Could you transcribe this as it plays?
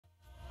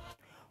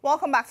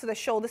Welcome back to the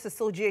show. This is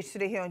still GH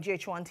Today here on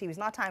GHOne TV. It's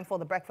now time for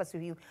the breakfast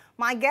review.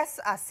 My guests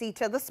are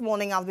seated. This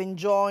morning I've been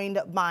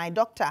joined by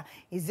Dr.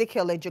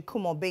 Ezekiel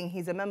GHOne.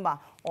 He's a member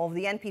of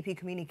the NPP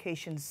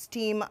Communications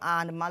team,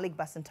 and Malik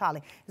Basantali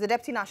is the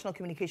Deputy National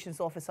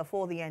Communications Officer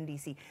for the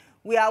NDC.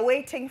 We are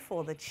waiting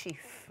for the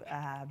Chief,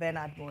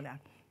 Bernard Mona.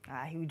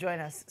 He will join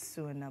us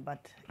soon,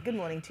 but good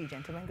morning to you,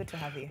 gentlemen. Good to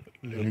have you.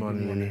 Good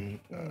morning.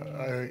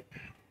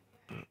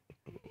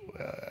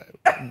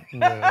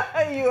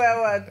 You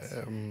were what?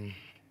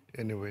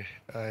 Anyway,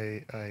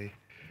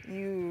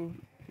 You.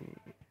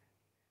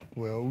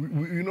 Well,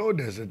 you know,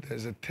 there's a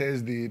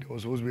Thursday. There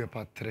was supposed to be a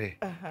part 3.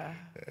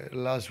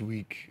 Last 2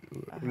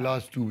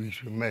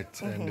 weeks we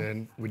met, and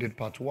then we did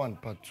part 1,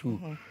 part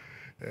 2,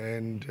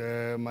 and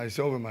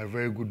myself and my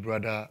very good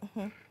brother,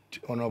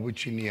 Honorable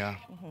Chinia,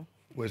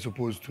 were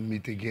supposed to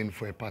meet again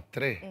for a part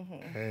 3,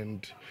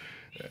 and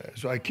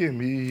so I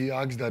came. He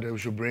asked that we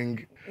should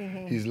bring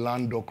his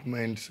land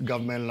documents,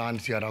 government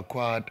lands he had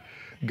acquired,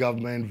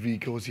 government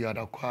vehicles he had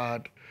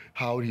acquired,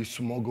 how he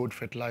smuggled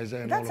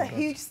fertilizer and all of that. That's a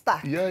huge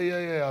stack.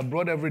 Yeah. I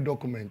brought every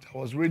document. I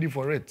was ready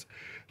for it.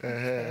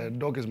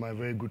 Doc is my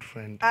very good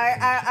friend.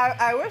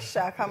 I wish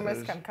our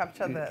cameras can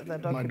capture the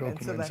documents. My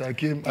documents. So I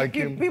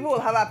came. People will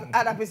have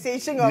an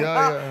appreciation of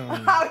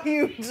how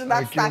huge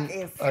that stack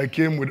is. I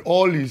came with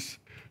all his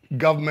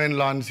government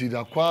lands he's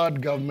acquired,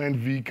 government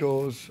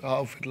vehicles,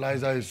 how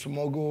fertilizer is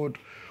smuggled,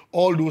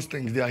 all those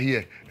things, they are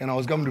here. And I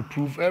was going to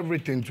prove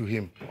everything to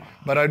him. Wow.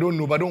 But I don't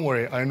know, but don't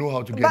worry, I know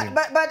how to get him.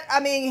 But I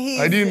mean,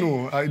 I didn't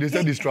know. They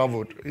said he's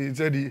traveled. He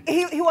said he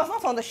was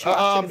not on the show.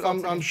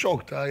 I'm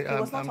shocked.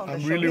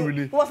 I'm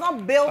really. He was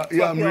not built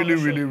yeah, I'm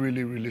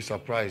really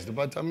surprised.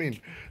 But I mean,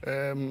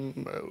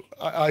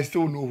 I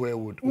still know where I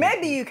would.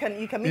 Maybe you can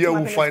meet him up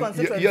in his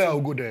constituency. Yeah,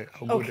 I'll go there.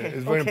 I'll go there.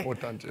 It's very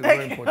important. It's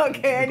very important.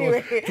 Okay,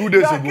 anyway. 2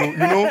 days ago,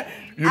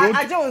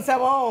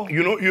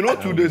 you know,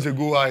 2 days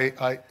ago,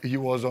 he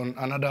was on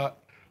another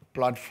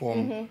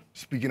platform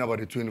speaking about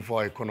the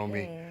 24-hour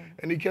economy,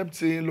 and he kept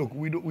saying, look,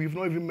 we've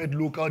not even met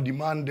local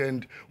demand,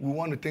 and we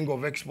want to think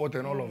of export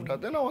and all of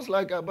that. Then I was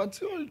like, but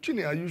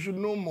Chinia, you should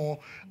know more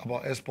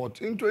about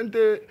export. In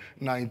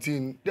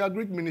 2019, the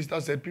agric minister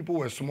said people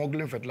were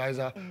smuggling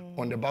fertilizer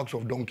on the backs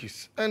of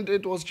donkeys, and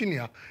it was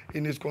Chinia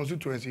in his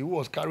constituency who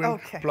was carrying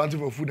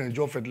plentiful food and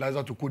job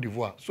fertilizer to Cote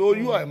d'Ivoire. So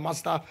you are a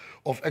master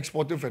of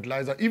exporting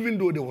fertilizer, even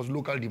though there was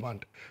local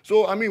demand.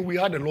 So I mean, we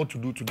had a lot to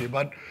do today,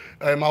 but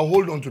I'll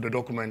hold on to the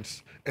documents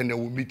and then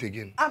we'll meet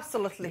again.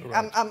 Absolutely.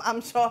 Right.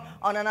 I'm sure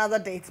on another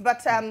date.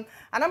 But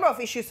a number of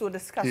issues we'll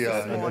discuss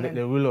this morning.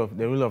 The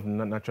rule of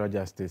natural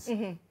justice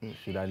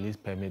should at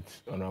least permit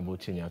Honorable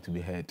Chinia to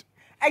be heard.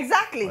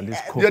 Exactly.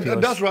 Yeah,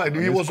 that's right.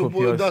 He was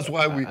supposed. That's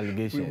why we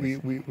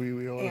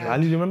all.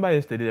 And you remember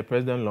yesterday the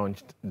president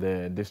launched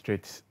the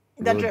district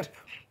road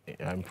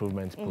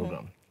improvement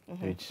program,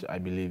 which I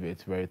believe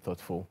it's very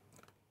thoughtful,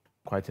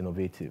 quite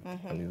innovative,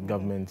 and the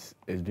government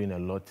is doing a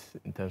lot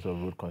in terms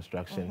of road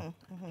construction.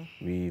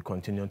 We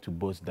continue to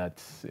boast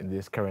that in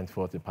this current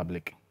Fourth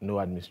Republic, no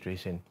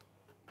administration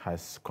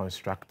has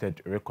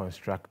constructed,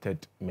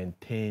 reconstructed,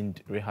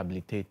 maintained,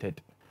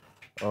 rehabilitated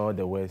all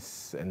the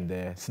words and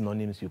the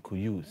synonyms you could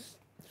use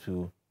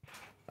to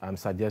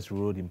suggest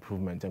road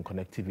improvement and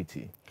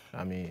connectivity,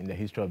 I mean, in the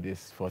history of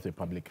this Fourth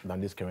Republic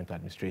than this current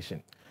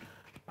administration.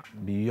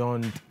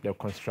 Beyond the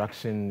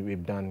construction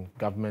we've done,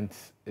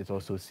 government is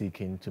also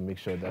seeking to make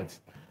sure that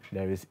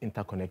there is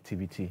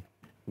interconnectivity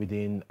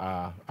within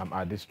our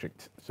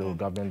district. So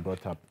government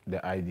brought up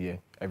the idea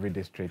every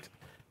district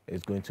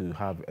is going to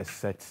have a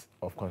set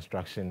of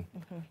construction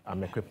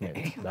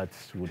equipment that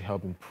would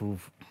help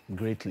improve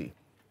greatly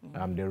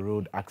the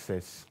road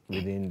access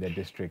within the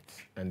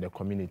district and the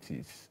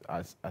communities.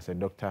 As a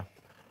doctor,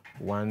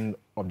 one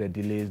of the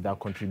delays that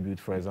contribute,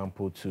 for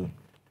example, to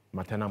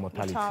maternal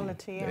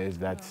mortality is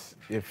that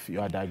if you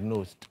are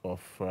diagnosed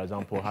of, for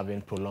example, having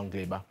prolonged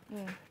labor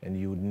and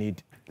you would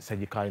need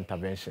surgical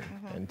intervention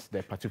and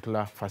the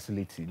particular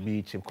facility, be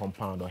it a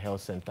compound or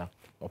health center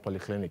or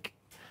polyclinic,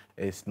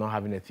 is not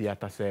having a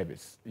theater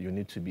service, you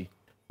need to be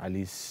at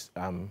least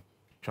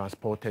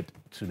transported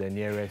to the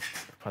nearest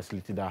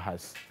facility that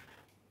has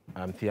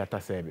theater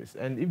service.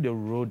 And if the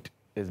road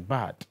is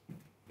bad,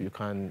 you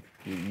can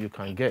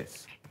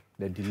guess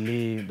the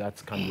delay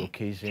that can be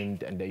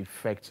occasioned and the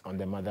effect on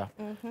the mother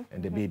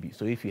and the baby.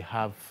 So if you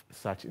have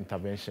such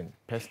intervention,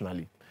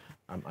 personally,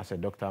 as a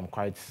doctor, I'm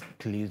quite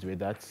pleased with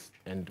that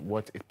and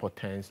what it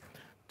portends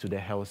to the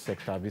health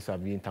sector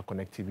vis-a-vis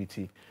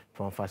interconnectivity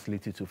from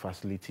facility to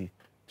facility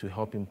to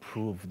help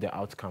improve the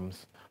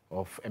outcomes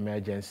of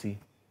emergency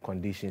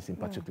conditions in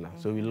particular.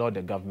 So we laud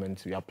the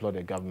government, we applaud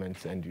the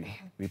government, and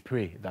we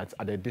pray that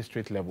at the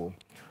district level,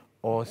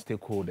 all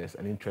stakeholders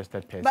and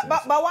interested persons.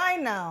 But why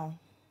now?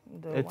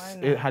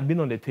 It had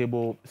been on the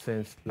table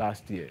since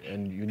last year,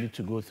 and you need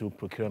to go through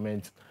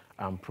procurement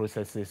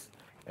processes,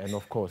 and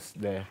of course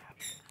the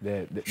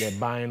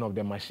buying of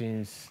the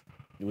machines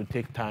will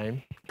take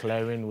time,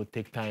 clearing will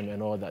take time,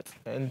 and all that.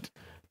 And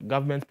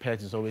government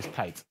purse is always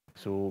tight,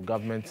 so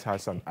government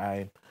has an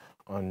eye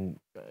on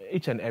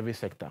each and every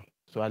sector.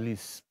 So at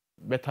least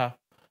better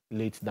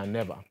late than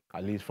never.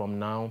 At least from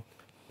now,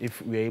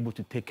 if we're able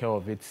to take care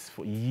of it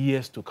for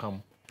years to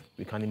come,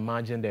 we can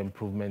imagine the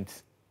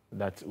improvements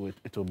that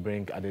it will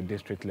bring at the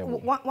district level.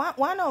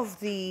 One of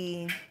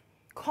the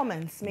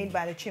comments made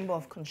by the Chamber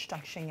of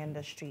Construction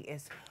Industry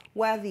is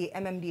where the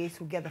MMDAs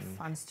will get the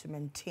funds to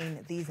maintain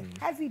these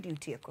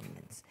heavy-duty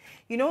equipments.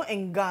 You know,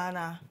 in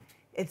Ghana,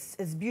 it's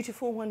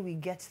beautiful when we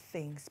get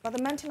things, but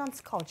the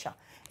maintenance culture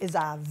is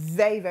a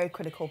very, very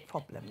critical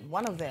problem.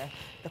 One of the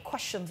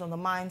questions on the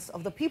minds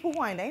of the people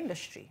who are in the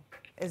industry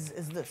is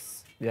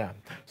this. Yeah,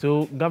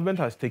 so government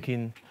has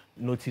taken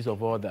notice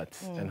of all that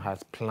and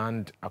has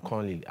planned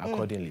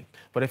accordingly.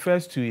 For the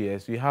first 2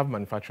 years, we have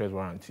manufacturer's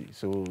warranty.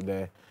 So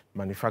the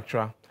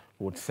manufacturer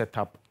would set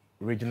up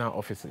regional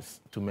offices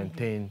to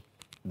maintain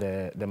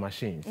the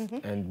machines.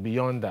 And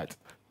beyond that,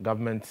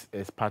 government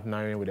is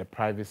partnering with the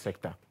private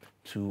sector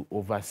to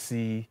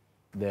oversee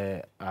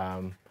the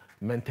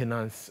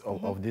maintenance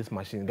of these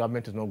machines.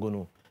 Government is not going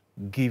to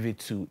give it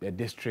to the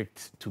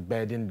district to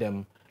burden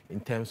them in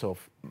terms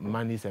of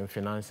monies and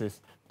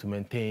finances to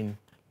maintain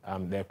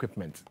the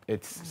equipment.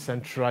 It's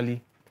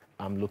centrally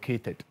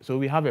located. So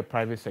we have a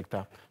private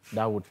sector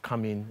that would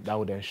come in, that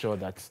would ensure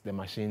that the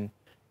machine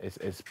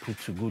is put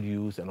to good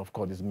use and, of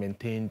course, is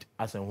maintained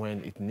as and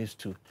when it needs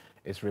to.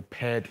 It's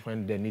repaired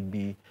when there need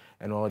be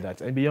and all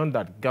that. And beyond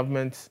that,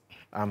 government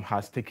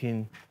has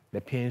taken the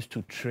pains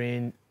to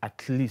train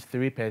at least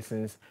 3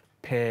 persons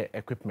per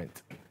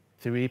equipment.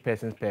 3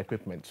 persons per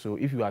equipment. So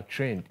if you are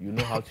trained, you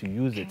know how to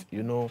use it,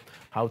 you know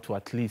how to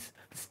at least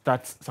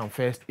start some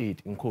first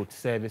aid, in quote,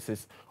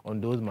 services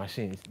on those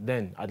machines,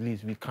 then at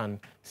least we can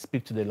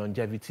speak to the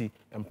longevity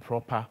and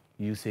proper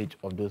usage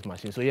of those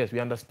machines. So yes, we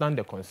understand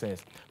the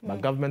concerns,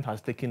 but government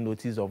has taken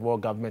notice of all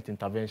government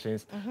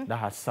interventions that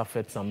has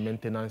suffered some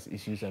maintenance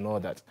issues and all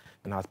that,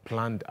 and has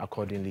planned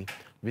accordingly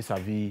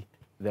vis-a-vis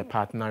the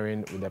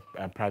partnering with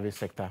the private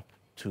sector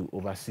to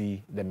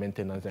oversee the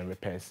maintenance and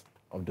repairs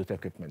of those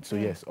equipment. So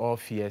yes, all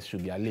fears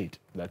should be allayed.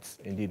 That's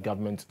indeed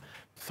government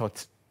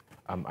thought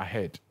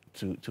ahead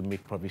to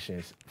make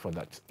provisions for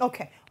that.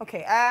 Okay.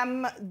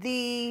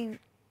 The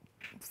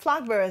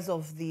flag bearers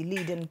of the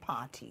leading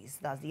parties,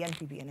 that's the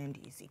NPP and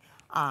NDC,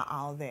 are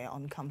out there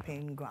on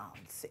campaign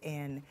grounds,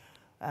 and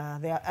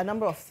there are a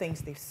number of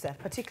things they've said,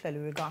 particularly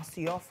in regards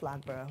to your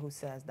flag bearer, who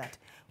says that,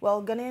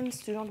 well,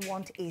 Ghanaians do not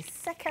want a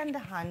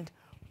second-hand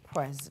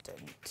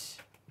president.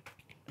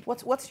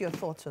 What's your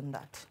thoughts on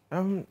that?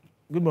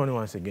 Good morning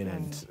once again,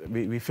 and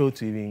we fail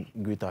to even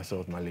greet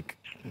ourselves, Malik,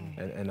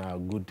 and our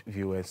good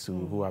viewers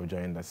who have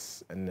joined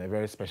us. And a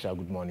very special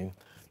good morning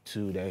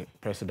to the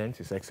President,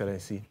 His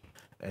Excellency,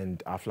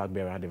 and our flag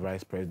bearer, the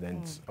Vice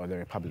President of the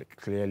Republic.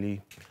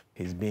 Clearly,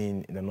 he's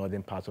been in the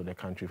northern parts of the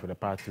country for the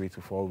past 3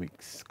 to 4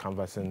 weeks,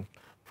 canvassing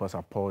for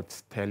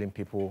support, telling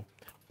people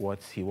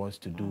what he wants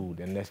to do,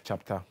 the next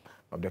chapter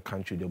of the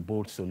country, the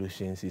bold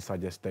solutions he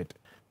suggested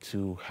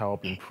to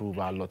help improve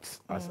our lots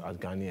as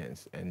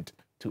Ghanaians, and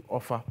to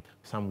offer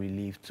some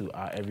relief to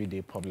our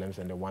everyday problems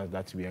and the ones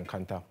that we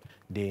encounter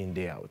day in,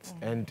 day out.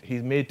 And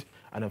he's made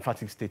an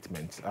emphatic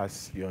statement,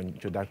 as your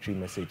introductory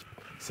message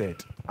said.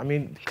 I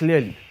mean,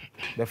 clearly,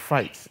 the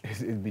fight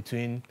is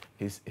between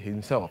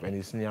himself and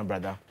his senior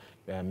brother,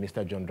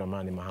 Mr. John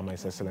Dramani Mahama,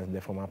 His Excellency, the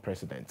former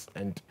president.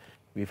 And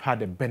we've had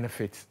the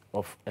benefit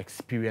of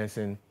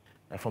experiencing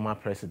a former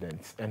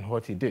president and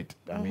what he did.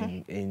 I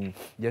mean, in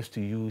just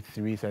to use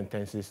 3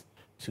 sentences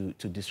to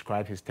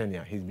describe his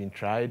tenure. He's been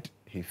tried,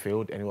 he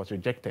failed, and he was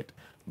rejected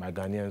by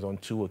Ghanaians on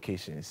 2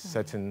 occasions,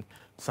 setting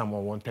some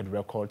unwanted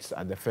records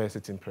at the first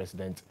sitting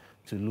president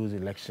to lose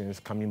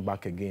elections, coming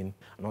back again,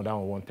 another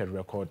unwanted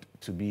record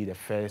to be the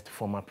first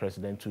former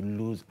president to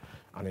lose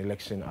an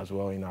election as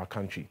well in our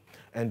country.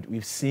 And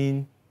we've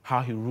seen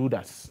how he ruled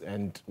us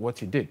and what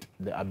he did,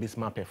 the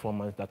abysmal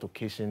performance that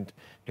occasioned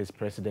his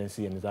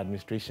presidency and his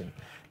administration,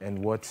 and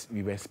what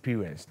we've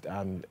experienced.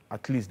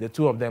 At least the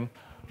 2 of them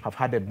have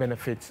had the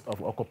benefits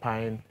of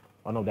occupying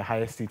one of the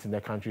highest seats in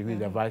the country, which is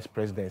the vice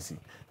presidency.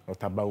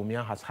 Dr.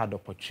 Bawumia has had the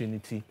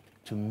opportunity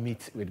to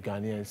meet with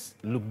Ghanaians,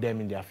 look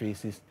them in their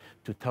faces,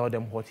 to tell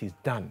them what he's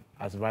done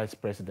as vice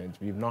president.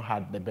 We've not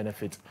had the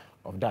benefit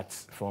of that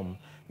from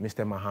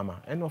Mr. Mahama.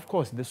 And of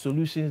course, the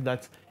solutions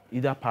that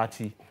either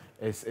party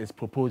is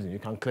proposing, you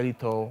can clearly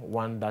tell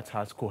one that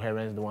has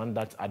coherence, the one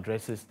that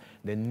addresses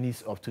the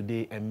needs of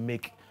today and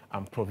make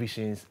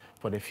provisions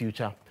for the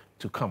future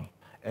to come.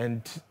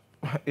 And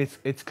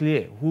it's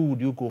clear, who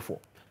would you go for?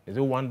 Is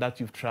it one that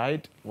you've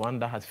tried, one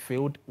that has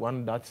failed,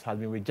 one that has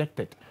been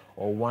rejected,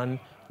 or one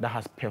that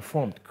has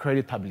performed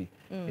creditably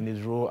in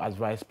his role as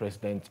vice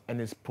president and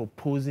is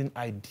proposing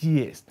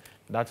ideas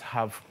that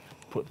have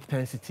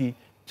propensity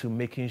to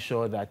making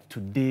sure that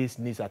today's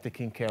needs are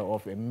taken care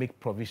of and make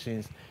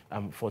provisions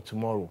for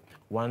tomorrow?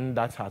 One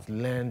that has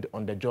learned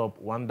on the job,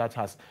 one that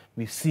has,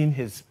 we've seen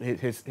his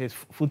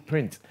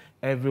footprint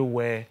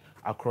everywhere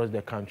across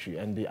the country,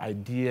 and the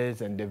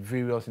ideas and the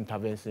various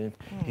interventions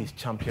he's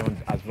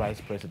championed as vice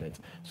president.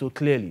 So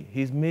clearly,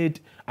 he's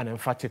made an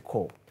emphatic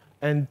call.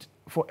 And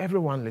for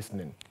everyone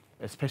listening,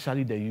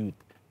 especially the youth,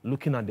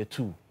 looking at the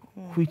 2,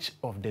 which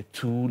of the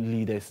two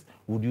leaders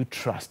would you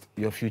trust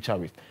your future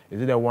with?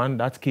 Is it the one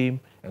that came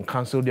and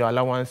cancelled your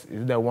allowance?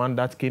 Is it the one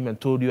that came and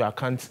told you, I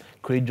can't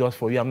create jobs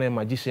for you, I'm not a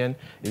magician?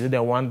 Is it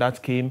the one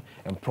that came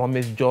and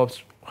promised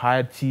jobs,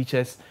 hired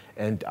teachers,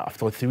 and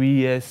after 3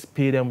 years,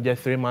 paid them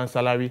just 3 months'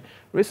 salary?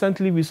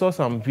 Recently, we saw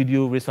some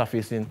video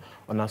resurfacing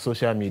on our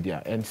social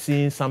media and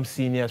seeing some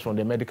seniors from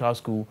the medical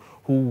school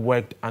who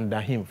worked under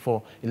him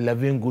for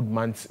 11 good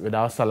months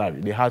without salary.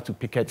 They had to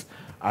picket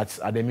at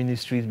the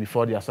ministries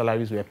before their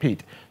salaries were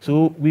paid.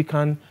 So we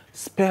can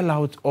spell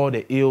out all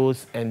the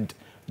ills and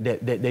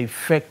the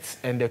effects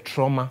and the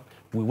trauma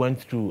we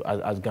went through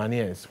as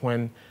Ghanaians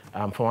when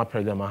former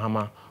President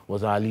Mahama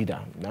was our leader.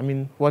 I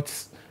mean,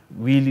 what's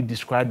really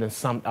described and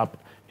summed up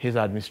his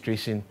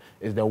administration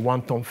is the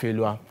one-ton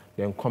failure,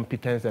 the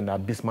incompetence and the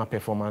abysmal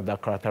performance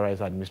that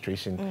characterized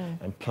administration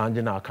and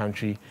plunging our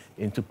country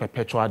into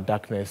perpetual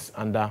darkness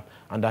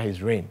under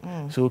his reign.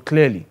 So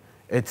clearly,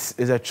 it's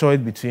a choice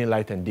between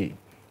light and day.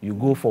 You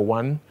go for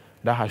one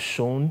that has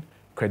shown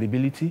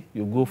credibility,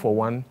 you go for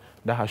one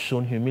that has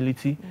shown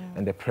humility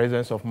and the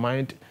presence of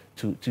mind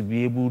to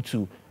be able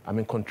to,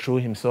 control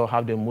himself,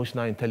 have the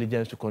emotional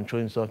intelligence to control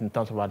himself in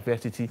terms of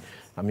adversity.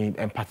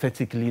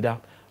 Empathetic leader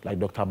like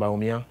Dr.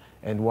 Bawumia,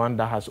 and one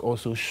that has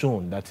also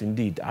shown that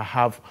indeed I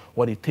have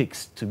what it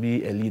takes to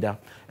be a leader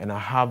and I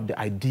have the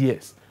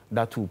ideas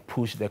that will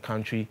push the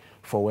country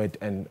forward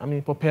and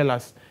propel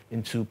us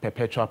into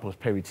perpetual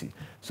prosperity.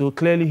 So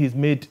clearly he's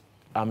made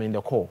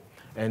the call,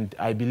 and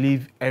I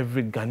believe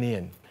every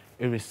Ghanaian,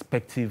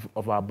 irrespective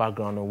of our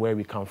background or where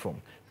we come from,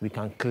 we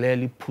can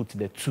clearly put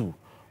the two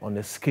on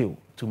a scale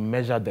to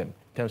measure them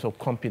in terms of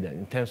competence,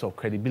 in terms of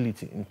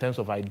credibility, in terms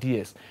of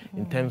ideas,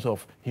 in terms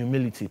of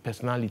humility,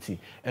 personality,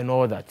 and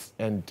all that.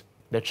 And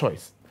the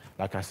choice,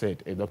 like I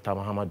said, is Dr.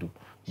 Mahamudu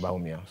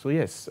Bawumia. So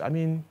yes,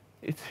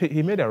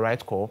 he made a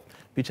right call,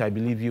 which I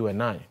believe you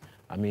and I,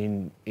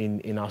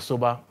 in our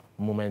sober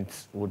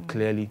moments, would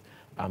clearly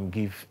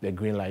give the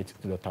green light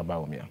to Dr.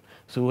 Bawumia.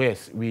 So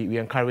yes, we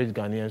encourage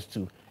Ghanaians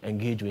to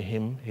engage with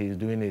him. He's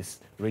doing his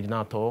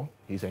regional tour.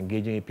 He's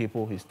engaging with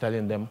people. He's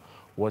telling them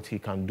what he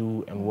can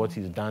do and what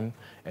he's done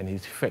and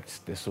his effects,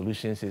 the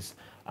solutions he's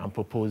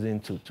proposing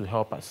to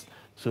help us.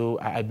 So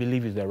I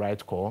believe it's the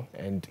right call,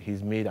 and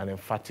he's made an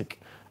emphatic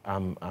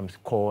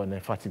call, an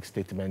emphatic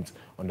statement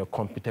on the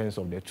competence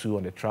of the two,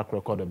 on the track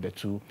record of the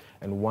two,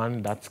 and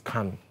one that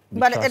can be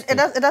trusted.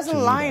 But it doesn't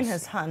lie in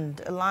his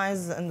hand. It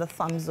lies in the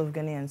thumbs of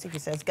Ghanaians. If he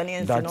says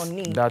Ghanaians do not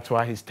need. That's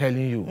why he's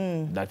telling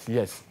you that,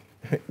 yes,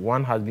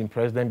 one has been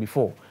president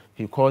before.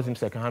 He calls him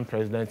second-hand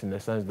president in the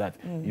sense that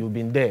you've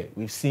been there,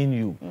 we've seen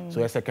you.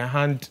 So a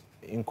second-hand,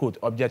 in quote,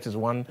 object is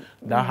one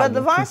that has. But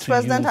the vice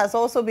president has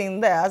also been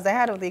there as the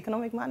head of the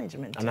economic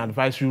management. An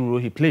advisory role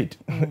he played.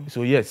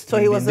 So yes. So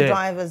he was the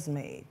driver's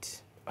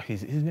mate.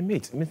 He's the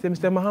mate.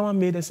 Mr. Mahama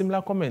made a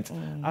similar comment.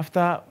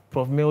 After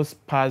Prof. Mills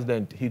passed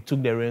and he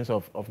took the reins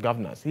of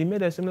governance, he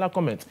made a similar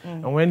comment.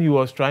 And when he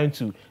was trying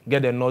to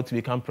get the North to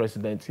become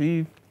president,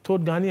 he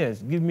told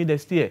Ghanaians, give me the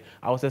steer.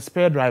 I was a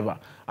spare driver.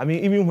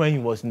 Even when he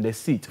was in the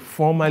seat,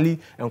 formally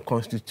and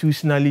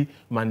constitutionally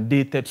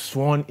mandated,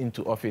 sworn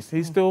into office,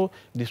 he still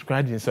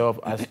described himself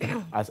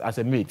as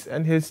a mate.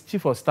 And his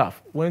chief of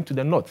staff went to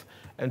the North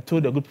and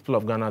told the good people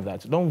of Ghana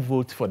that don't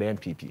vote for the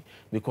NPP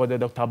because the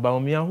Dr.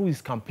 Bawumia, who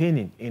is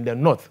campaigning in the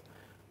North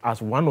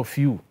as one of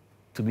you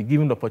to be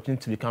given the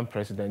opportunity to become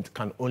president,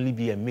 can only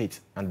be a mate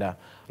under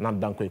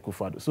Danko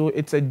Akufo-Addo. So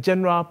it's a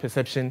general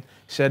perception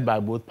shared by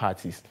both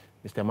parties.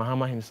 Mr.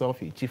 Mahama himself,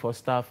 his chief of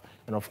staff,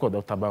 and of course,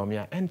 Dr.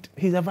 Bawumia. And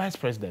he's a vice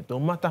president. No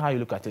matter how you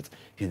look at it,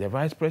 he's the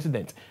vice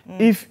president.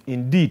 If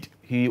indeed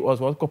he was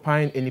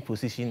occupying any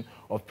position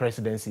of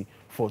presidency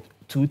for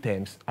 2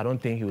 terms, I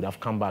don't think he would have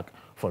come back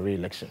for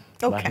re-election.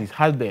 Okay. But he's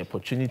had the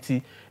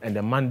opportunity and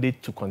the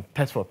mandate to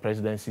contest for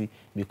presidency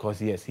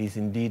because, yes, he's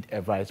indeed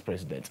a vice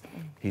president.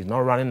 He's not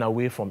running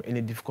away from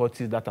any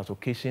difficulties that has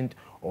occasioned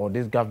or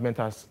this government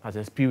has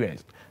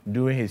experienced.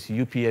 During his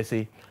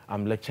UPSA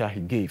lecture he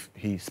gave,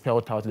 he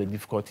spelled out the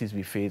difficulties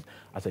we face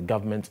as a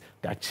government,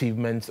 the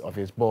achievements of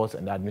his boss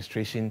and the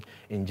administration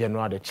in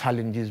general, the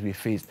challenges we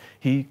faced.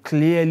 He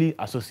clearly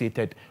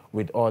associated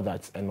with all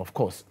that, and of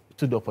course,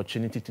 took the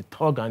opportunity to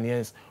tell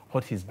Ghanaians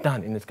what he's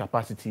done in his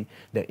capacity,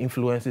 the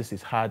influences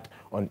he's had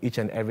on each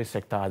and every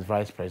sector as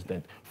vice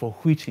president, for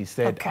which he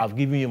said, okay, I've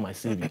given you my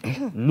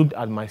CV, looked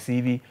at my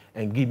CV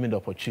and give me the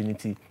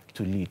opportunity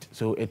to lead.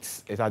 So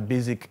it's as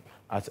basic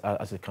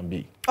as it can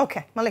be.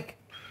 Okay, Malik.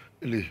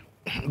 Eli,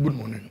 good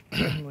morning.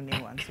 Good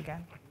morning once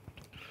again.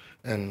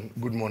 And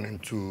good morning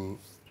to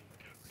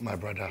my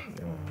brother.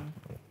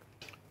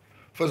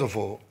 First of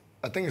all,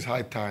 I think it's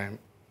high time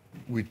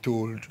we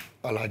told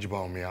Alhaji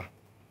Bawumia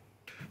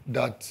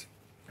that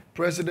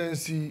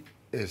presidency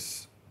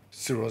is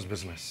serious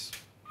business.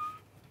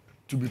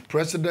 To be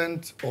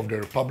president of the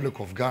Republic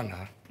of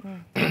Ghana,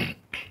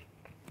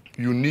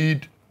 you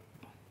need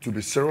to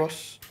be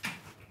serious,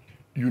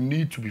 you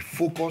need to be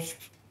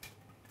focused,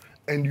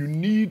 and you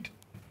need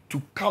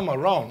to come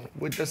around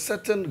with a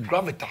certain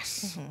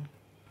gravitas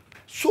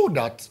so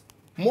that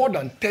more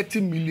than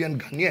 30 million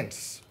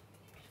Ghanaians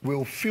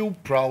will feel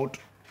proud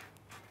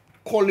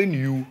calling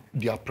you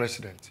their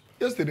president.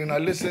 Yesterday, I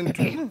listened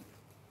to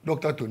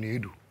Dr. Tony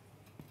Edu.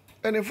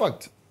 And in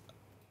fact,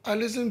 I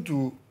listened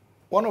to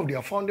one of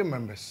their founding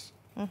members,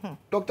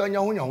 Dr.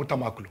 GHOne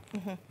Tamakulu,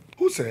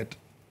 who said,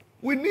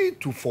 we need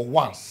to, for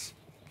once,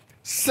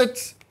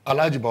 sit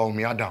Alhaji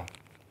Bawumia down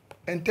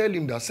and tell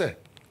him that, sir,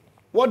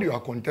 what you are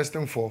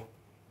contesting for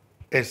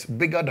is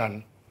bigger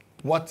than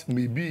what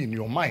may be in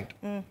your mind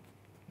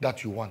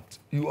that you want.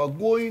 You are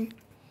going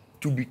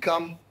to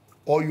become,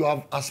 or you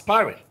are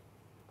aspiring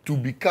to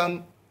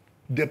become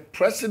the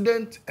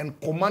president and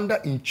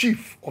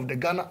commander-in-chief of the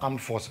Ghana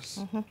Armed Forces.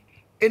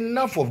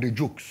 Enough of the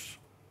jokes.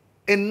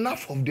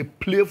 Enough of the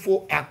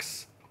playful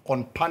acts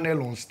on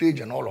panel, on stage,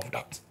 and all of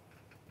that.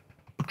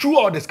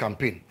 Throughout this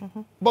campaign,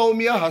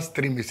 Bawumia has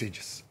 3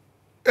 messages.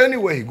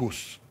 Anywhere he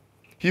goes,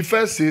 he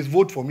first says,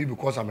 vote for me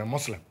because I'm a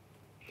Muslim.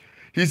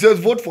 He says,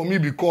 vote for me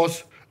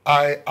because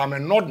I am a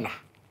Northerner.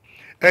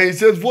 And he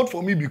says, vote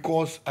for me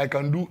because I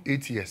can do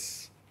 8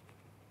 years.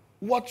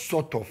 What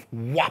sort of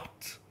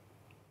warped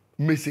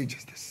message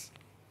is this?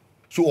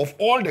 So of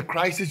all the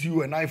crises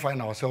you and I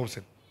find ourselves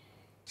in,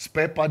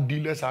 spare part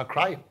dealers are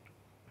crying.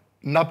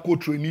 NAPCO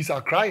trainees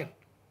are crying.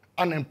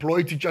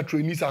 Unemployed teacher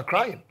trainees are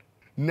crying.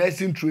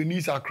 Nursing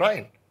trainees are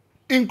crying.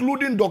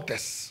 Including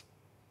doctors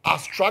are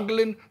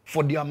struggling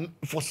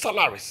for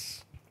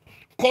salaries.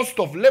 Cost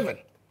of living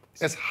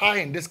is high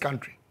in this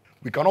country.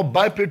 We cannot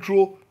buy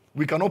petrol.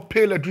 We cannot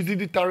pay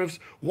electricity tariffs.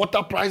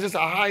 Water prices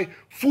are high.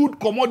 Food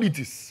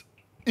commodities.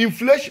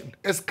 Inflation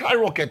is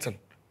skyrocketing.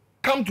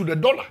 Come to the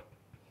dollar.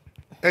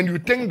 And you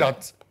think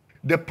that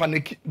the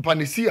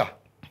panacea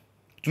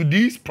to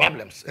these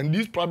problems, and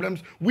these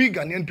problems we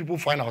Ghanaian people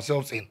find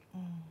ourselves in,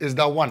 is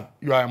that 1,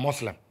 you are a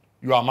Muslim,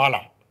 you are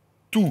Malam.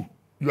 2,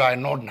 you are a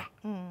Northerner.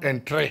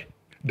 And 3,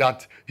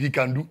 that he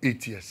can do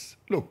 8 years.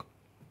 Look,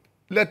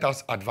 let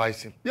us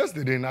advise him.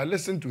 Yesterday, I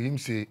listened to him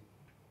say,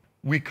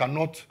 we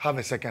cannot have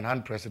a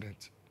second-hand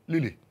president.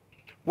 Lily,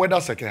 whether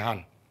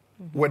second-hand,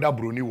 whether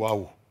Bruni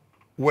Wawu,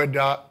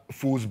 whether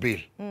fool's bail,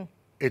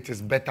 it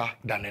is better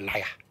than a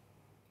liar.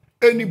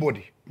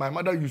 Anybody, my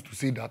mother used to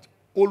say that,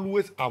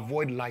 always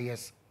avoid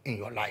liars in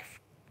your life.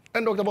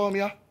 And Dr.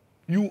 Bawumia,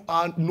 you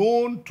are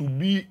known to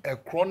be a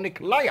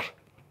chronic liar.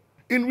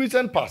 In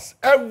recent past,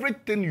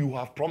 everything you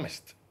have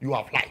promised, you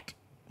have lied.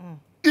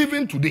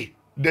 Even today,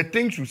 the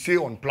things you say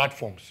on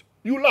platforms,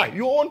 you lie.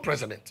 Your own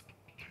president.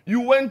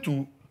 You went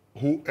to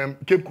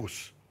Cape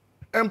Coast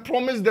and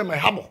promised them a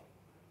harbour.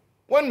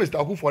 When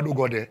Mr. Akufo-Addo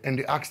got there and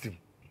they asked him,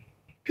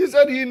 he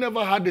said he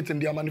never had it in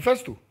their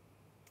manifesto.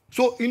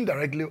 So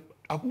indirectly,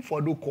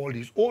 Akufo-Addo called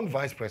his own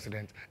vice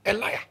president a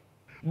liar.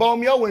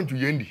 Bawumia went to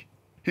Yendi.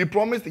 He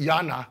promised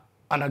Yana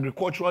an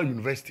agricultural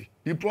university.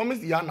 He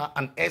promised Yana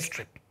an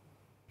airstrip.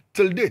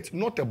 Till date,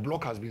 not a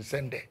block has been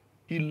sent there.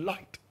 He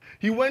lied.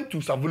 He went to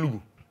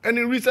Savulugu. And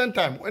in recent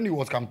time, when he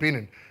was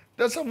campaigning,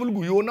 the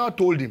Savulugu Yona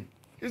told him,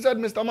 he said,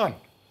 Mr. Man,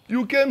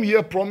 you came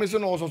here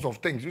promising all sorts of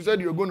things. You said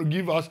you're going to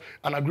give us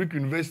an agric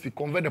university,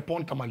 convert the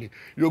Pont Tamale.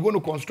 You're going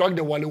to construct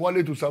the Wale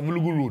Wale to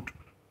Savulugu road.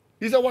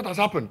 He said, what has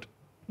happened?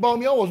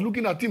 Bawumia was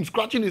looking at him,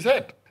 scratching his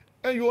head.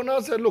 And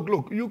Yona said,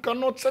 look, you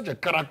cannot, such a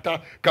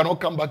character cannot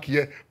come back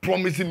here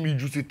promising me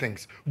juicy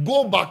things.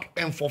 Go back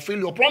and fulfill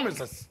your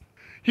promises.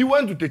 He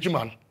went to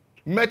Techiman,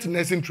 met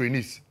nursing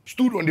trainees,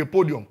 stood on the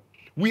podium.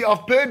 We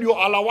have paid your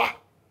alawa.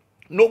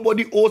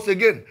 Nobody owes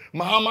again.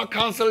 Mahama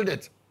cancelled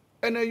it.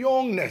 And a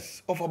young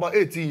nurse of about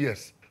 18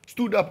 years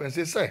stood up and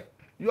said, sir,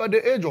 you are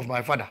the age of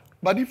my father.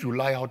 But if you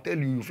lie, I'll tell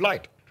you you've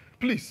lied.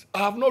 Please, I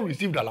have not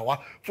received alawa.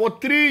 For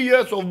 3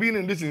 years of being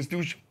in this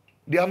institution,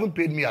 they haven't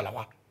paid me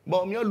alawa.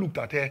 Bawumia looked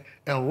at her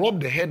and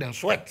rubbed her head and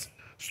sweat.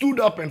 Stood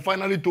up and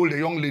finally told the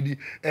young lady,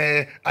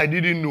 I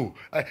didn't know.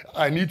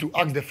 I need to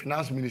ask the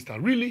finance minister.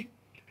 Really?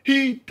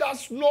 He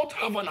does not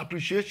have an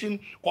appreciation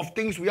of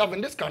things we have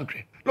in this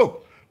country.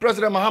 Look,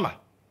 President Mahama,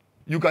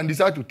 you can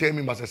decide to term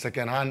him as a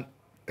second-hand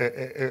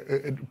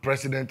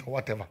president or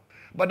whatever.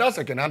 But that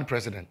second-hand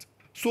president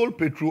sold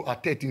petrol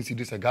at 13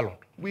 cedis a gallon.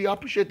 We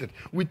appreciate it.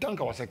 We thank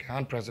our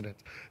second-hand president.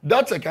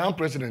 That second-hand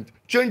president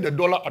changed the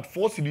dollar at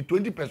 4 cedi,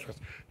 20 pesos.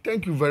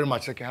 Thank you very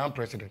much, second-hand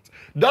president.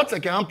 That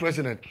second-hand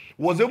president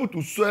was able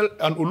to sell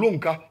an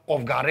olonka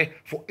of gare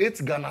for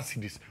 8 Ghana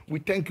cedis. We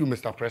thank you,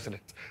 Mr.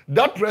 President.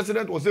 That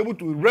president was able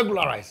to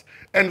regularize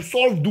and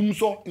solve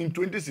Dumso in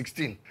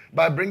 2016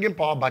 by bringing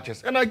power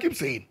batches. And I keep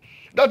saying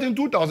that in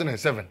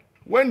 2007,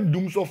 when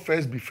Dumso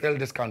first befell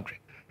this country,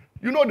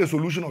 you know the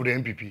solution of the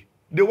MPP?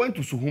 They went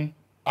to Suhum,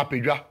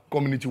 Apedra,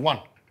 Community 1,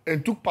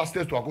 and took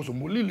pastors to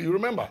Akosombo. Lily, you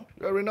remember?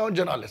 You're a renowned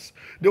journalist.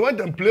 They went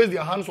and placed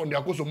their hands on the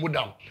Akosombo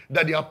Dam,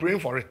 that they are praying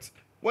for it.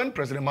 When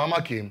President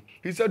Mahama came,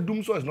 he said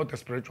Dumso is not a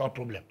spiritual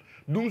problem.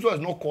 Dumso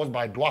is not caused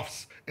by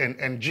dwarfs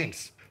and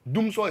jinns.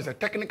 Dumso is a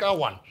technical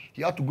one.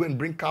 He had to go and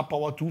bring car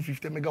power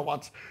 250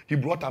 megawatts. He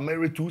brought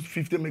Ameri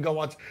 250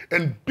 megawatts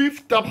and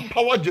beefed up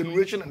power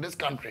generation in this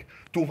country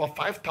to over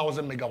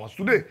 5,000 megawatts.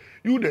 Today,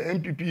 you, the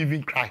MPP,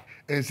 even cry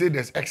and say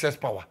there's excess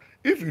power.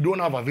 If you don't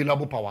have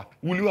available power,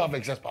 will you have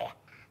excess power?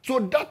 So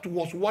that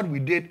was what we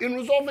did in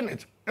resolving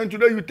it. And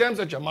today you term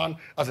such a man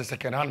as a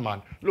second-hand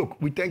man. Look,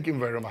 we thank him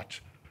very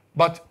much.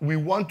 But we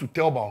want to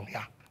tell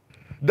Bawumia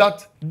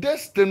that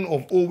this thing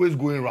of always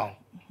going around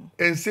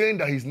and saying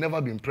that he's never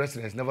been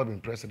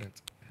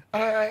president,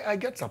 I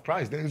get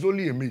surprised. There is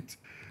only a myth.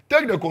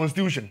 Take the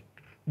Constitution.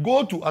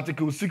 Go to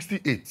Article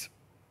 68.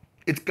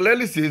 It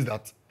clearly says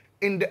that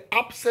in the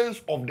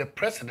absence of the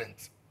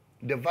president,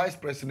 the vice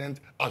president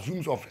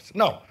assumes office.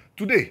 Now,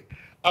 today,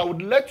 I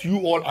would let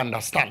you all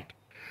understand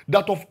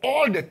that of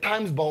all the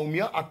times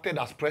Bawumia acted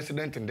as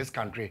president in this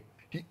country,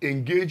 he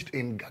engaged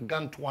in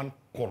gargantuan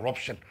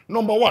corruption.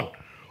 Number one,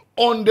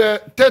 on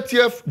the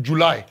 30th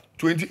July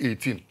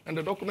 2018, and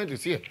the document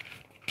is here,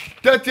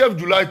 30th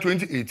July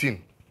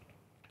 2018,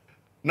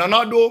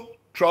 Nanado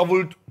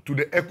traveled to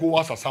the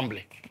ECOWAS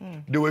Assembly.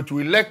 They were to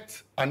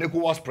elect an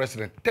ECOWAS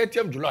president.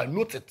 30th July,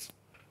 note it.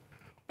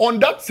 On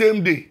that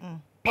same day,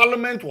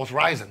 Parliament was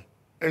rising.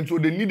 And so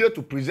they needed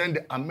to present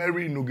the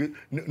Ameri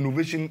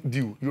innovation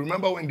deal. You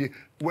remember when they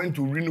went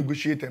to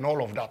renegotiate and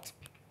all of that?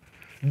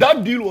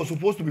 That deal was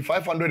supposed to be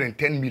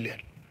 510 million.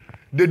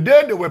 The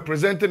day they were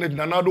presenting it,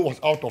 Nanado was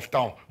out of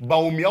town.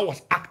 Bawumia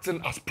was acting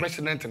as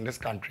president in this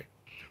country.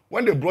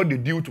 When they brought the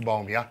deal to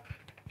Bawumia,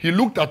 he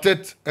looked at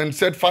it and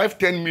said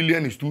 510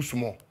 million is too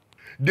small.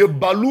 They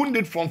ballooned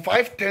it from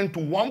 510 to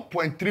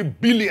 1.3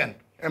 billion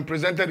and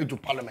presented it to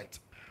Parliament.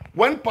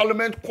 When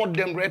Parliament caught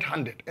them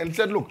red-handed and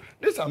said, look,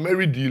 this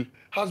Ameri deal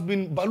has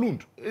been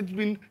ballooned. It's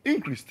been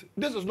increased.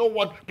 This is not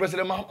what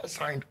President Mahama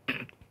signed.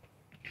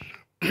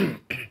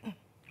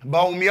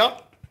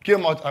 Bawumia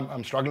came out.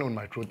 I'm struggling with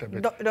my throat a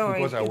bit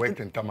because I worked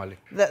in Tamale.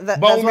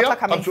 Bawumia,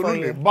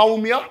 absolutely.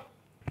 Bawumia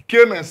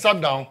came and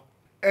sat down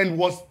and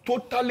was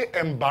totally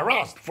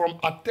embarrassed for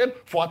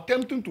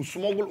attempting to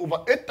smuggle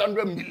over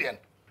 800 million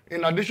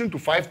in addition to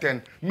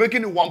 510,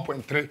 making it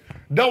 1.3.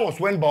 That was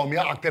when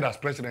Bawumia acted as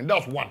president.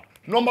 That's one.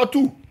 Number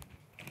two,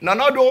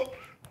 Nanado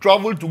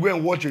traveled to go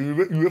and watch a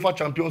UEFA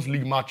Champions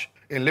League match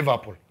in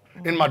Liverpool,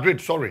 in Madrid,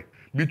 sorry,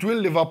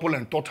 between Liverpool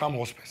and Tottenham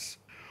Hotspur.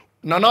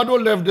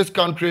 Nanado left this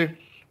country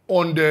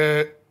in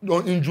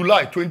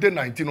July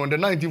 2019, on the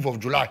 19th of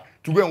July,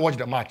 to go and watch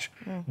the match.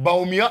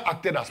 Bawumia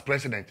acted as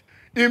president.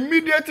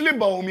 Immediately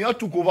Bawumia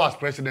took over as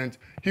president,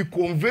 he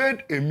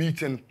convened a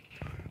meeting,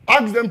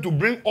 asked them to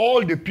bring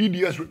all the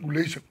PDS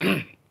regulations.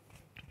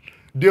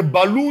 They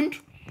ballooned,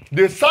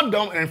 they sat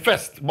down, and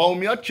first,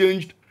 Bawumia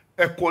changed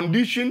a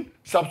condition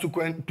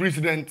subsequent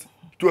precedent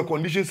to a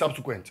condition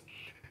subsequent.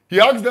 He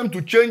asked them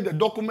to change the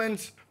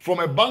documents from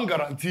a bank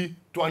guarantee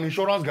to an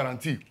insurance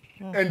guarantee.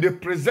 And they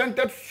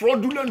presented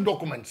fraudulent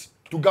documents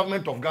to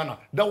government of Ghana.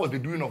 That was the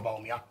doing of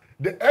Bawumia.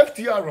 The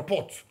FTI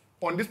report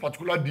on this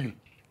particular deal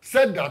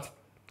said that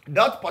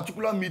that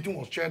particular meeting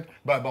was chaired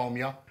by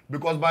Bawumia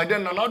because by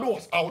then Nanado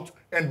was out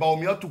and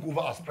Bawumia took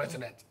over as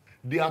president.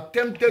 They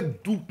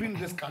attempted duping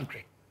this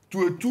country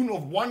to a tune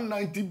of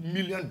 $190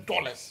 million.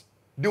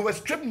 They were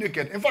stripped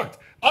naked. In fact,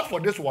 as for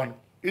this one,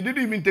 it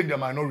didn't even take the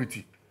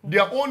minority.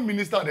 Their own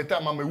minister at the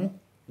time, Amewu,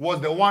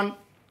 was the one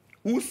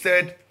who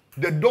said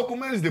the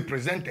documents they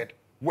presented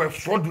were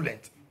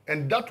fraudulent.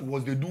 And that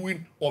was the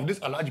doing of this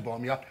Alhaji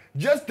Bawumia.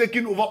 Just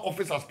taking over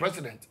office as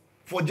president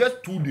for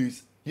just 2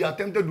 days, he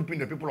attempted duping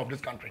the people of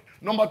this country.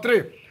 Number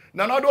three,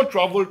 Nanado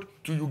traveled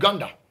to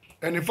Uganda.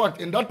 And in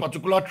fact, in that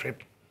particular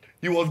trip,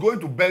 he was going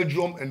to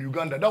Belgium and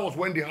Uganda. That was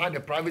when they had a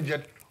private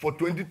jet for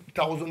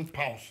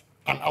 £20,000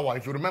 an hour,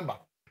 if you remember.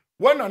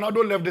 When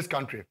Nanado left this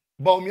country,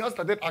 Bawumia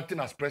started acting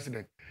as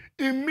president.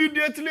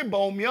 Immediately,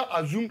 Bawumia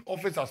assumed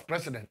office as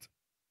president.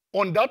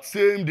 On that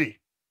same day,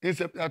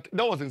 that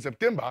was in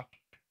September,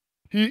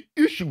 he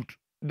issued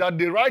that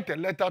they write a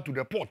letter to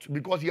the port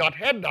because he had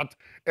heard that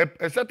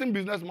a certain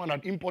businessman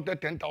had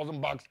imported 10,000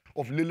 bags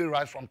of lily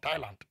rice from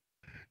Thailand.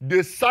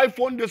 They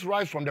siphoned this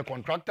rice from the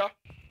contractor,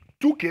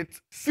 took it,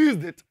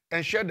 seized it,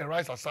 and shared the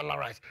rice as salad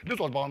rice. This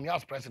was Bawumia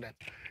as president.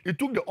 It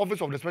took the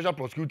office of the special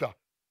prosecutor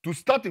to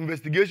start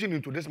investigation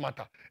into this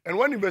matter. And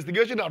when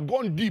investigation had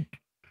gone deep,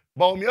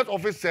 Bawumia's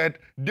office said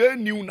they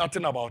knew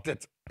nothing about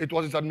it. It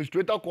was his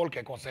administrator called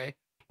Kekose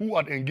who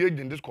had engaged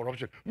in this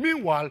corruption.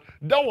 Meanwhile,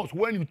 that was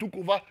when you took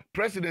over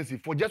presidency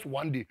for just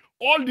 1 day.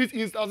 All these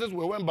instances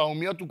were when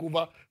Bawumia took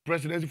over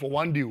presidency for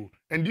 1 day,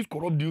 and these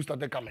corrupt deals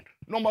started coming.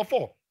 Number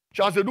four,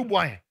 Charles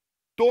Edubwahin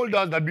told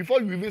us that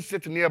before you even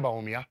sit near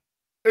Bawumia,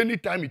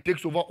 anytime he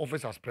takes over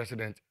office as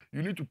president,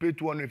 you need to pay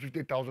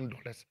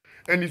 $250,000.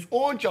 And his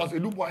own Charles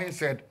Edubwahin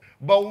said,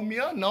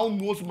 Bawumia now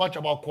knows much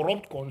about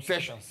corrupt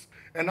concessions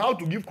and how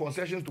to give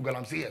concessions to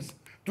Galamseyers,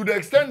 to the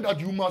extent that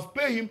you must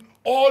pay him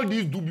all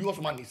these dubious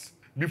monies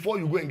before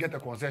you go and get a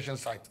concession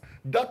site.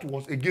 That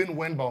was again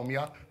when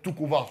Bawumia took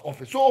over as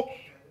office. So,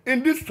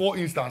 in these 4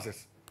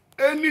 instances,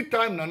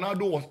 anytime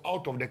Nanado was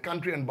out of the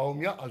country and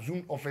Bawumia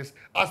assumed office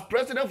as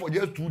president for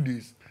just 2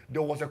 days,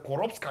 there was a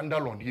corrupt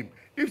scandal on him.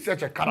 If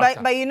such a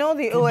character... But you know,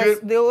 the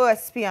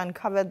OSP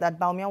uncovered that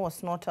Bawumia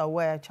was not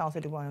aware Charles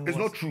Edubwahin was. It's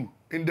not true.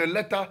 In the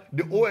letter,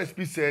 the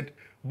OSP said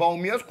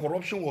Bawumia's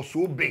corruption was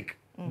so big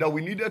that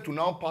we needed to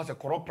now pass a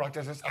Corrupt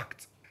Practices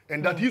Act,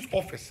 and that his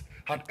office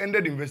had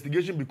ended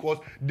investigation because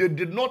they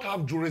did not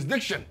have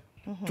jurisdiction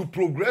to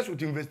progress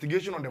with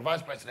investigation on the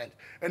vice president.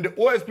 And the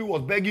OSP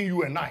was begging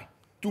you and I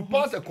to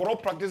pass a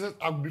Corrupt Practices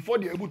Act before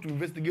they're able to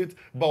investigate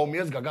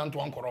Bawumia's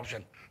gargantuan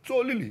corruption. So,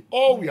 Lily,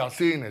 all we are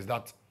saying is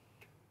that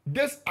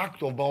this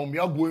act of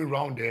Bawumia going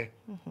around there,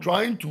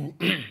 trying to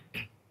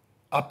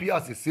appear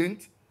as a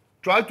saint,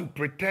 try to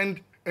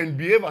pretend and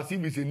behave as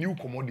if it's a new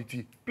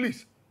commodity,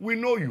 please, we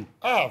know you.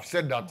 I have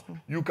said that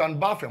you can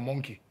bath a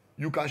monkey,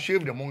 you can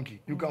shave the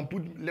monkey, you can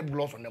put lip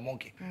gloss on the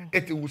monkey,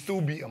 it will still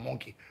be a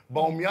monkey.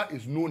 Bawumia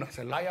is known as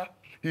a liar.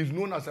 He's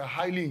known as a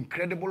highly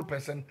incredible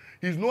person.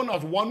 He's known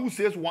as one who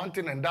says one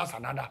thing and does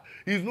another.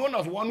 He's known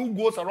as one who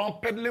goes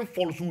around peddling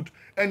falsehood,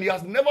 and he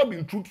has never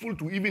been truthful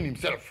to even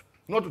himself,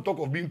 not to talk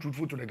of being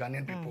truthful to the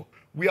Ghanaian people.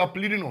 We are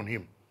pleading on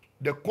him.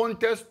 The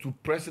contest to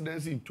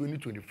presidency in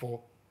 2024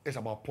 is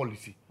about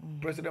policy.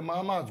 President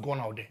Mahama has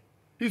gone out there.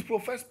 He's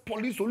professed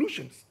policy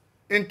solutions.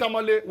 In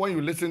Tamale, when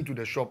you listen to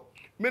the shop,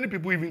 many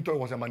people even thought it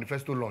was a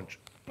manifesto launch.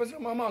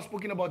 President Mahama has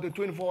spoken about the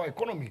 24-hour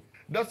economy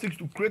that seeks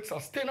to create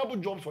sustainable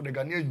jobs for the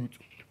Ghanaian youth,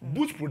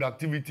 boost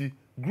productivity,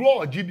 grow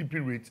our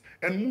GDP rates,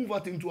 and move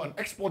us into an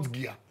exports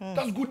gear.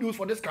 That's good news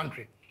for this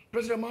country.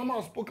 President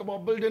Mahama spoke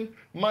about building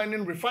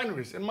mining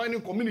refineries and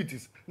mining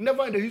communities.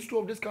 Never in the history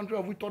of this country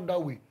have we thought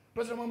that way.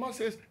 President Mahama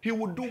says he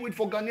would do it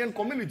for Ghanaian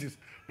communities.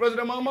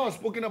 President Mahama has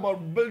spoken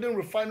about building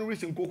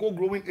refineries in cocoa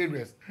growing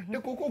areas. The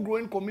cocoa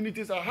growing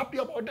communities are happy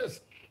about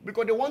this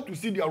because they want to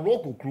see their raw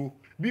cocoa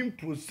being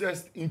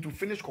processed into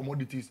finished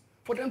commodities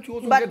for them to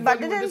also get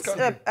value in this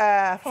country.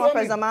 But didn't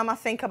President Mahama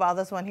think about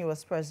this when he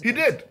was president?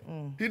 He did.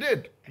 He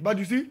did. But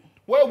you see,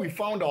 where we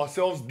found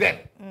ourselves then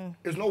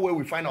is not where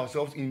we find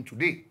ourselves in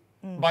today.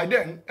 By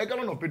then, a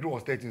gallon of petrol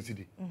was 13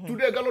 cedis.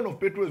 Today, a gallon of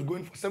petrol is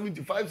going for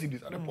 75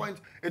 cedis. At the point,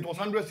 it was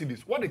 100 cedis.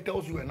 What it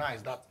tells you and I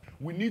is that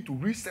we need to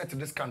reset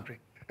this country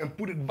and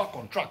put it back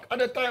on track. At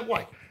the time,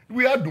 why?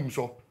 We had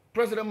Dumso.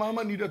 President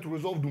Mahama needed to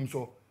resolve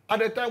Dumso. At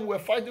the time, we were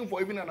fighting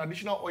for even an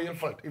additional oil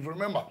field. If you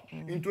remember,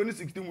 in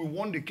 2016, we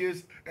won the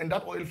case, and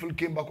that oil field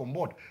came back on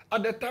board.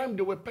 At the time,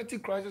 there were petty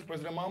crises.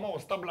 President Mahama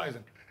was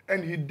stabilizing,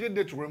 and he did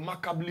it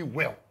remarkably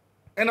well.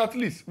 And at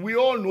least, we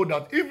all know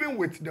that even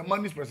with the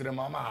monies President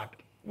Mahama had,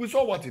 we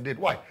saw what he did.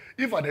 Why?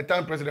 If at the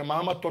time President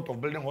Mahama thought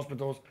of building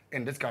hospitals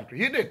in this country,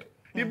 he did.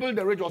 He built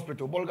the Ridge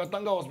Hospital,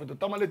 Bolgatanga Hospital,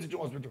 Tamale Teaching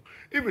Hospital.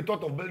 If he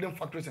thought of building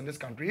factories in this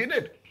country, he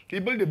did. He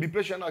built the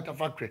Bipeshan Actor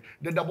Factory,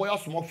 the Daboya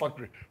Smoke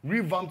Factory,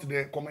 revamped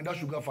the Commander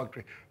Sugar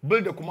Factory,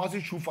 built the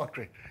Kumasi Shoe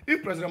Factory.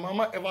 If President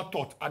Mahama ever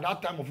thought at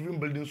that time of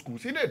even building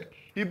schools, he did.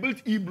 He built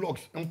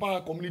E-blocks,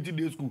 Empire Community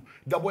Day School,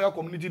 Daboya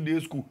Community Day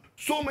School,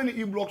 so many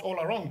E-blocks all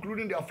around,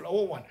 including their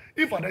flower one.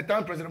 If at the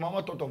time President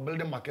Mahama thought of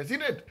building markets, he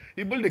did.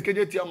 He built the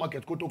KJTR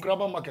market,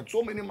 Kotokraba market,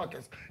 so many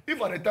markets.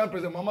 If at the time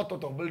President Mahama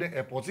thought of building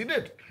airports, he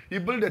did. He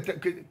built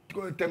the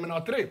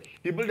Terminal 3.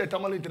 He built the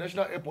Tamale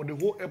International Airport, the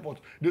whole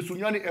airport, the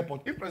Sunyani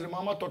Airport. If President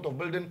Mahama thought of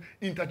building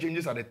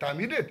interchanges at the time,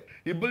 he did.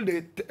 He built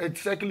the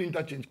Circle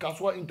Interchange,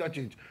 Kaswa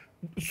Interchange.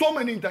 So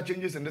many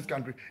interchanges in this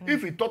country.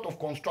 If he thought of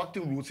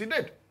constructing roads, he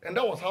did. And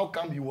that was how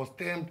come he was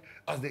termed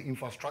as the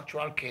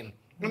infrastructural king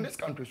in this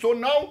country. So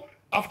now,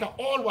 after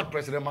all what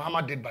President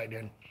Mahama did by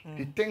then,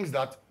 he thinks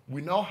that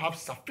we now have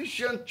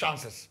sufficient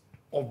chances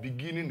of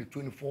beginning the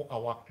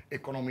 24-hour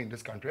economy in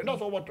this country. And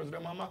that's all what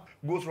President Mahama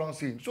goes around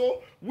saying.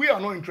 So we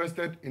are not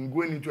interested in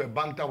going into a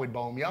banter with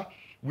Bawumia.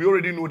 We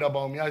already know that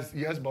Bawumia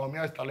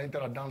is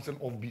talented at dancing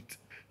offbeat.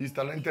 He's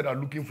talented at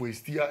looking for a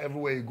steer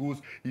everywhere he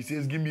goes. He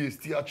says, give me a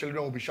steer.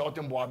 Children will be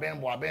shouting,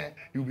 Boaben, Boaben.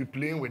 He'll be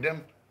playing with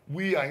them.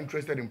 We are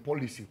interested in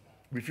policy.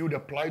 We feel the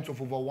plight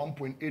of over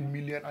 1.8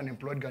 million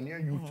unemployed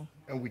Ghanaian youth.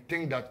 And we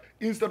think that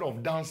instead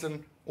of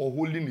dancing or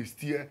holding a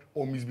steer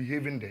or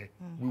misbehaving there,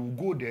 we will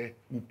go there,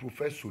 we'll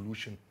profess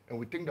solution. And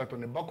we think that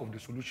on the back of the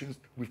solutions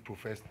we've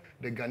professed,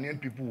 the Ghanaian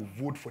people will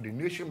vote for the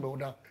nation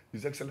builder,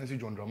 His Excellency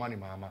John Dramani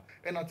Mahama,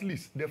 and at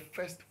least the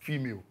first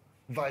female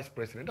vice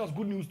president. That's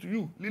good news to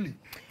you, Lily.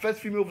 First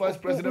female vice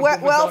president.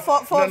 Well,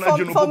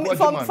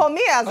 for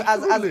me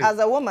as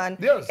a woman,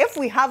 yes. If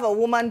we have a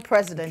woman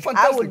president,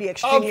 fantastic. I would be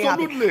extremely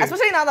happy.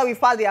 Especially now that we've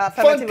passed the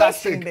affirmative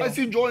action bill. I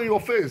see joy in your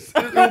face.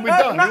 It will be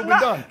done. It will be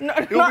done.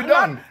 It will be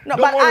done. No,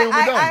 but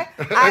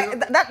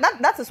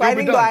that is why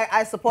even though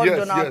I support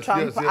Donald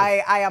Trump,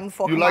 I am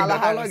for Kamala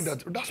Harris. I like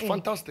that. That's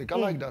fantastic. I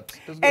like that.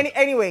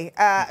 Anyway,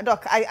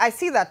 Doc, I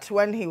see that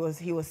when he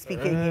was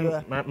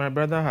speaking, my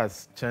brother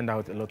has churned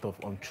out a lot of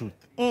untruth.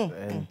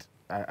 And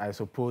I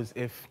suppose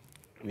if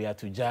we are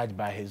to judge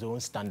by his own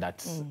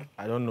standards,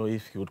 I don't know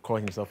if he would call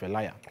himself a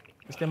liar.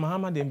 Mr.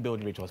 Mahama didn't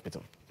build Ridge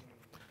Hospital.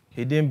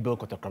 He didn't build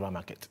Kotokraba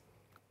Market.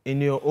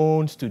 In your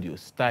own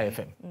studios, Star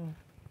FM,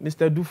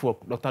 Mr. Dufo,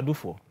 Dr.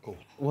 Dufo,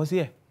 was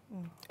here.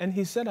 And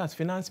he said as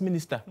finance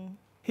minister,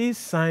 he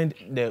signed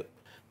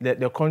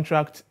the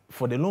contract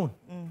for the loan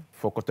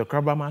for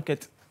Kotokraba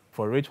Market,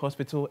 for Ridge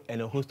Hospital,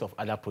 and a host of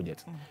other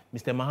projects.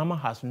 Mr. Mahama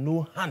has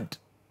no hand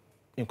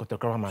in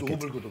Kotokraba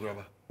Market.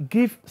 So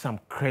give some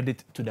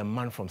credit to the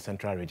man from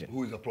Central Region.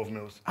 Who is the Prof.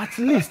 Mills? At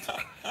least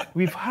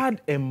we've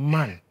had a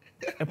man,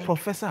 a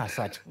professor as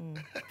such,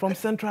 from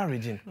Central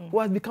Region, who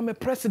has become a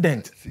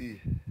president.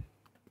 See.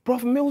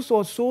 Prof. Mills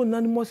was so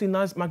magnanimous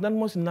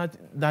in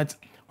that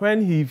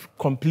when he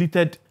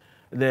completed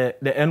the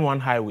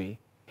N1 highway,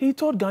 he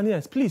told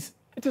Ghanaians, please,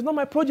 it is not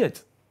my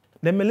project.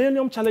 The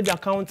Millennium Challenge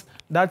account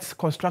that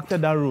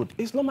constructed that road,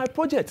 it's not my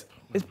project.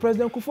 It's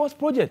President Kufuor's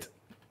project.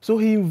 So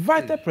he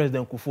invited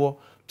President Kufuor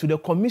to the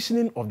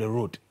commissioning of the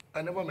road.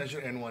 I never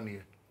mentioned N1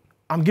 here.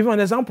 I'm giving an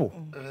example.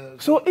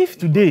 So if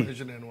today,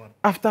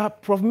 after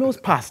Prof. Mills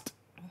passed,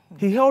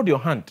 he held your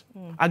hand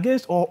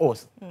against all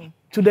odds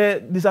to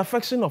the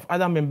disaffection of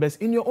other members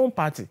in your own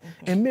party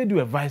and made you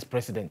a vice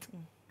president,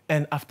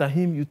 and after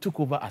him, you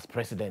took over as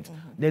president,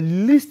 the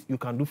least you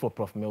can do for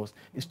Prof. Mills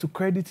is to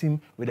credit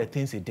him with the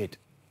things he did.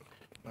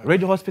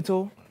 Radio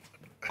Hospital,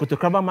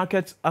 Kotokraba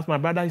Market, as my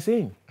brother is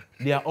saying,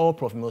 they are all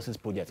Prof. Mills'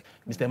 projects.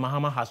 Mr.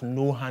 Mahama has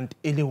no hand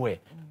anywhere.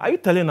 Are you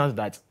telling us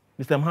that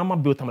Mr.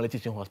 Mahama built Tamale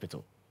Teaching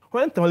Hospital?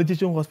 When Tamale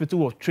Teaching Hospital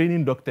was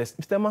training doctors,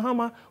 Mr.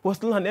 Mahama was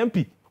still an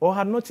MP or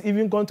had not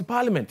even gone to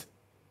Parliament.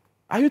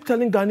 Are you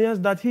telling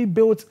Ghanaians that he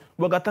built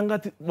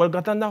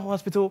Walgatanda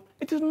Hospital?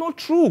 It is not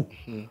true.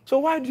 So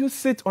why do you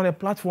sit on a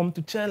platform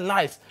to tell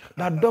lies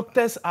that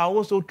doctors are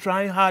also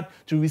trying hard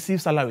to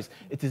receive salaries?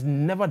 It is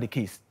never the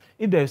case.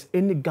 If there is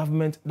any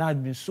government that has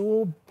been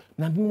so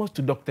anonymous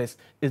to doctors,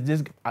 it's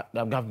this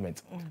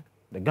government.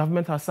 The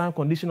government has signed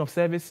condition of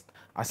service.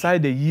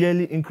 Aside the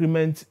yearly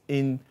increment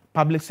in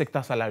public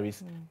sector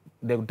salaries,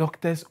 the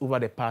doctors over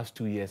the past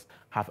 2 years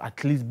have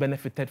at least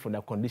benefited from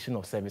the condition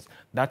of service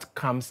that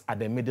comes at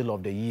the middle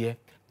of the year,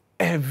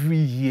 every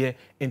year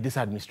in this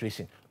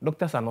administration.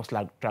 Doctors are not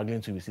struggling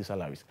to receive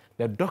salaries.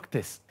 The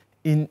doctors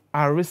in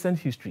our recent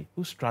history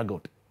who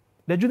struggled,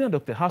 the junior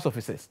doctor, house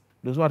officers,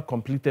 those who had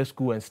completed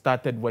school and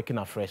started working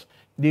afresh,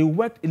 they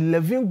worked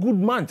 11 good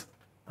months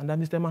under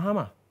Mr.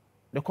 Mahama,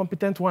 the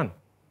competent one,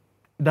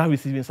 without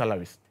receiving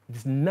salaries. It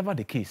is never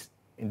the case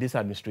in this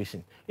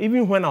administration.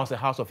 Even when I was a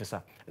house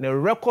officer, in a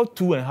record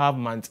 2.5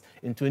 months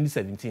in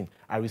 2017,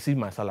 I received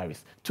my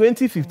salaries.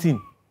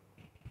 2015,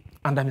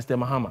 under Mr.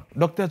 Mahama,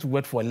 doctors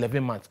worked for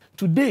 11 months.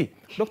 Today,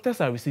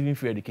 doctors are receiving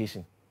free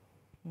education.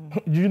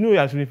 Do you know you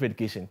are receiving free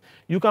education?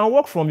 You can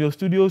walk from your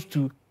studios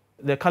to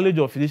the College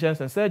of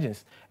Physicians and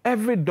Surgeons.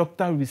 Every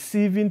doctor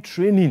receiving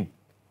training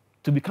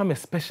to become a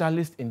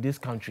specialist in this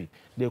country,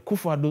 the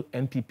Kufuor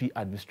NPP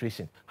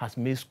administration has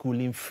made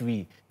schooling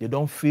free. They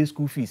don't pay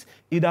school fees.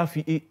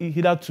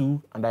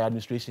 Hitherto, under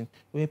administration,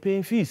 we were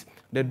paying fees.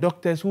 The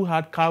doctors who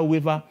had car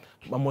waiver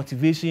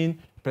motivation,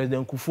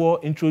 President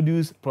Kufuor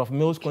introduced, Prof.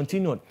 Mills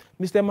continued.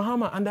 Mr.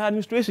 Mahama, under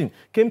administration,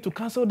 came to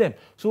cancel them.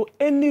 So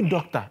any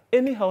doctor,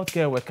 any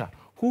healthcare worker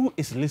who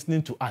is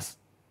listening to us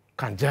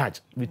can judge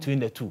between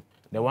the two.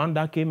 The one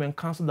that came and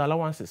cancelled the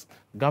allowances.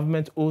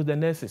 Government owes the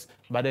nurses.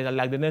 But they,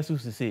 like the nurses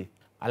used to say,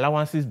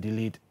 allowances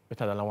delayed,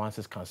 better than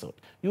allowances cancelled.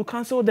 You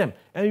cancel them,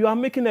 and you are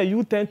making a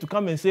U-turn to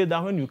come and say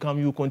that when you come,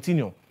 you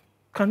continue.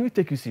 Can we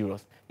take you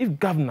serious? If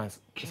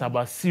governance is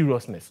about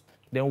seriousness,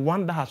 then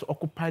one that has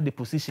occupied the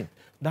position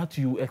that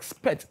you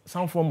expect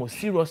some form of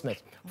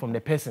seriousness from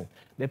the person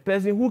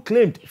who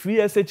claimed free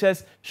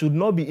SHS should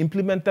not be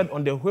implemented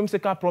on the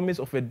whimsical promise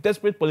of a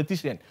desperate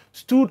politician,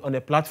 stood on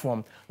a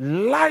platform,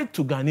 lied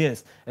to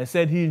Ghanaians, and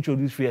said he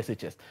introduced free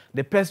SHS.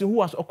 The person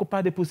who has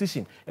occupied the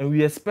position, and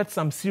we expect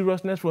some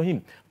seriousness from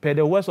him, per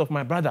the words of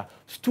my brother,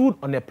 stood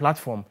on a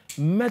platform,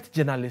 met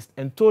journalists,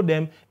 and told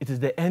them it is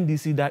the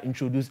NDC that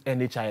introduced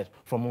NHIS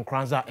from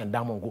Nkranza and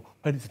Damongo,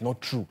 but it's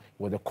not true. It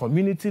was the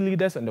community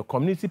leaders and the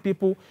community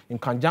people in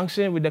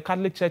conjunction with the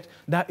Catholic Church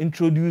that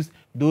introduced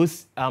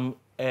those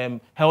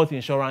health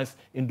insurance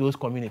in those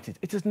communities.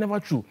 It is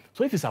never true.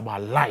 So if it's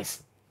about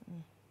lies,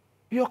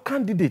 your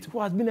candidate, who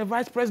has been a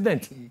vice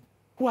president,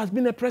 who has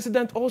been a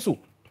president also,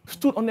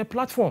 stood on a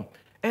platform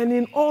and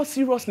in all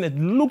seriousness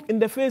looked in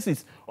the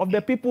faces of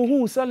the people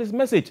who sell his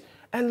message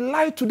and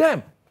lied to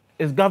them.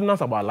 Is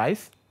governance about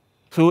lies?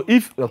 So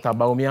if Dr.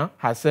 Bawumia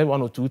has said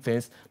one or two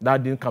things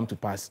that didn't come to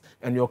pass,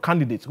 and your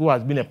candidate, who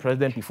has been a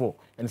president before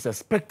and is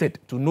expected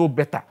to know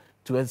better,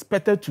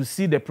 expected to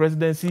see the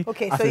presidency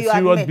as a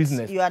serious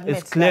business. You admit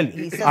it's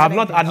clearly. I have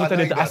not admitted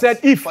it. I said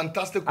if.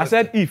 Fantastic. I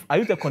said if. I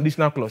used a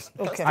conditional clause.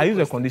 Okay. I used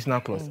a conditional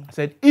clause. I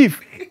said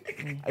if.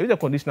 I used a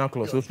conditional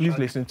clause. So please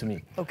listen to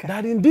me. Okay.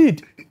 That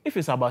indeed, if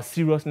it's about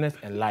seriousness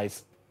and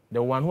lies,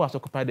 the one who has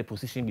occupied the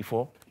position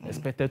before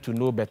expected to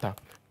know better,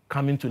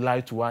 coming to lie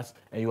to us,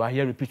 and you are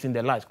here repeating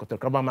the lies.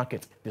 Kotokraba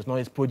Market, there's not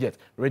his project.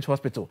 Ridge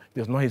Hospital,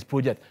 there's not his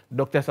project.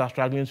 Doctors are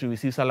struggling to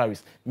receive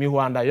salaries.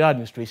 Meanwhile, under your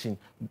administration,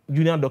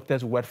 junior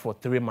doctors work for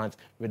 3 months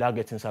without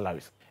getting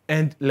salaries,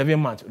 and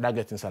 11 months without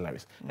getting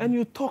salaries. And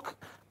you talk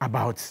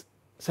about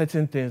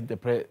certain things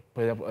Dr.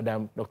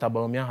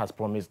 Bawumia has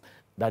promised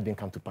that didn't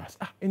come to pass.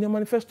 In your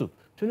manifesto,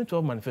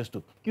 2012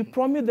 manifesto, you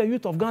promised the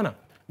youth of Ghana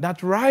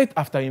that right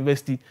after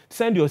university,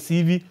 send your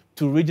CV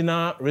to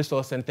regional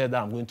resource center that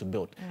I'm going to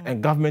build.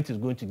 And government is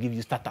going to give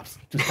you startups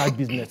to start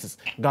businesses.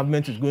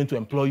 Government is going to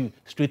employ you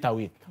straight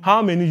away.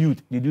 How many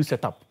youth did you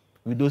set up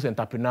with those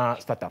entrepreneur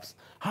startups?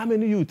 How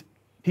many youth?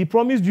 He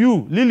promised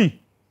you,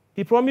 Lily.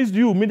 He promised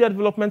you Media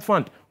Development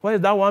Fund. Where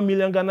is that 1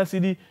 million Ghana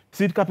cedi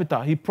seed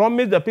capital? He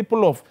promised the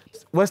people of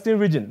Western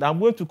region that I'm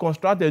going to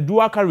construct a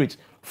dual carriage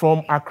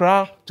from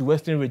Accra to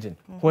Western region.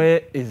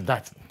 Where is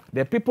that?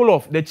 The people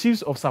of the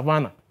chiefs of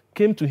Savannah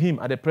came to him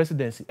at the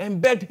presidency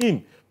and begged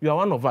him, you are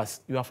one of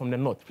us, you are from the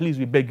north, please,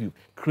 we beg you,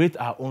 create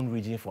our own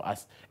region for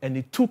us. And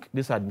he took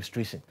this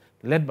administration,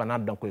 led by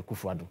Nana Dankwa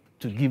Akufo-Addo,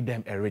 to give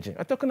them a region.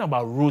 I'm talking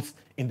about roads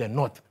in the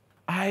north.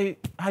 I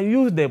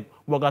used the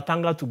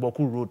Bogatanga to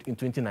Boku road in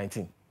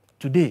 2019.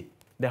 Today,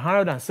 the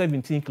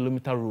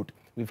 117-kilometer road,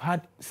 we've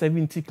had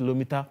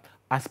 70-kilometer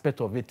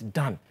aspect of it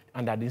done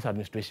under this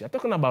administration. I'm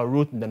talking about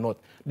road in the north.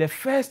 The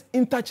first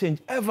interchange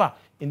ever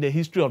in the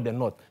history of the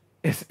north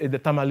is the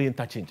Tamale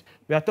interchange.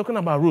 We are talking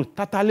about road,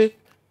 Tatale,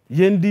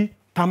 Yendi,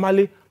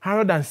 Tamale,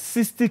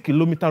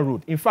 160-kilometer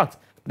road. In fact,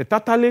 the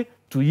Tatale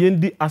to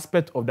Yendi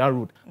aspect of that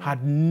road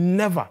had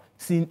never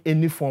seen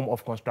any form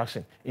of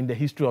construction in the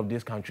history of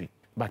this country.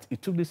 But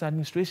it took this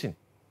administration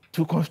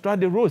to construct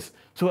the roads.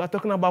 So we're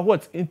talking about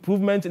what?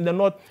 Improvements in the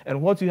north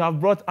and what you have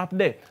brought up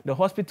there. The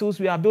hospitals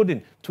we are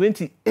building,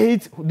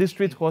 28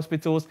 district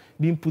hospitals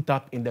being put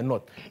up in the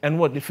north. And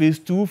what? The phase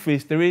 2,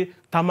 phase 3,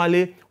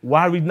 Tamale,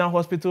 Wa Regional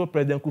Hospital,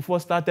 President Kufuor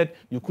started.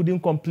 You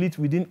couldn't complete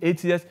within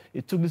 8 years.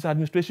 It took this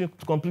administration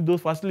to complete those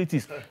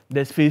facilities.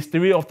 There's phase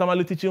 3 of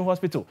Tamale Teaching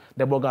Hospital,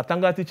 the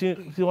Bogatanga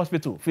Teaching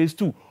Hospital, phase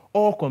 2,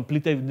 all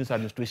completed with this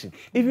administration.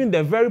 Even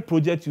the very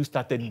project you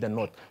started in the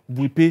north,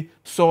 Buipe,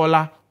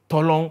 Sola,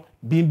 Tolong,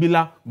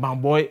 Bimbila,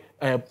 Bamboy,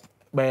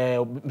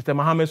 Mr.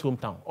 Mohammed's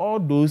hometown, all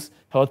those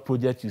health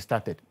projects you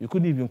started, you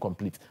couldn't even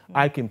complete.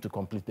 I came to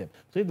complete them.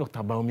 So if Dr.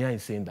 Bawumia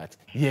is saying that,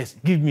 yes,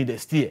 give me the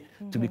steer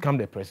to become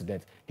the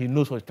president, he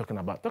knows what he's talking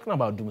about. Talking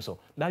about Dumso,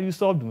 that you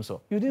solved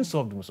Dumso. You didn't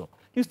solve Dumso.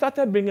 You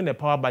started bringing the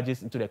power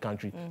budgets into the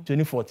country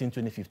 2014,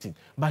 2015.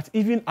 But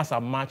even as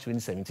of March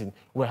 2017,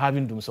 we're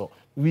having Dumso.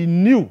 We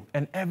knew,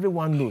 and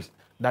everyone knows,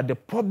 that the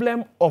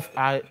problem of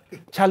our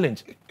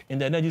challenge in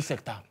the energy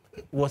sector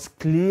was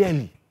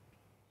clearly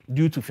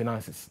due to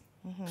finances.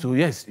 So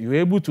yes, you were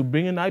able to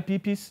bring in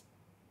IPPs,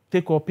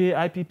 take or pay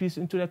IPPs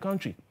into the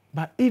country.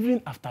 But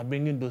even after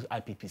bringing those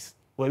IPPs,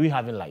 were we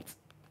having light?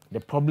 The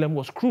problem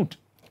was crude.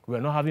 We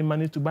were not having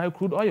money to buy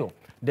crude oil.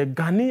 The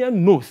Ghanaian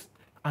knows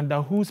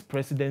under whose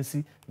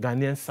presidency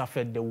Ghanaians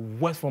suffered the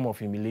worst form of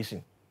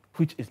humiliation,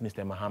 which is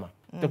Mr. Mahama.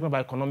 Talking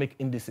about economic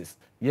indices.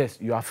 Yes,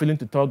 you are failing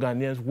to tell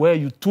Ghanaians where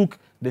you took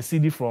the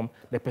CD from,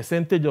 the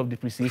percentage of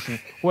depreciation,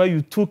 where you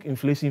took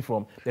inflation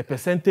from, the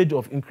percentage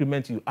of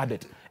increment you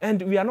added.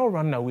 And we are not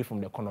running away from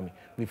the economy.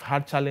 We've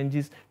had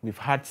challenges. We've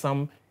had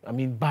some,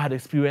 bad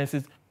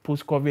experiences,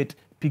 post-COVID,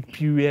 peak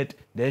period,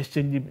 the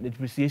exchange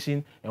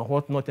depreciation, and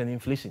whatnot, and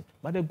inflation.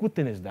 But the good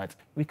thing is that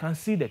we can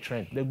see the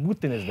trend. The good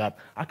thing is that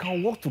I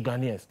can walk to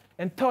Ghanaians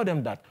and tell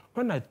them that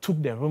when I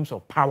took the realms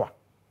of power,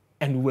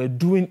 and we were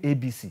doing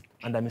ABC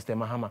under Mr.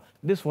 Mahama.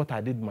 This is what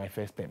I did my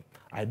first term.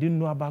 I didn't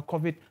know about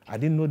COVID. I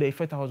didn't know the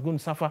effect I was going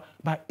to suffer.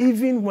 But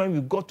even when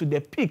we got to the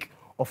peak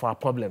of our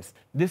problems,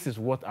 this is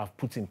what I've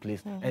put in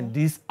place. And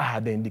these are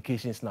the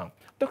indications now.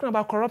 Talking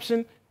about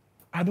corruption,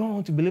 I don't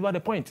want to belabor the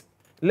point.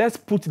 Let's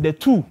put the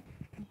two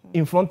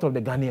in front of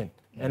the Ghanaian.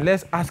 And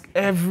let's ask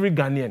every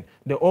Ghanaian,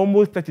 the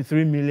almost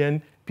 33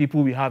 million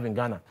people we have in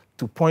Ghana,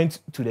 to point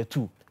to the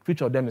two.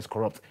 Which of them is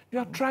corrupt? You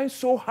are trying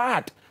so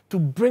hard to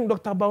bring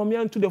Dr.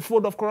 Bawumia into the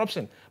fold of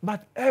corruption.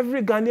 But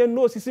every Ghanaian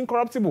knows he's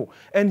incorruptible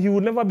and he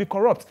will never be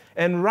corrupt.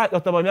 And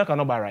Dr. Bawumia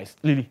cannot buy rice.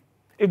 Lily,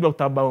 if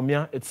Dr.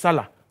 Bawumia, it's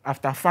Salah,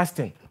 after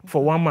fasting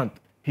for 1 month,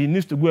 he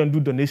needs to go and do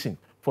donation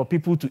for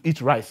people to eat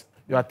rice.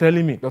 You are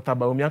telling me Dr.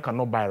 Bawumia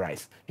cannot buy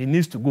rice. He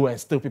needs to go and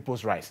steal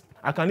people's rice.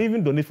 I can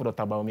even donate for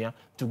Dr. Bawumia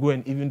to go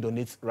and even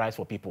donate rice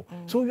for people.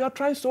 So you are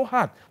trying so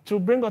hard to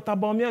bring Dr.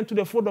 Bawumia into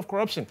the fold of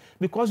corruption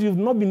because you've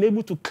not been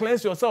able to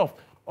cleanse yourself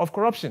of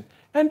corruption.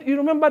 And you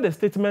remember the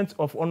statement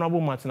of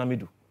Honorable Martin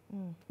Amidu,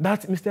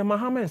 that Mr.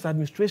 Mahama's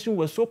administration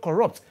was so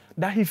corrupt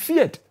that he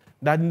feared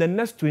that in the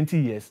next 20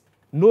 years,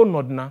 no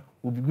Northerner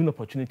will be given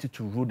opportunity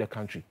to rule the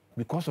country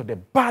because of the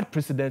bad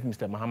precedent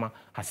Mr. Mahama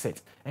has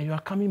set. And you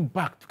are coming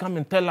back to come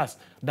and tell us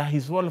that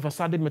he's all of a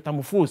sudden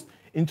metamorphosed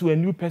into a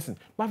new person.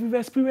 But we've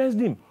experienced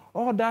him.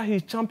 All that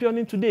he's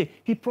championing today,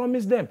 he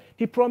promised them.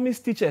 He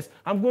promised teachers,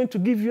 I'm going to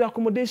give you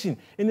accommodation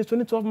in the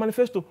 2012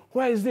 manifesto.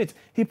 Where is it?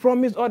 He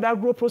promised all the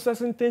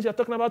agro-processing things you're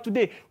talking about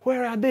today.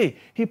 Where are they?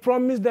 He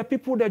promised the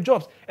people their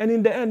jobs. And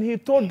in the end, he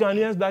told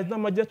Ghanaians that it's not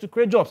much just to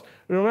create jobs.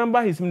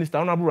 Remember his minister,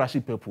 Honorable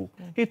Rashid Pepu.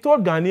 He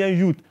told Ghanaian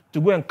youth to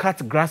go and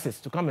cut grasses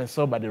to come and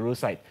sell by the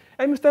roadside.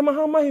 And Mr.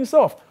 Mahama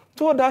himself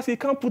told us he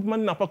can't put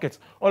money in our pockets.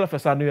 All of a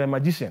sudden, you're a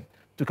magician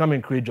to come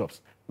and create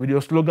jobs. With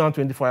your slogan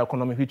 24-hour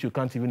economy, which you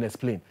can't even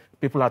explain.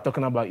 People are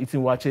talking about eating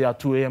wache at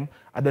 2 a.m.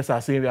 Others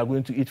are saying we are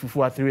going to eat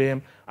fufu at 3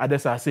 a.m.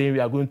 Others are saying we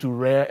are going to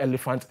rear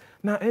elephants.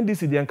 Now,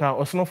 NDC Dienka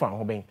or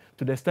Snowfan,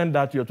 to the extent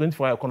that your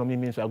 24-hour economy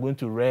means we are going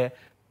to rear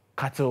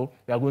cattle,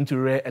 we are going to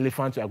rear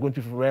elephants, we are going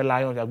to rear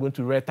lions, we are going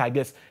to rear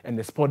tigers, and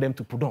export them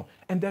to Pudong.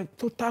 And there's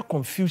total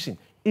confusion,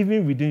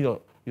 even within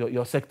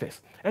your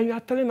sectors. And you are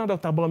telling us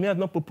Dr. Bawumia is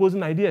not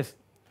proposing ideas.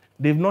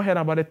 They've not heard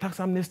about the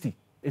tax amnesty.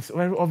 It's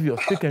very obvious,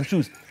 pick and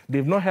choose.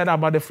 They've not heard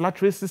about the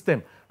flat rate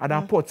system at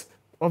our ports.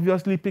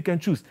 Obviously, pick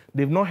and choose.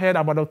 They've not heard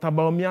about Dr.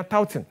 Bawumia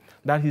touting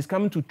that he's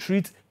coming to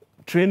treat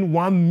train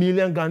 1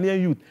 million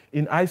Ghanaian youth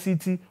in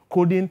ICT,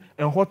 coding,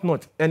 and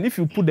whatnot. And if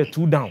you put the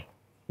two down,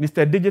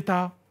 Mr.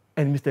 Digital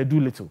and Mr.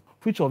 Doolittle,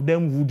 which of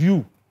them would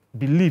you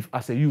believe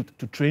as a youth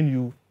to train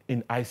you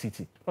in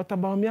ICT? Dr.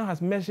 Bawumia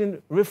has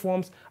mentioned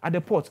reforms at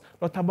the ports.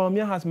 Dr.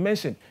 Bawumia has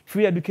mentioned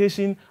free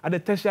education at the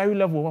tertiary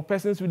level for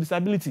persons with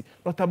disability.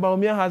 Dr.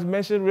 Bawumia has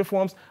mentioned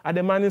reforms at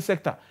the mining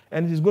sector,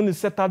 and he's going to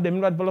set up the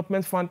Mineral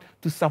Development Fund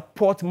to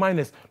support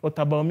miners.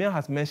 Dr. Bawumia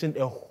has mentioned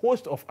a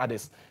host of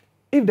others.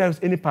 If there is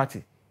any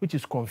party which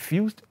is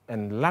confused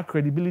and lack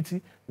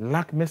credibility,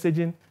 lack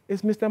messaging,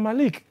 it's Mr.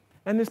 Malik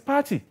and his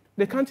party.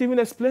 They can't even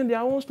explain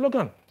their own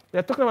slogan.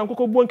 They're talking about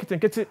GHOne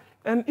Kitenkete.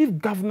 And if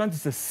governance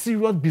is a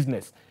serious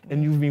business,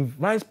 and you've been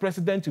vice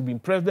president, you've been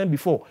president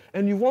before,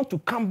 and you want to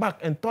come back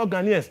and tell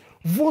Ghanaians,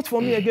 vote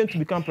for me again to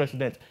become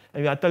president,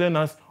 and you are telling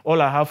us,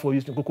 all I have for you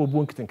is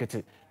GHOne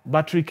Kitenkete,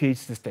 battery cage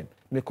system,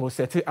 make a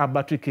set up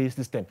battery cage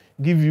system,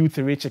 give you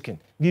 3 chicken,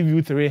 give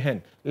you 3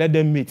 hen, let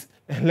them meet,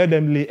 and let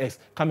them lay eggs,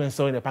 come and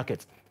sell in a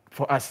packet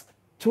for us.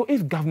 So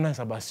if governance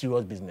is about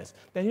serious business,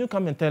 then you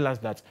come and tell us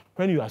that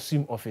when you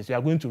assume office, you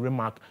are going to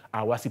remark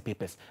our WASI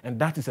papers, and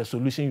that is a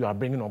solution you are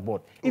bringing on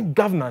board. If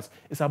governance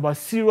is about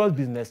serious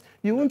business,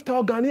 you won't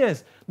tell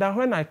Ghanaians that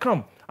when I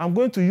come, I'm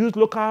going to use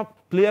local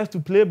players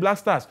to play Black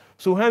Stars.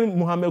 So when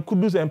Mohamed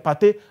Kudus and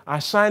Pate are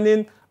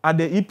shining at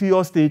the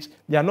EPL stage,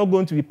 they are not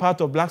going to be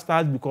part of Black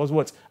Stars because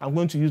what? I'm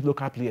going to use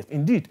local players.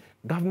 Indeed,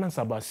 governance is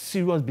about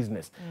serious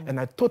business. And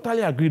I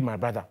totally agree with my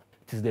brother.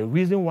 It is the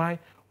reason why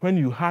when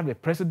you have a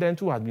president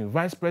who has been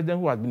vice president,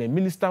 who has been a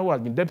minister, who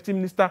has been deputy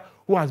minister,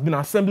 who has been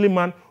an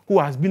assemblyman, who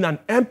has been an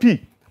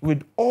MP,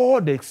 with all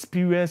the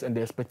experience and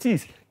the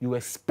expertise you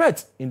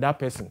expect in that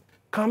person,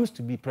 comes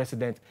to be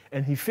president,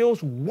 and he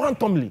fails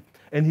wantonly,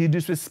 and he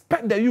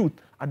disrespects the youth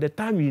at the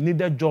time he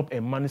needed job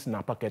and money in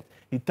our pocket.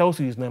 He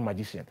tells you he's not a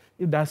magician.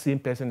 If that same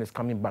person is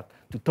coming back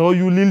to tell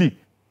you, Lily,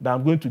 that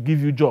I'm going to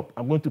give you job,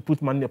 I'm going to put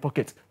money in your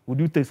pocket, would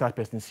you take that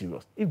person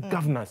serious? If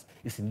governance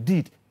is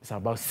indeed it's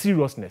about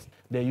seriousness,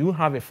 then you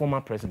have a former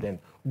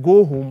president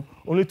go home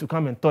only to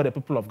come and tell the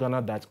people of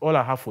Ghana that all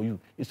I have for you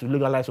is to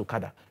legalize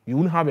Okada. You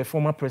won't have a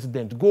former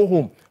president go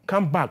home,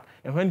 come back,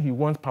 and when he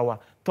wants power,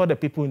 tell the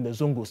people in the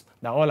Zongos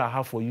that all I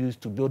have for you is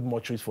to build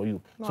mortuaries for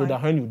you. Right. So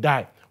that when you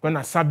die, when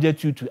I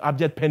subject you to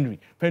abject penury,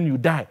 when you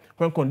die,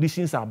 when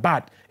conditions are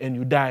bad and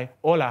you die,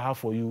 all I have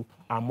for you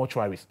are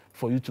mortuaries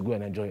for you to go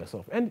and enjoy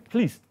yourself. And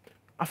please,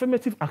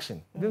 affirmative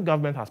action. This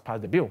government has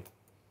passed the bill.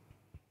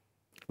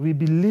 We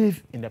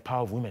believe in the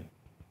power of women,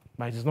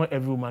 but it is not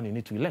every woman you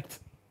need to elect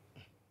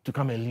to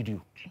come and lead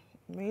you.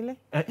 Really?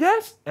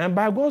 Yes, and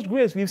by God's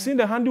grace, we've seen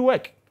the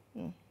handiwork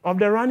of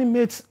the running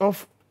mates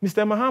of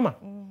Mr. Mahama,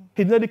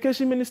 his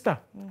education minister,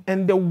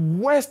 and the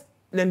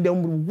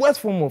worst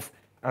form of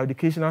our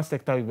educational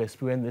sector we've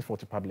experienced this for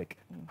the public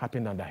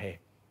happened under her.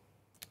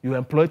 You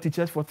employ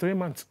teachers for 3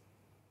 months,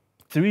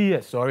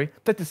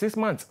 36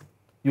 months.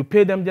 You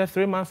pay them just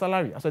 3 months'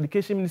 salary as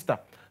education minister.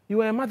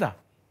 You are a mother.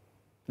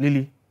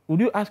 Lily, would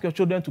you ask your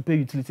children to pay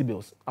utility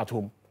bills at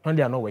home when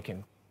they are not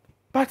working?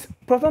 But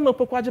Professor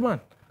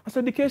Nopokwajiman, as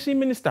education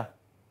minister,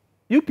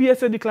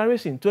 UPSA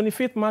declaration,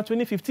 25th March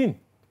 2015,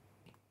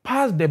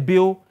 passed the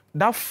bill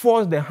that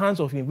forced the hands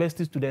of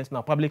university students,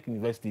 now public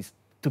universities,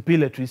 to pay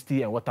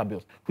electricity and water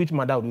bills. Which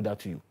mother would do that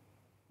to you?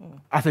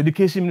 As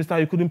education minister,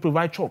 you couldn't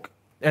provide chalk.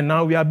 And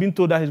now we are being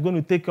told that he's going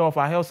to take care of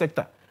our health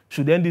sector.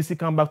 Should the NDC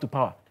come back to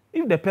power?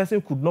 If the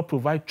person could not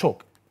provide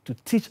chalk to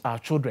teach our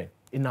children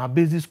in our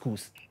basic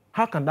schools,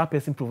 how can that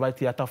person provide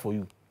theater for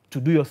you to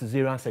do your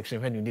cesarean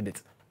section when you need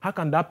it? How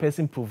can that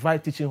person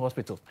provide teaching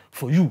hospitals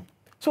for you?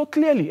 So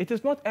clearly, it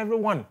is not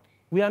everyone.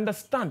 We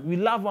understand. We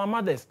love our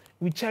mothers.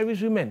 We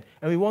cherish women,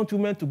 and we want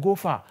women to go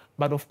far.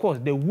 But of course,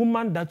 the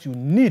woman that you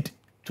need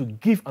to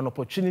give an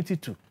opportunity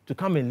to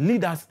come and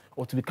lead us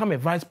or to become a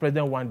vice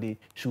president one day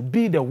should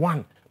be the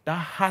one that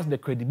has the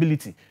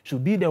credibility,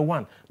 should be the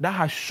one that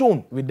has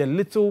shown with the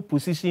little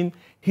position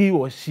he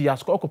or she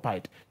has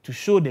occupied to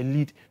show the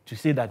lead to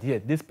say that, yes,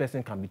 this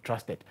person can be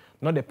trusted.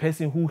 Not the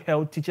person who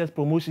held teachers'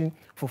 promotion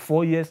for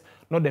 4 years,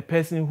 not the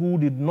person who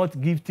did not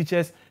give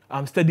teachers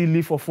steady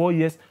leave for 4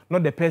 years,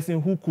 not the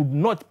person who could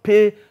not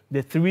pay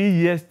the 3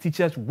 years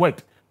teachers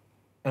worked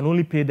and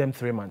only pay them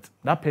 3 months.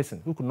 That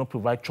person who could not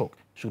provide chalk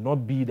should not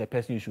be the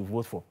person you should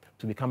vote for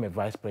to become a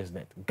vice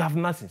president.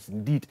 Governance is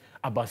indeed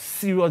about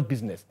serious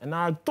business. And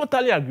I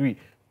totally agree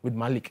with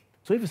Malik.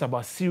 So if it's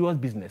about serious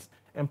business,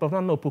 and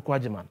Professor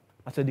Nopokwajiman,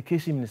 as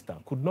education minister,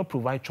 could not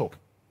provide chalk,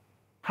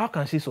 how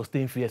can she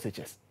sustain free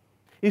SHS?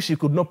 If she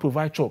could not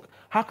provide chalk,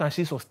 how can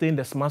she sustain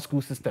the smart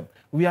school system?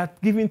 We are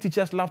giving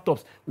teachers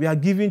laptops. We are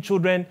giving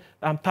children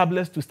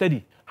tablets to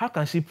study. How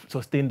can she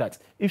sustain that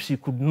if she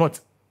could not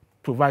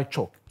provide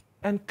chalk?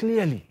 And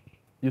clearly,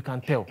 you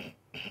can tell,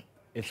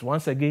 it's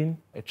once again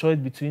a choice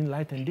between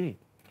light and day.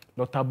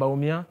 Dr.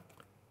 Bawumia,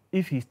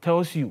 if he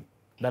tells you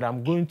that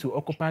I'm going to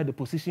occupy the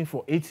position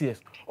for 8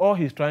 years, all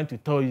he's trying to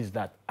tell you is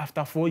that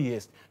after 4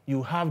 years,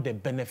 you have the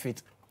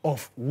benefit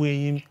of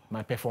weighing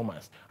my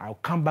performance. I'll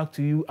come back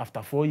to you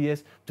after 4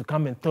 years to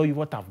come and tell you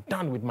what I've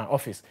done with my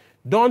office.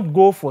 Don't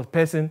go for a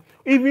person,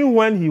 even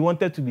when he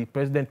wanted to be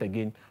president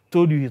again,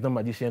 told you he's not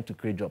magician to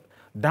create job.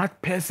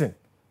 That person,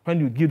 when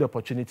you give the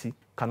opportunity,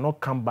 cannot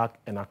come back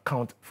and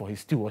account for his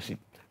stewardship.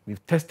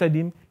 We've tested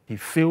him, he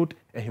failed,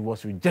 and he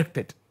was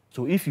rejected.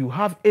 So if you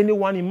have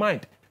anyone in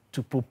mind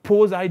to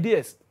propose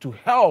ideas, to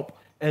help,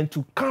 and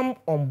to come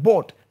on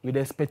board with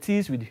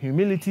expertise, with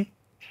humility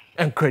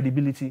and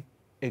credibility,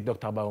 it's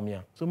Dr.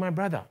 Bawumia. So my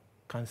brother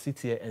can sit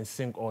here and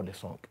sing all the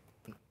song.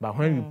 But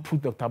when we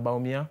put Dr.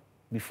 Bawumia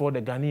before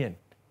the Ghanaian,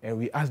 and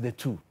we ask the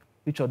two,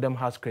 which of them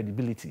has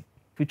credibility,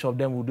 which of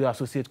them will do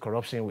associate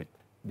corruption with,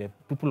 the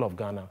people of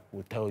Ghana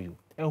will tell you.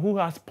 And who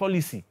has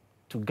policy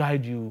to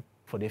guide you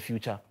for the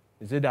future?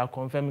 Is it that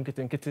confirming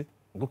kiti,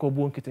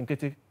 Gokobo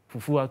kiti,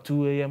 fufu at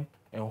 2 a.m.,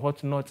 and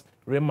what not,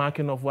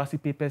 remarking of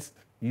WASI papers,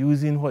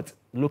 using what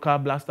local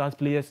blasters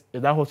players?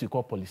 Is that what you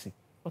call policy?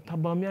 But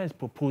Bawumia is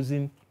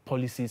proposing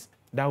policies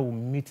that will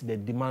meet the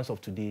demands of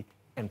today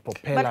and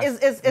propel us.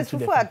 But is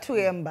fufu at 2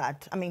 a.m. bad?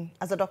 I mean,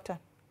 as a doctor?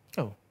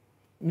 Oh.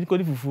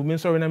 I'm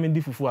sorry, I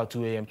mean, fufu at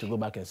 2 a.m. to go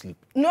back and sleep.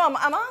 No,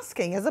 I'm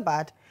asking, is it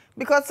bad?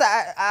 Because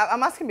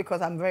I'm asking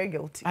because I'm very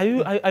guilty.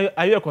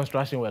 Are you a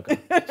construction worker?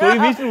 So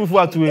you eat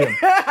fufu at 2 a.m.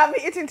 I'm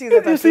eating tea at 2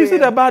 a.m. You see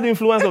the bad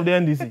influence of the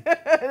NDC.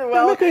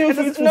 Well,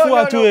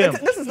 fufu at 2 a.m.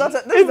 This is not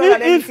an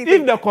NDC thing.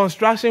 If the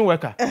construction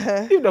worker,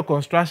 is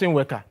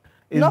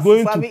not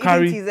going fufu, to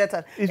carry...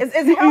 It's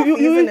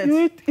healthy, isn't it?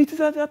 You eat it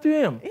at 2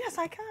 a.m. Yes,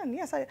 I can.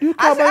 Yes, I You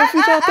talk about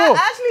future at all.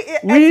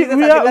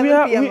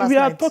 We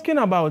are talking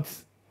about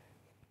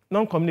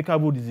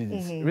non-communicable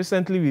diseases.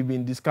 Recently, we've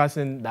been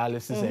discussing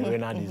dialysis and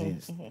renal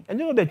disease. And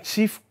you know the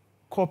chief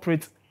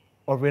culprit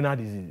of renal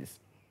diseases?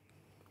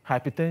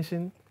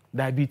 Hypertension,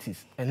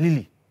 diabetes, and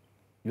Lily.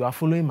 You are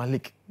following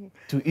Malik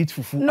to eat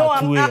fufu at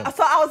 2 a.m.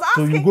 So I was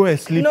asking... So you go and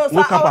sleep,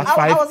 wake up at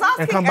 5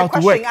 and come back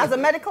to work. As a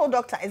medical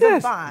doctor, is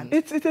it bad?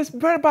 It is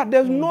very bad.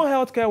 There's no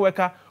healthcare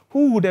worker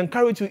who would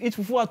encourage you to eat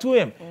fufu at 2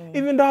 a.m.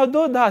 Even those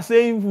that are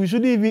saying we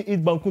shouldn't even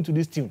eat bankun to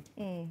this tune,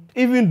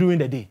 even during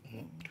the day.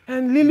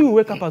 And Lily will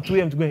wake up at 2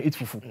 a.m. to go and eat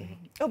fufu.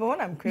 Oh, but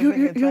when I'm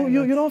craving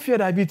you don't fear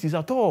diabetes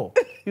at all.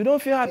 You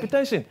don't fear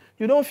hypertension.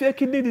 You don't fear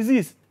kidney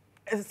disease.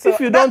 So if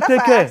you don't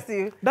take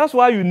care, that's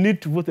why you need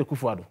to vote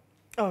Akufo-Addo.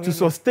 To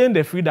sustain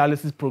the free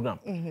dialysis program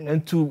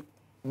and to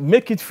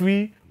make it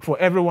free for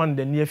everyone in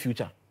the near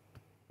future.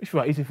 If you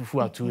are eating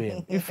fufu at 2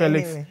 a.m., if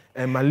Felix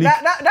and Malik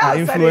are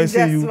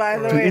influencing you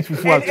to eat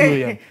fufu at 2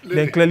 a.m.,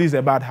 then clearly it's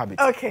a bad habit.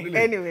 Okay, Lily,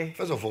 anyway.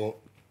 First of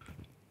all,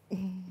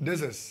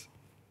 this is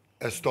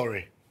a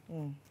story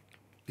in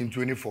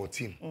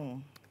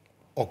 2014,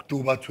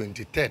 October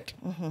 23rd.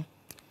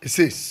 It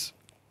says,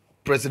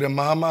 President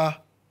Mahama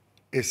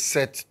is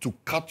set to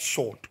cut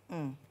short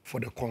for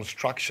the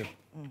construction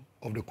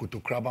of the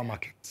Kotokraba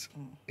market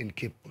in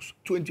Cape Coast,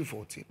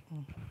 2014.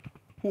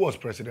 Who was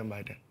president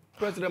by then?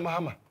 President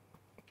Mahama.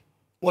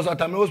 Was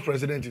Atameos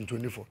president in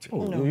 2014?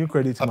 Oh, no. You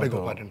credit him. I beg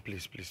your pardon,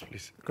 please.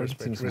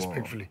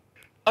 Respectfully.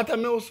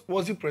 Atameos,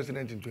 was he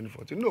president in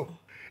 2014? No.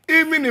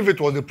 Even if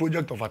it was the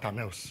project of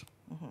Atameos,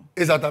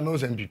 is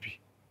Atameos MPP?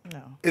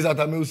 No. Is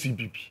Atameos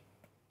CPP?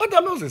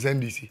 Atameos is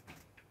NDC.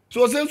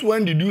 So since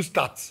when did you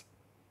start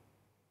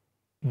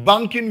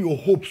banking your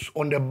hopes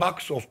on the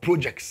backs of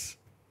projects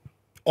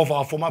of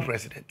our former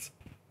president?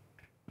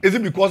 Is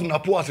it because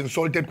Napo has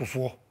insulted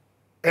Kufuor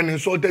and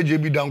insulted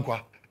JB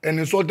Dankwa and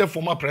insulted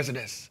former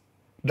presidents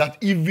that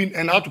even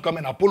and had to come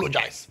and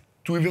apologize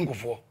to even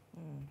Kufuor?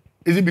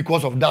 Is it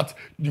because of that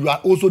you are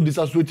also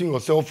disassociating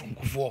yourself from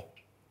Kufuor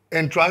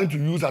and trying to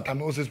use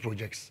Atameos'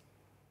 projects?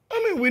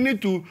 I mean, we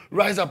need to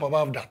rise up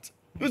above that.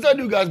 You said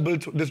you guys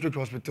built district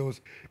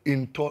hospitals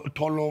in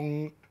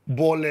Tolong,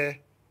 Bole.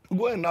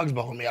 Go and ask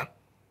Bawumia.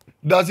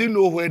 Does he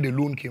know where the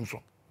loan came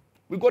from?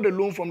 We got a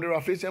loan from the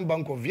Raiffeisen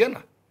Bank of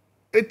Vienna,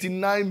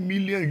 89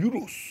 million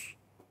euros.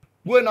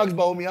 Go and ask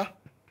Bawumia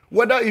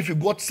whether if he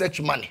got such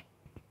money,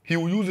 he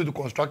will use it to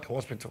construct a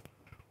hospital.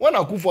 When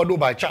Akufo-Addo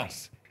by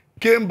chance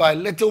came by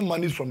little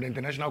monies from the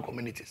international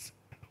communities,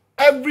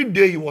 every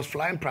day he was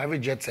flying private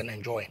jets and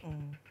enjoying.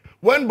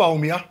 When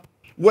Bawumia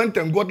went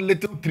and got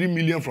little 3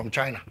 million from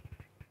China,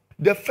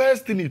 the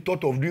first thing he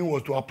thought of doing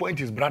was to appoint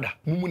his brother,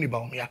 Mumuni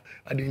Bawumia,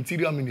 at the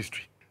Interior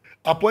Ministry.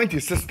 Appoint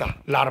his sister,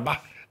 Larba,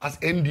 as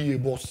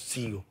NDA boss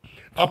CEO.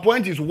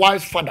 Appoint his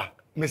wife's father,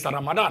 Mr.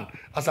 Ramadan,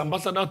 as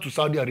ambassador to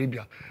Saudi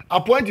Arabia.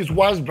 Appoint his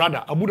wife's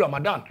brother, Abu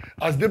Ramadan,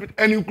 as deputy,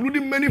 and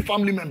including many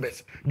family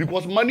members,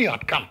 because money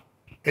had come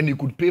and he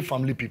could pay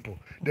family people.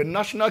 The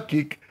national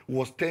cake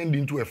was turned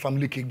into a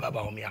family cake by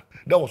Bawumia.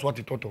 That was what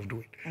he thought of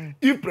doing.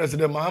 If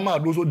President Mahama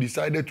had also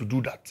decided to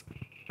do that,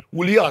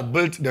 would he have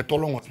built the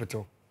Tolong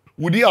Hospital?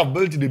 Would he have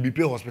built the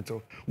Bipe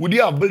Hospital? Would he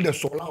have built the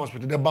Sola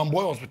Hospital, the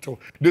Bamboy Hospital,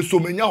 the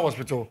Somenya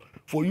Hospital,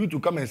 for you to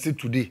come and sit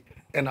today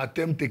and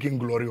attempt taking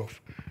glory of?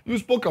 You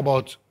spoke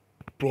about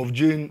Prof.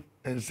 Jane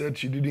and said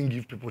she didn't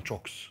give people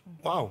chalks.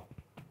 Wow.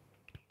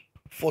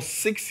 For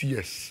 6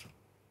 years,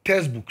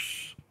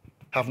 textbooks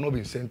have not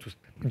been sent to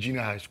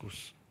junior high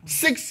schools.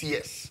 6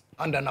 years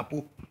under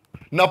Napo.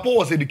 Napo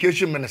was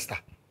education minister.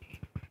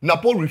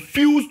 Napo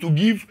refused to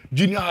give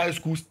junior high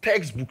schools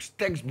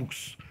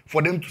textbooks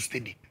for them to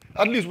study.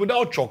 At least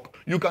without chalk,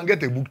 you can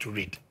get a book to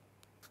read.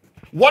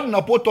 What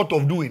Napo thought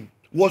of doing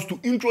was to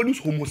introduce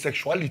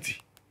homosexuality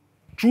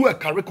through a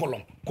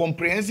curriculum,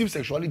 comprehensive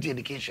sexuality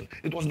education.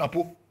 It was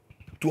NAPO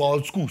to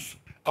our schools.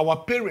 Our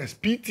parents,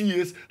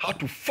 PTAs, had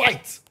to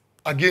fight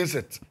against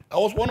it. I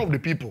was one of the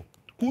people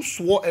who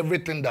swore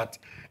everything that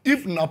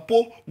if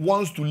NAPO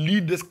wants to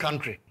lead this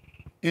country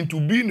into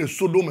being a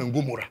Sodom and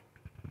Gomorrah,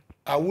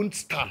 I won't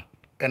stand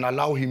and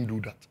allow him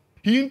do that.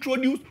 He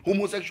introduced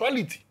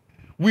homosexuality.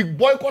 We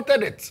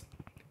boycotted it.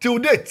 Till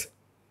date,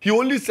 he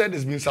only said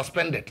it's been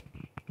suspended.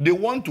 They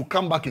want to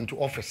come back into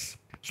office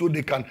so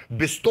they can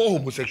bestow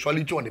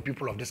homosexuality on the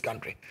people of this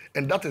country.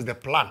 And that is the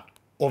plan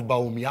of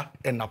Bawumia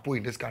and NAPO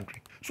in this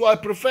country. So I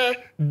prefer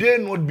they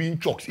not being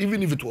chokes,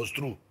 even if it was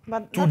true.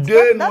 But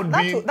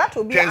that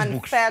would be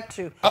unfair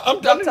to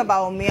Dr.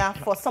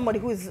 Bawumia for somebody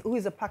who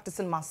is a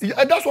practicing master.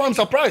 Yeah, that's why I'm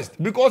surprised,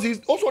 because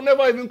he's also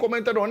never even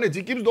commented on it.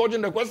 He keeps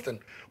dodging the question.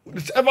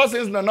 Ever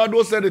since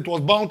Nanado said it was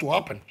bound to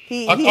happen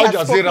at Al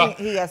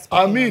Jazeera,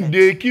 I mean,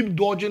 they keep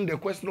dodging the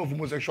question of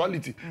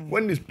homosexuality.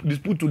 When it's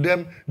put to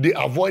them, they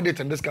avoid it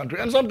in this country.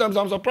 And sometimes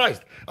I'm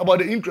surprised about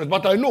the interest,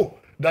 but I know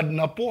that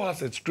NAPO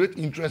has a straight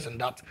interest in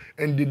that,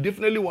 and they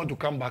definitely want to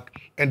come back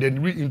and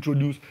then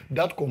reintroduce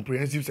that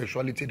comprehensive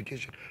sexuality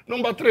education.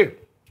 Number 3,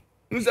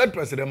 you said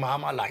President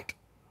Mahama lied.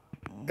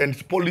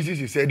 And policies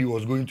he said he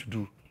was going to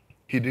do,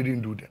 he didn't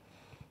do them.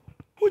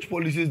 Which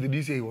policies did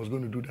he say he was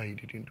going to do that he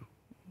didn't do?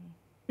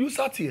 You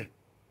sat here,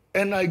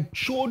 and I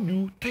showed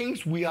you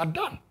things we had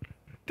done.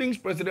 Things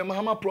President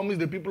Mahama promised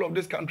the people of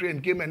this country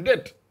and came and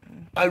did.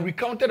 I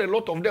recounted a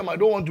lot of them. I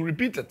don't want to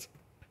repeat it.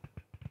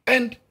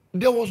 And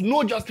there was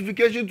no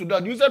justification to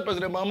that. You said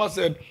President Mahama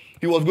said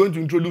he was going to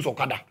introduce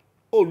Okada.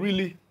 Oh,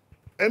 really?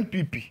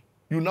 MPP,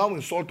 you now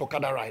insult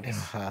Okada riders.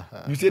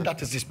 You say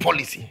that is his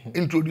policy,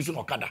 introducing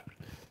Okada.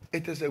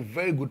 It is a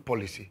very good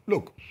policy.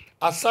 Look,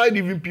 aside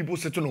even people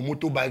sitting on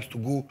motorbikes to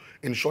go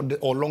in short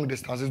or long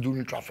distances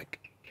during traffic,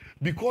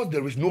 because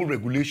there is no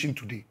regulation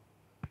today,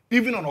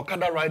 even an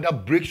Okada rider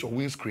breaks your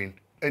windscreen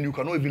and you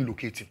cannot even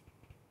locate him.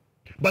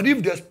 But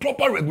if there's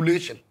proper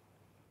regulation,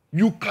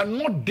 you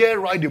cannot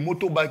dare ride a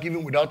motorbike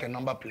even without a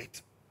number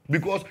plate.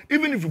 Because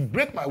even if you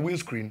break my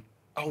windscreen,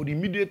 I would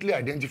immediately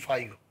identify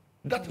you.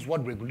 That is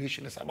what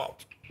regulation is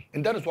about.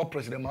 And that is what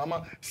President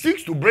Mahama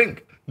seeks to bring,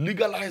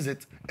 legalize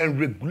it and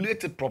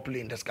regulate it properly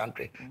in this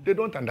country. They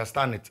don't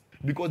understand it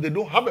because they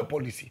don't have a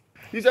policy.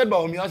 He said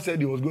Bawumia said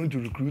he was going to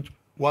recruit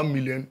 1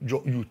 million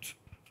youth.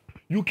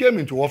 You came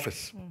into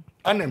office.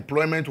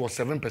 Unemployment was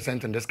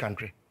 7% in this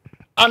country.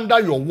 Under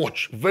your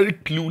watch, very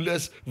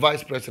clueless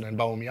Vice President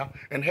Bawumia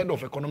and head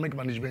of economic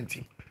management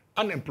team,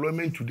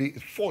 unemployment today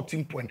is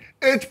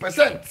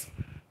 14.8%.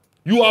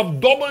 You have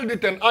doubled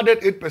it and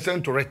added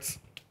 8% to it.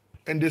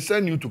 And they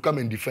send you to come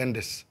and defend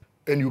this.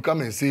 And you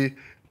come and say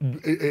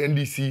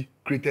NDC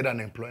created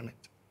unemployment.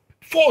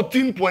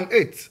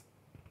 14.8.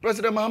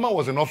 President Mahama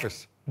was in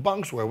office.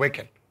 Banks were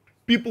working.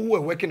 People who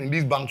were working in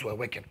these banks were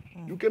working.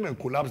 You came and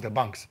collapsed the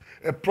banks.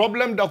 A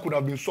problem that could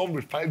have been solved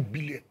with 5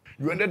 billion.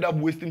 You ended up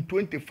wasting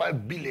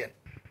 25 billion.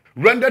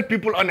 Rendered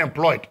people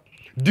unemployed.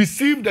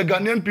 Deceived the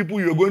Ghanaian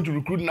people you were going to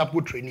recruit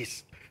NAPO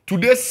trainees.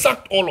 Today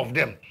sacked all of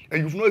them.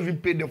 And you've not even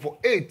paid them for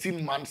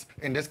 18 months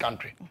in this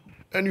country.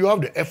 And you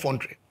have the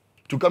effrontery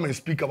to come and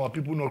speak about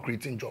people not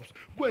creating jobs.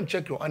 Go and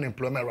check your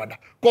unemployment radar.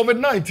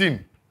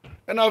 COVID-19.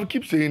 And I'll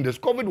keep saying this.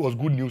 COVID was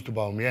good news to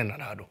Bawumia and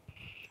Nanado.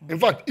 In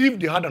fact, if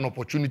they had an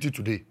opportunity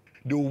today,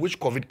 they will wish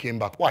COVID came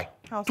back. Why?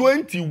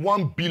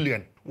 21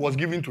 billion was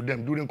given to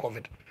them during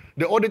COVID.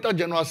 The Auditor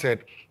General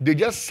said they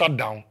just sat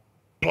down,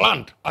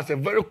 planned as a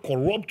very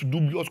corrupt,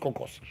 dubious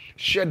caucus,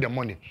 shared the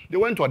money. They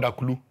went to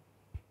Adakulu.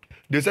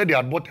 They said they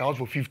had bought a house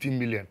for 15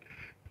 million.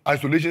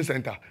 Isolation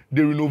center.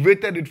 They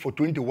renovated it for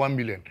 21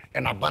 million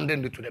and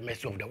abandoned it to the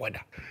mercy of the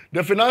weather.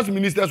 The finance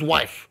minister's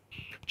wife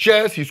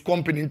chairs his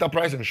company,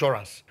 Enterprise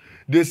Insurance.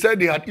 They said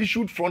they had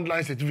issued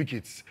frontline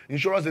certificates,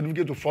 insurance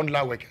certificate to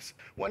frontline workers.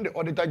 When the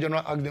Auditor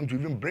General asked them to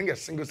even bring a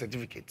single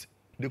certificate,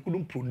 they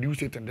couldn't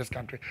produce it in this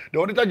country. The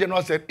Auditor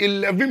General said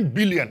 11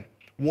 billion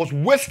was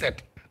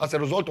wasted as a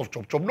result of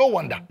chop chop. No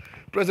wonder.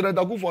 President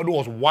Akufo-Addo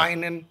was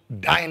whining,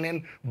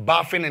 dining,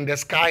 bathing in the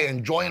sky,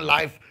 enjoying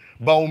life.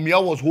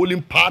 Bawumia was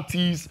holding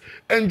parties,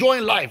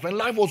 enjoying life, and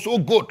life was so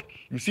good.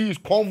 You see his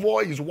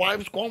convoy, his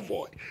wife's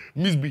convoy,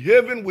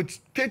 misbehaving with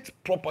state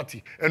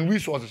property and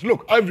resources.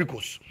 Look, Ivory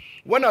Coast.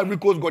 When Ivory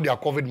Coast got their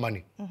COVID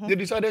money, they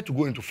decided to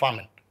go into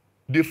farming.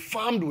 They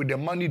farmed with the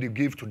money they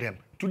gave to them.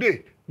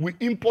 Today, we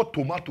import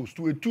tomatoes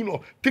to a tune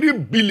of 3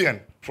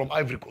 billion from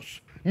Ivory Coast.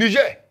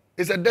 Niger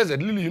is a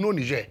desert. Lily, you know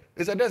Niger.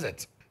 It's a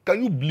desert.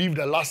 Can you believe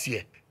that last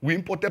year, we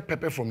imported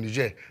pepper from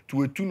Niger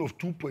to a tune of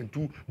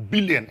 2.2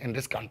 billion in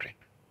this country?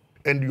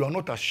 And you are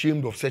not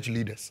ashamed of such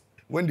leaders.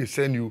 When they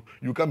send you,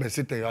 you come and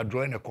sit and you are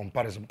drawing a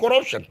comparison.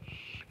 Corruption.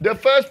 The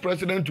first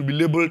president to be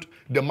labeled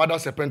the mother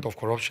serpent of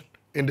corruption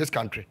in this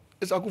country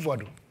is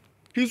Akufo-Addo.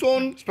 His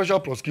own special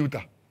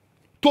prosecutor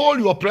told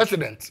your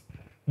president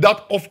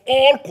that of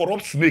all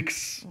corrupt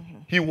snakes,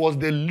 he was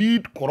the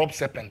lead corrupt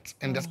serpent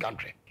in this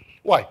country.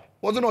 Why?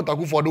 Wasn't not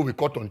Akufo-Addo we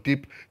caught on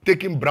tape,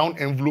 taking brown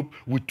envelope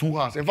with 2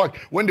 hands. In fact,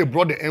 when they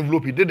brought the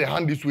envelope, he did the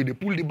hand this way, they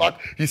pulled it back,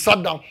 he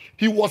sat down.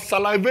 He was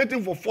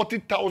salivating for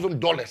 $40,000,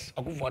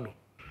 Akufo-Addo.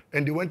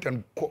 And they went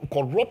and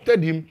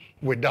corrupted him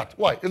with that.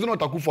 Why? Isn't not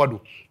Akufo-Addo?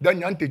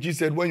 Then Nyantechi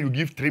said, when you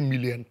give 3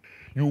 million,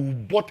 you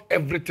bought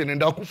everything, and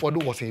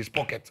Akufo-Addo was in his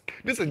pocket.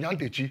 This is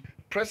Nyantechi,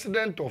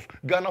 president of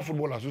Ghana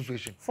Football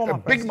Association. Former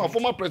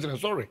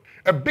president,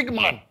 a big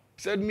man.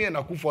 Said me and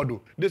Akufo-Addo,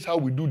 this is how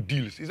we do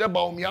deals. He said,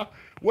 Bawumia,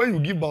 when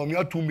you give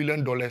Bawumia $2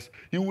 million,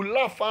 he will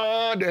laugh,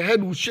 the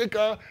head will shake,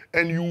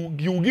 and he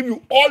will give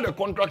you all the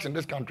contracts in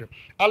this country.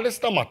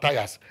 Alistair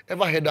Matthias,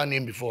 ever heard that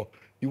name before?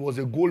 He was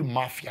a gold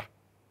mafia.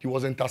 He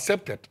was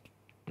intercepted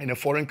in a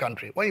foreign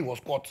country. When he was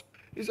caught,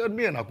 he said,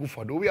 me and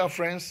Akufo-Addo, we are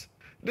friends.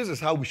 This is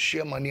how we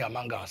share money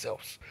among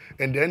ourselves.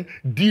 And then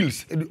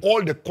deals,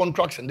 all the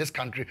contracts in this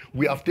country,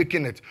 we have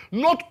taken it.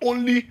 Not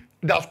only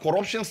does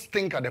corruption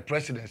stink at the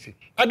presidency,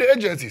 at the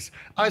agencies.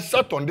 I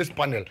sat on this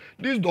panel.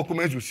 These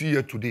documents you see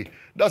here today,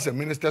 that's the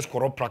minister's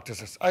corrupt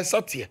practices. I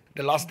sat here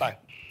the last time,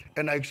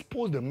 and I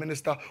exposed the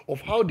minister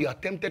of how they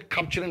attempted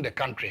capturing the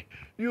country.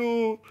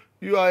 You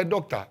are a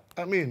doctor.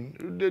 I mean,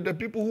 the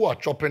people who are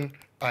chopping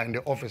are in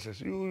the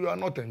offices. You are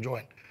not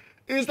enjoying.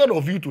 Instead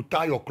of you to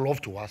tie your glove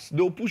to us,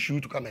 they'll push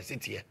you to come and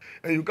sit here.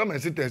 And you come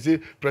and sit and say,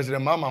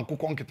 President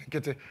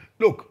Mahama,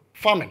 look,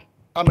 farming.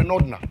 I'm a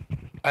northerner.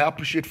 I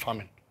appreciate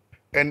farming.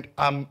 And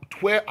I'm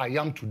where I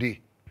am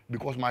today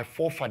because my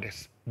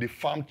forefathers, they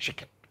farmed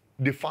chicken,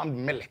 they farmed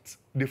millet,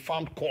 they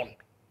farmed corn.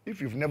 If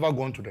you've never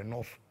gone to the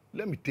north,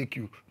 let me take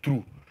you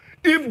through.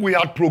 If we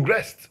had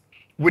progressed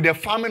with the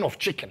farming of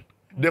chicken,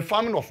 the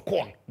farming of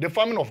corn, the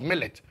farming of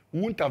millet,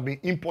 we wouldn't have been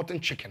importing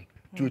chicken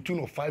to a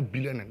tune of 5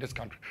 billion in this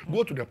country.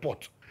 Go to the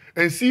port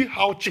and see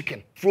how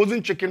chicken,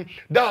 frozen chicken,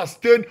 that has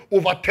stayed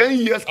over 10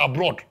 years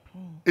abroad,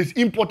 is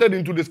imported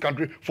into this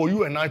country for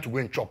you and I to go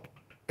and chop.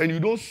 And you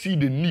don't see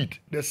the need,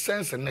 the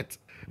sense in it,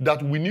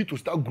 that we need to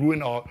start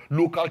growing our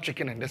local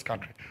chicken in this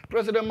country.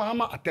 President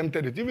Mahama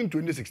attempted it, even in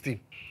 2016.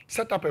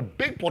 Set up a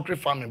big poultry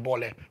farm in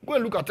Bole. Go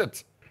and look at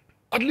it.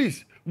 At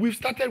least, we've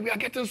started, we are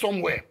getting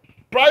somewhere.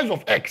 Price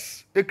of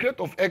eggs, a crate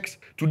of eggs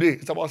today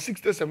is about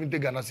 60, 70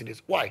 Ghana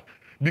cedis. Why?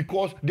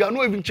 Because there are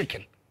not even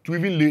chicken to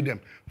even lay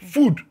them.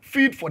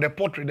 Feed for the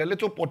poultry, the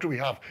little poultry we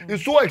have,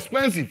 is so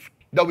expensive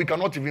that we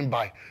cannot even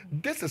buy.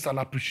 This is an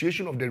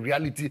appreciation of the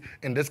reality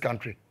in this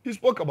country. He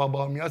spoke about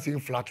Bawumia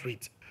saying flat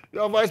rate.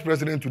 You are vice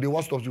president today.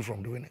 What stops you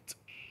from doing it?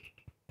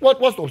 What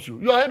stops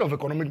you? You are head of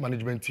economic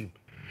management team.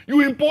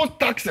 You impose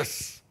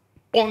taxes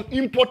on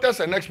importers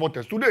and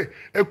exporters. Today,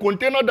 a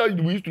container that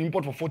we used to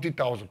import for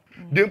 40,000,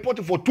 they import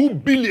it for 2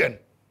 billion.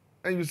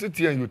 And you sit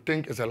here and you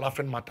think it's a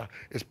laughing matter.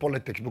 It's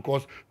politics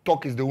because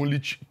talk is the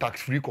only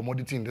tax-free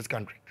commodity in this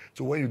country.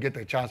 So when you get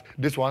a chance,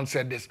 this one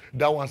said this,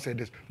 that one said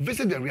this.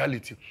 Visit the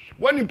reality.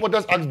 When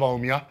importers asked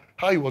Bawumia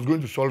how he was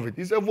going to solve it,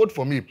 he said, vote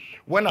for me.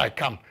 When I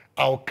come,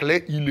 I'll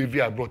clear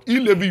e-levy I brought.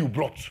 E-levy you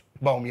brought,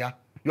 Bawumia.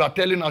 You are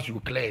telling us you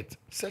will clear it.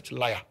 Such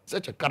liar,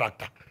 such a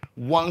character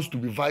wants to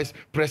be vice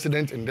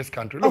president in this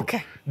country. Look,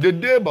 the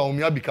day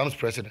Bawumia becomes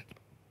president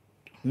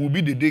will be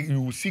the day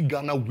you will see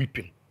Ghana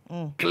weeping,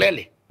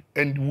 clearly.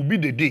 And will be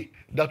the day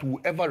that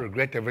we'll ever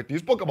regret everything. He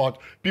spoke about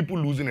people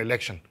losing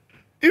election.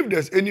 If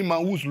there's any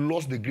man who's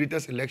lost the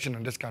greatest election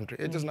in this country,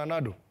 it is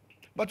Nana Addo.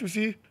 But you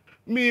see,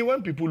 me,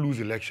 when people lose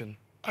election,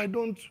 I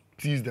don't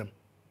tease them.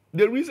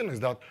 The reason is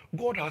that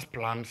God has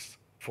plans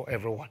for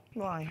everyone.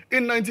 Why?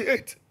 In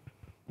 98,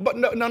 but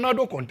Nana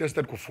Addo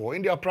contested Kufuor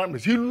in their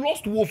primaries. He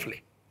lost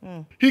woefully.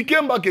 He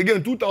came back again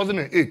in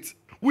 2008.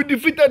 We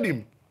defeated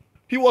him.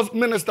 He was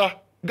minister.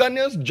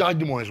 Ghanaians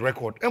judged him on his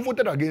record and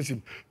voted against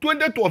him.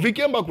 2012, he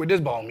came back with this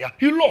Bawumia.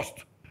 He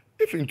lost.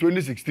 If in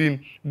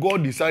 2016,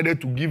 God decided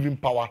to give him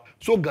power,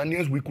 so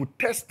Ghanaians, we could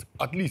test,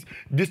 at least,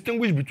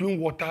 distinguish between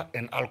water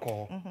and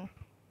alcohol.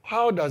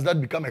 How does that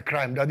become a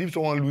crime? That if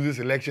someone loses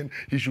election,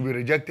 he should be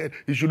rejected,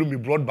 he shouldn't be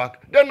brought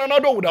back. Then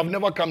Nana Addo would have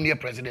never come near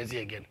presidency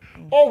again.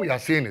 All we are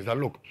saying is that,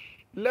 look,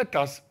 let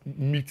us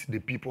meet the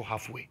people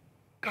halfway.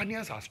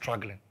 Ghanaians are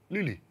struggling.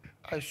 Lily,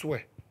 I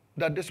swear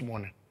that this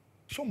morning,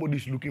 somebody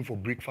is looking for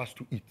breakfast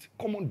to eat,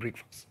 common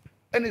breakfast.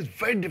 And it's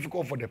very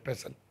difficult for the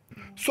person.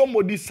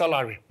 Somebody's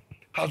salary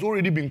has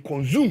already been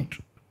consumed.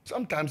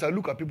 Sometimes I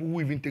look at people who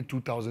even take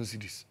 2,000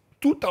 cedis.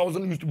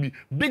 2,000 used to be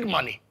big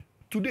money.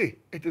 Today,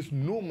 it is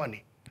no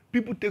money.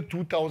 People take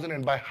 2,000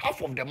 and by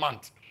half of the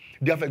month,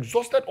 they have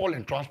exhausted all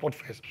in transport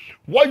fares.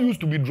 What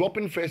used to be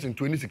dropping fares in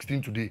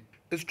 2016 today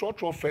is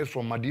trotro fares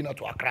from Medina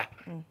to Accra.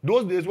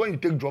 Those days when you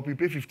take drop, you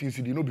pay 15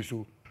 cedis, no be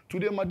so.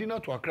 Today, Medina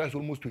to Accra is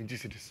almost 20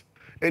 cedis.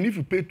 And if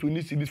you pay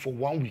 20 cedis for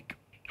 1 week,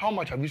 how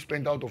much have you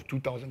spent out of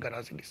 2,000 Ghana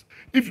cedis?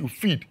 If you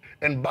feed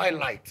and buy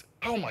light,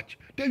 how much?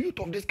 The youth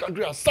of this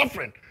country are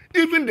suffering.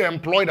 Even the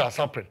employed are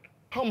suffering.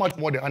 How much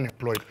more the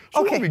unemployed?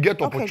 So when we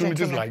get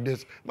opportunities like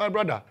this, my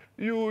brother,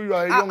 you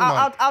are a young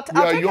man. I'll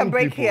take a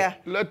break here.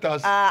 Let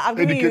us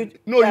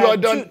educate. No, you are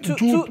done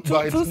two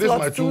bites. This is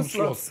my two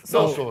slots.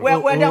 That's all. We'll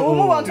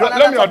move on to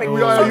another topic.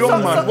 We are a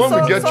young man.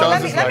 When we get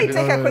chances let me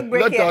take a quick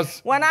break here.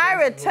 When I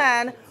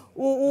return,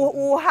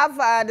 we'll have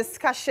a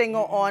discussion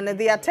on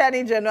the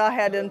Attorney General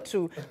heading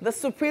to the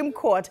Supreme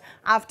Court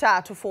after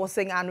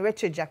Atuforsen and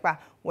Richard Jakpa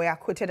were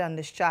acquitted and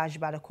discharged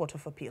by the Court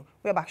of Appeal.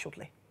 We're back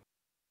shortly.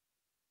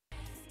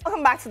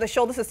 Welcome back to the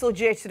show. This is still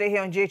GH Today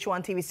here on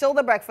GH1 TV. Still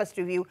the breakfast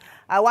review.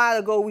 A while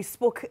ago, we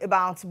spoke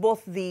about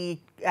both the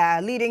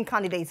leading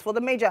candidates for the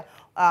major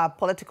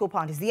political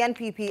parties, the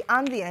NPP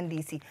and the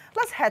NDC.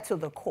 Let's head to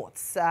the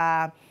courts.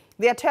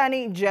 The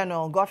Attorney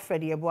General, Godfrey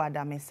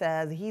Adame,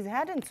 says he's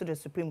heading to the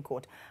Supreme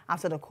Court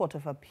after the Court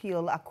of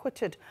Appeal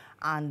acquitted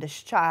and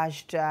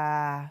discharged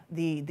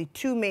the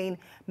two main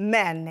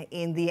men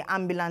in the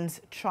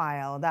ambulance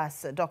trial.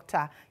 That's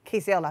Dr.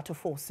 KCL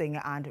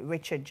Atuforsen and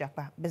Richard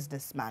Jakpa,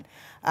 businessman.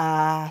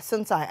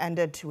 Since I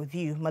ended with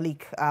you,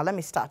 Malik, let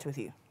me start with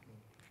you.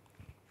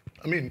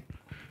 I mean,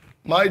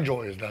 my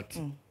joy is that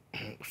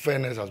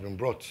fairness has been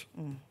brought.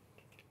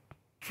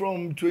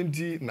 From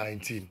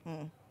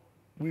 2019,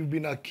 we've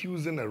been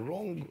accusing a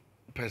wrong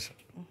person,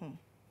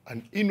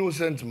 an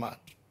innocent man,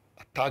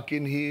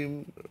 attacking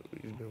him,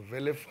 he's been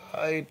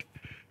vilified,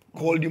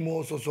 called him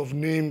all sorts of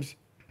names.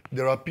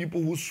 There are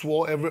people who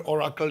swore every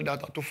oracle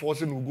that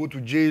Atuforsen will go to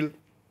jail,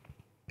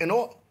 and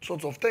all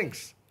sorts of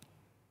things.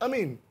 I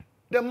mean,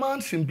 the man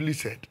simply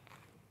said,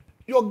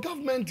 your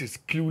government is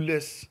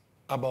clueless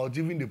about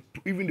even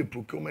the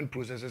procurement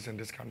processes in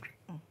this country.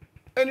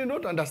 And you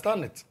don't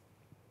understand it.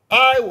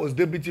 I was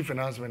Deputy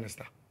Finance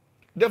Minister.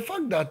 The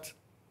fact that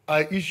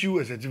I issue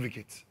a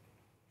certificate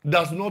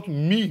does not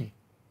mean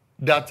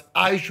that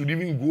I should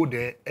even go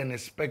there and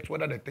inspect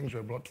whether the things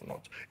were brought or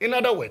not. In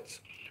other words,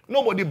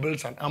 nobody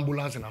builds an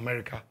ambulance in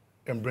America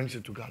and brings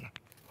it to Ghana.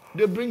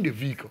 They bring the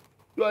vehicle.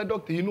 You are a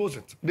doctor, he knows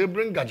it. They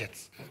bring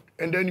gadgets.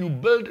 And then you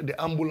build the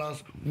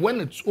ambulance when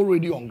it's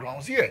already on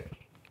grounds here.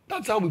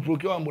 That's how we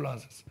procure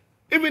ambulances.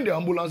 Even the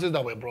ambulances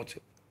that were brought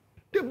here,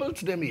 they built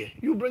them here.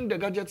 You bring the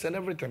gadgets and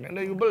everything, and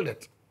then you build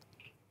it.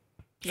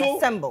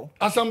 So,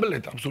 assemble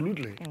it,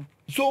 absolutely.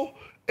 So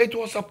it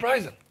was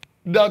surprising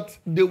that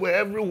they were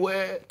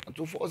everywhere.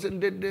 Atuforsen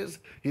did this,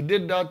 he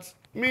did that.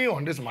 Me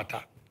on this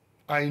matter,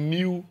 I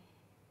knew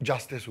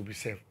justice would be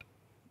served.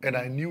 And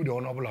I knew the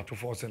Honorable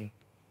Atuforsen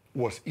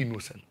was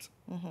innocent.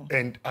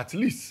 And at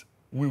least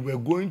we were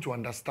going to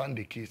understand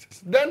the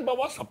cases. Then, but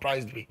what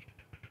surprised me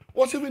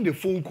was even the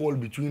phone call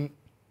between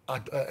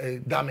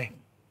Dame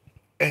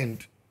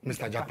and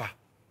Mr. Jakpa.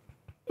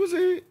 You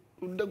see,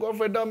 the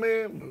Godfrey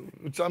Dame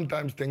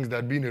sometimes thinks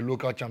that being a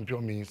local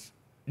champion means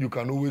you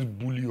can always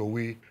bully your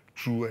way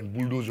through and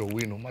bulldoze your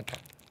way no matter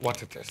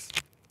what it is.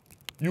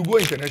 You go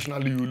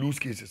internationally, you lose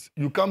cases.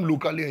 You come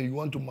locally and you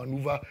want to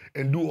maneuver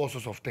and do all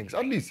sorts of things.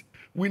 At least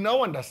we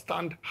now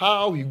understand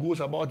how he goes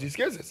about his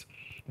cases.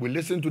 We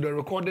listened to the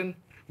recording.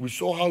 We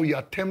saw how he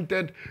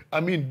attempted,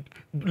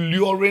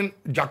 luring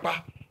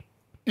Jakpa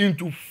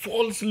into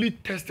falsely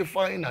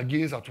testifying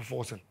against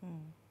Atuforsen.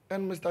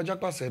 And Mr.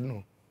 Jakpa said,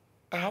 no,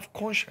 I have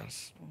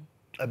conscience.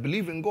 I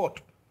believe in God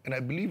and I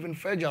believe in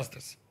fair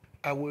justice.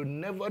 I will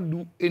never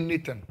do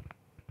anything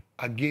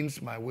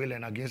against my will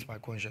and against my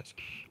conscience.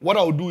 What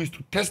I will do is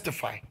to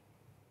testify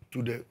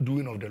to the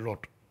doing of the Lord.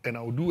 And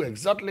I will do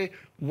exactly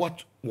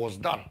what was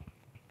done,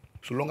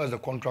 so long as the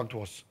contract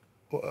was,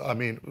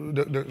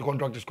 the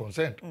contract is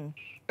concerned.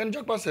 And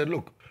Jakpa said,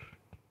 look,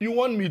 you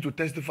want me to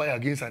testify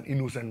against an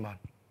innocent man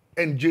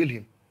and jail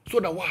him, so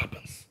that what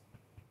happens?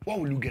 What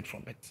will you get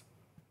from it?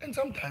 And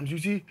sometimes, you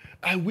see,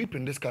 I weep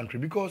in this country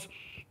because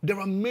there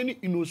are many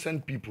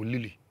innocent people,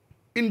 Lily,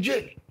 in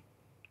jail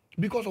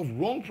because of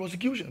wrong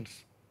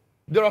prosecutions.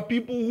 There are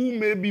people who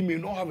may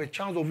not have a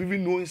chance of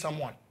even knowing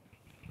someone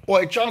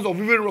or a chance of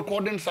even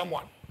recording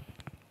someone.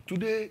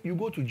 Today, you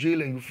go to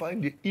jail and you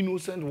find the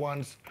innocent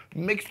ones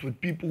mixed with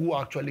people who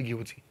are actually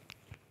guilty.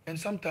 And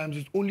sometimes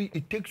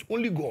it takes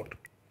only God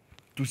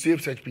to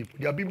save such people.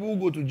 There are people who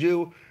go to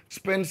jail,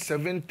 spend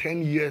 7,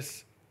 10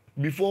 years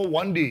before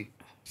one day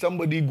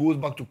somebody goes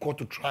back to court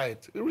to try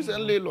it.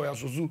 Recently, Lawyer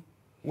Suzu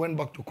went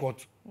back to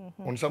court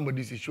on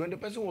somebody's issue and the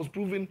person was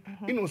proven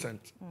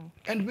innocent.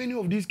 And many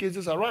of these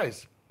cases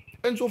arise.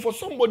 And so for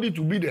somebody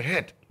to be the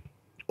head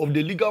of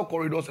the legal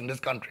corridors in this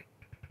country,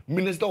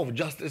 Minister of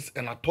Justice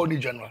and Attorney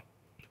General,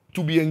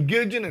 to be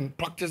engaging in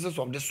practices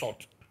of this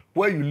sort,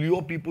 where you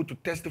lure people to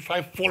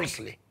testify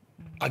falsely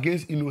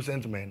against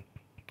innocent men,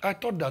 I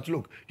thought that,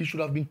 look, he should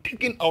have been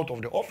taken out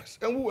of the office.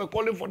 And we were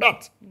calling for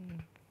that.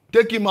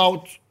 Take him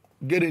out,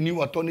 get a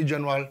new Attorney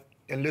General,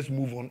 and let's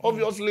move on.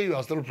 Obviously, you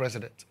are still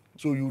president,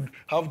 so you'd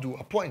have to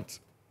appoint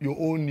your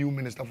own new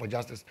Minister for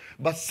Justice.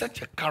 But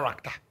such a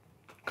character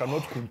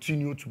cannot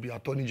continue to be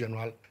Attorney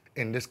General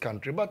in this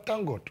country. But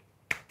thank God,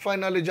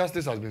 finally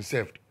justice has been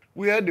served.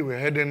 We heard they were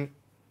heading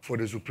for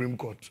the Supreme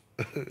Court.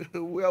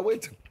 We are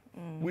waiting.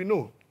 We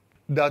know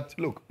that,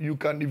 look, you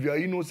can, if you are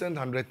innocent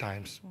 100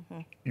 times,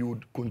 you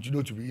would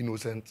continue to be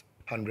innocent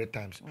 100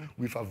 times.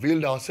 We've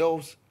availed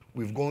ourselves.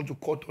 We've gone to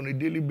court on a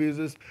daily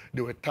basis.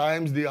 There were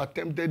times they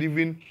attempted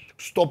even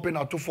stopping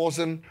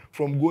Atuforsen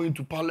from going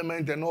to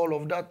Parliament and all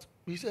of that.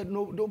 He said,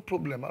 no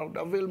problem. I'll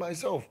avail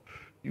myself.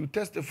 You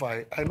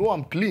testify. I know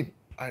I'm clean.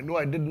 I know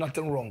I did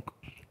nothing wrong.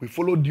 We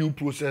followed due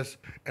process,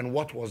 and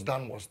what was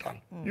done was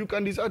done. You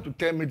can decide to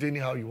term it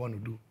anyhow you want to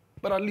do,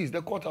 but at least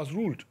the court has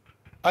ruled.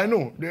 I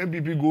know the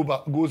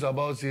NPP goes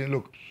about saying,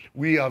 look,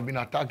 we have been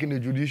attacking the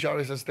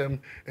judiciary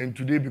system, and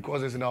today,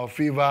 because it's in our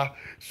favor,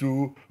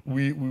 so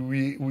we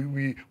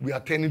are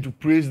tending to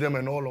praise them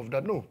and all of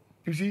that. No.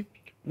 You see,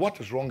 what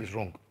is wrong is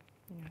wrong.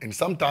 Yeah. And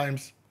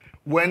sometimes,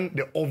 when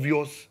the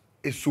obvious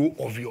is so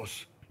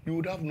obvious, you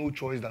would have no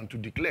choice than to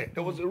declare.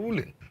 There was a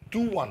ruling,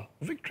 2-1,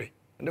 victory.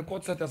 And the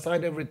court set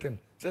aside everything,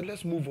 said,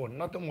 let's move on.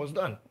 Nothing was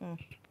done.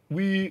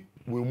 We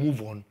will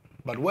move on,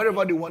 but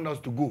wherever they want us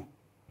to go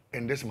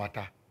in this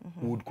matter,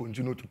 we would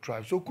continue to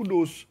thrive. So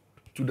kudos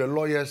to the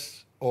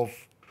lawyers of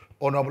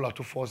Honorable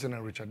Atuforsen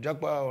and Richard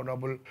Jakpa,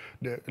 Honorable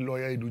the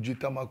lawyer Iduji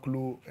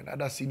Tamaklu, and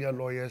other senior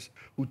lawyers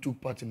who took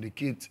part in the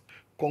case.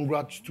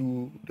 Congrats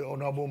to the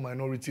Honorable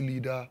Minority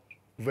Leader,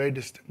 very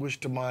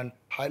distinguished man,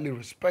 highly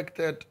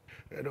respected,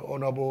 the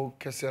Honorable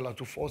Kesel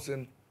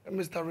Atuforsen, and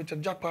Mr.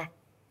 Richard Jakpa,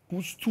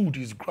 who stood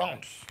his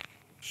grounds,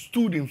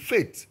 stood in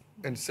faith,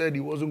 and said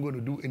he wasn't going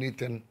to do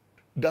anything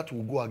that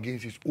will go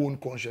against his own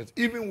conscience,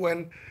 even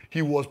when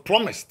he was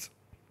promised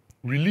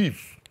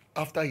relief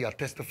after he had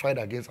testified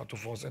against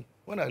Atuforsen.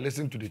 When I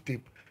listened to the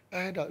tape, I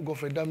heard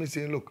Godfrey Dami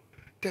saying, look,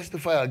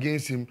 testify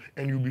against him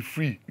and you'll be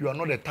free. You are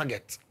not a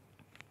target.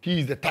 He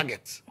is the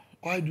target.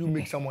 Why do you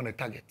make someone a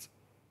target?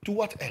 To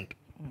what end?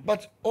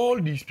 But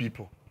all these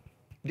people,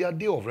 their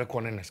day of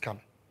reckoning is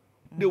coming.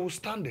 They will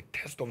stand the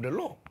test of the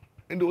law.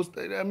 And they will,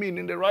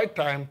 in the right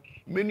time,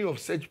 many of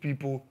such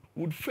people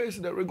would face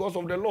the rigors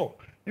of the law.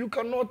 You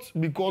cannot,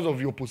 because of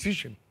your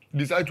position,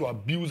 decide to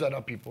abuse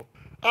other people.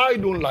 I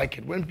don't like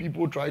it when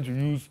people try to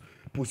use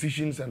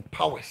positions and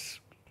powers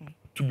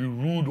to be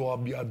rude or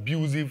be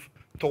abusive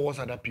towards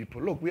other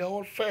people. Look, we are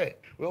all fair.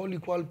 We are all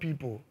equal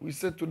people. We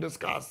sit to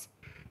discuss.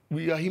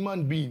 We are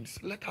human beings.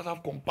 Let us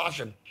have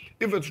compassion.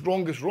 If it's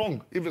wrong, it's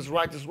wrong. If it's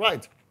right, it's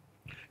right.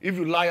 If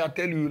you lie, I'll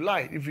tell you you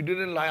lie. If you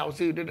didn't lie, I'll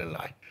say you didn't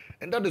lie.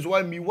 And that is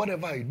why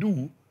whatever I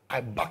do,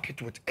 I back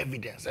it with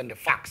evidence and the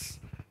facts.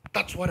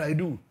 That's what I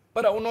do.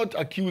 But I will not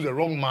accuse a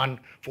wrong man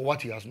for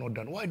what he has not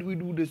done. Why do we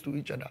do this to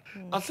each other?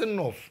 That's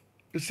enough.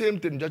 The same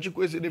thing,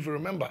 Jachikwe said, if you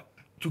remember,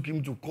 took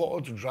him to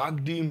court,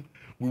 dragged him.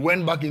 We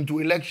went back into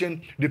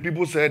election. The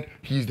people said,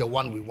 he's the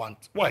one we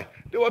want. Why?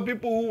 There were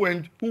people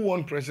who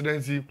won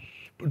presidency,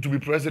 to be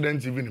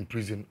president even in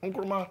prison.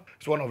 Nkrumah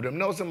is one of them.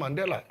 Nelson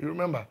Mandela, you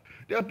remember?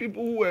 There are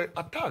people who were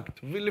attacked,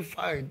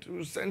 vilified,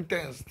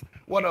 sentenced,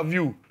 what have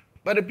you.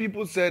 But the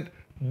people said,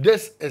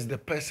 this is the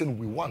person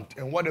we want,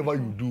 and whatever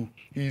you do,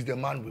 he is the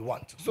man we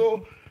want.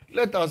 So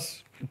let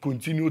us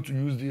continue to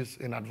use this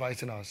in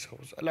advising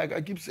ourselves. Like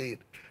I keep saying,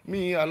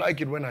 I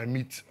like it when I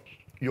meet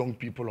young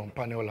people on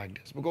panel like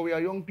this, because we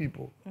are young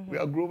people. We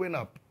are growing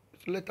up.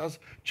 So let us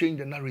change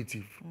the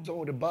narrative. Some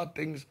of the bad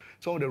things,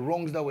 some of the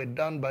wrongs that were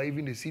done by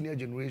even the senior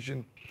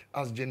generation,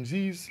 as Gen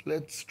Zs,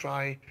 let's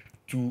try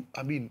to,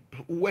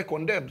 work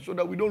on them so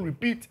that we don't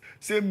repeat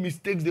same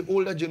mistakes the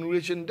older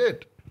generation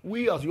did.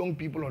 We as young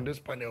people on this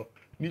panel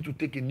need to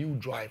take a new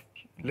drive.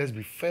 Let's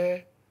be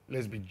fair,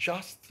 let's be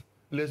just,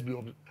 let's be,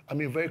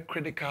 very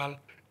critical,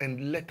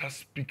 and let us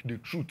speak the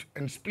truth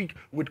and speak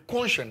with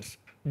conscience.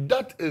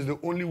 That is the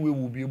only way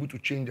we'll be able to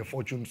change the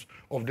fortunes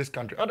of this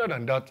country. Other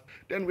than that,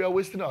 then we are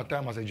wasting our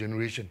time as a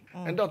generation.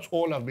 And that's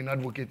all I've been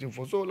advocating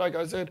for. So like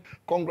I said,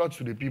 congrats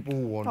to the people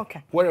who won.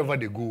 Okay. Wherever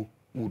they go,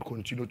 we would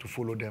continue to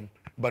follow them.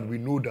 But we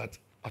know that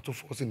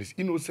Atuforsen is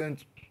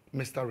innocent.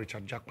 Mr.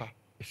 Richard Jakpa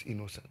is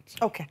innocent.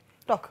 Okay.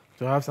 Doc.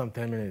 So I have some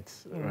 10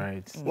 minutes,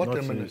 right? What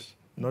 10 minutes?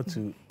 Not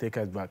to take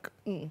us back.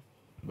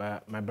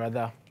 But my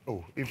brother,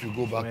 if you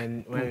go back.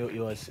 When he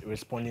was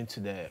responding to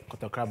the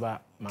Kotokraba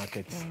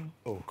market,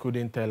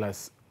 couldn't tell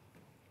us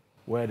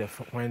when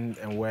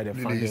and where the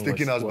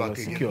funding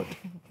was secured.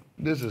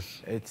 This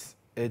is...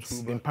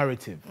 It's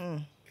imperative.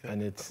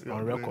 And it's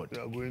on record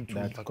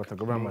that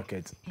Kotokraba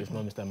market is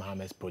not Mr.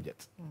 Mohammed's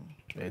project.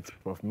 It's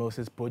Prof.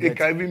 Mills' project. It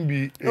can even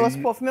be... It was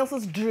Prof.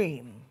 Mills'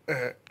 dream.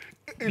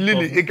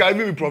 Lily, it can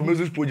even be Prof.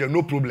 Mills' project,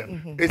 no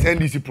problem. It's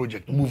NDC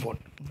project, move on.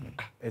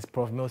 It's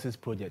Prof. Mills'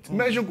 project.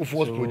 Mention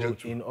Kufuor's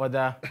project too. In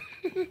order...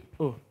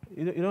 you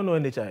don't know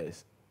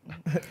NHIS?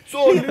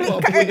 So,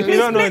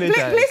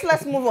 please,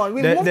 let's move on.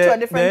 We move to a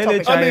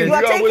different topic. You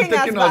are taking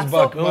us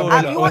back.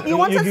 You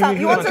wanted some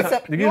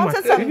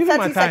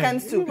 30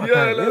 seconds too.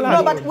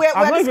 No, but we're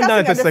discussing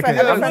a different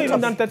topic. I've not even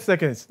done 30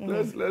 seconds.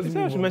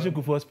 Let's you mention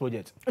Kufuor's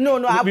project. No,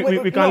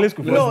 we can list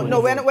Kufuor's project.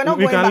 No, we're not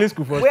going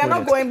back. We are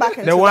not going back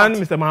into the one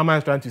Mr. Muhammad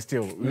is trying to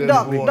steal.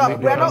 Doc,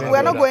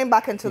 we're not going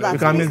back into that. We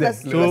can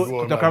list them. So,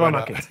 Kotokraba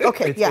market.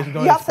 Okay, yeah.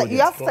 You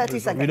have 30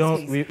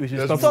 seconds, please. We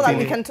should stop so that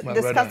we can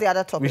discuss the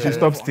other topic. We should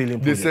stop stealing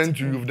projects.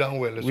 You've done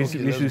well. We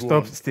should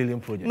stop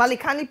stealing projects.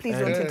 Malikani, please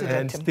don't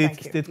interject him.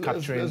 State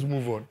capturing. Let's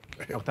move on.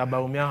 Dr.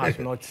 Bawumia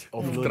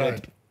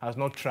has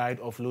not tried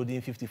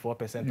offloading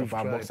 54% of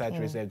our bauxite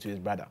reserve to his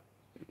brother.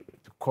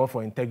 To call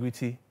for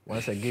integrity,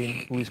 once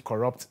again, who is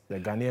corrupt, the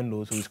Ghanaian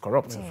knows who is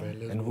corrupt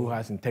and who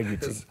has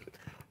integrity.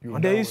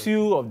 On the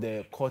issue of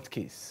the court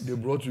case. They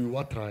brought you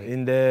what trial?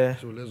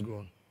 So let's go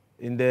on.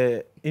 In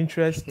the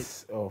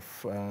interests of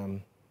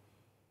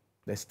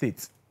the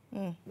state.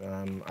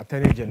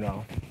 Attorney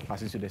General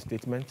has issued a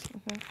statement,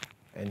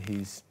 and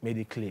he's made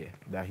it clear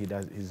that he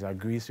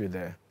agrees with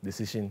the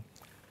decision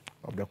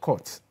of the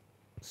court.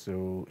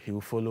 So he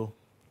will follow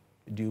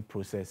due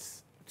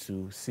process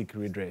to seek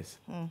redress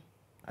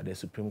at the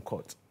Supreme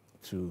Court,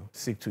 to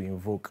seek to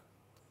invoke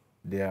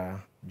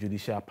their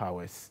judicial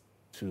powers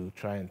to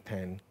try and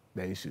turn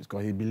the issues,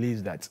 because he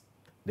believes that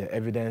the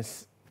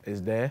evidence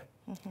is there.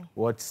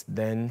 What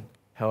then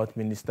Health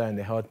Minister and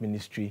the Health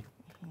Ministry,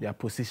 their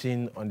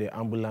position on the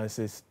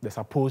ambulances, the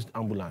supposed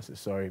ambulances,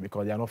 sorry,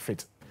 because they are not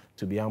fit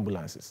to be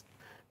ambulances,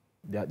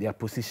 their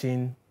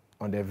position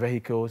on the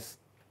vehicles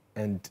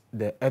and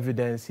the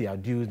evidence he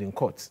adduced in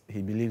court,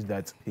 he believes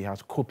that he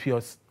has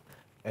copious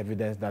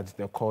evidence that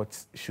the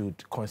court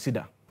should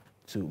consider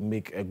to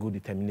make a good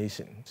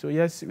determination. So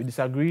yes, we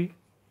disagree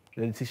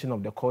with the decision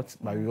of the court,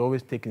 but we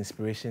always take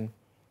inspiration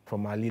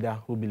from our leader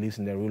who believes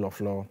in the rule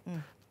of law,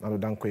 Nana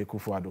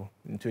Akufo-Addo.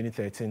 In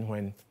 2013,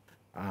 when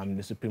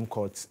the Supreme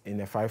Court,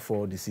 in a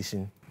 5-4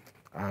 decision,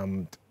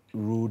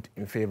 ruled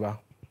in favor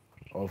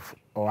of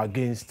or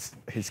against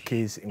his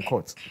case in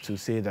court, to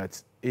say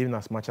that even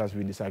as much as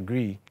we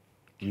disagree,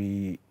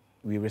 we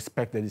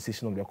respect the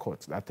decision of the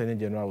court. The Attorney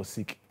General will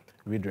seek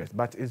redress.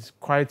 But it's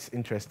quite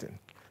interesting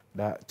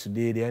that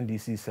today the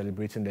NDC is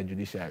celebrating the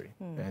judiciary,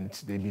 and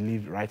they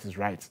believe right is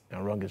right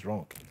and wrong is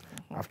wrong.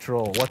 After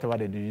all, whatever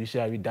the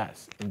judiciary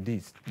does,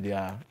 indeed, they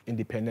are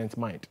independent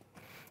mind.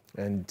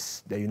 And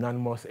the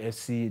unanimous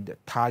SC, the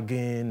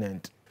tagging,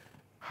 and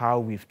how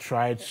we've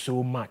tried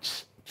so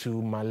much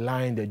to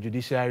malign the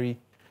judiciary,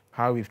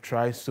 how we've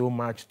tried so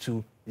much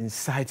to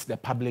incite the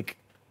public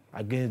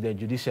against the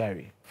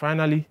judiciary.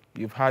 Finally,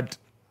 you've had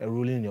a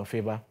ruling in your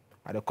favor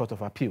at the Court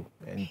of Appeal,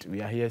 and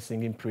we are here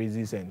singing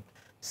praises and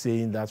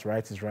saying that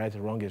right is right,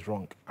 wrong is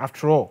wrong.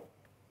 After all,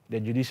 the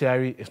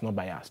judiciary is not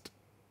biased.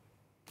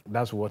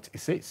 That's what it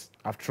says.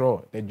 After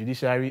all, the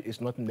judiciary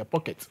is not in the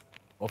pocket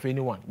of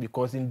anyone,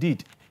 because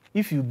indeed,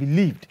 if you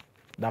believed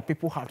that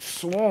people had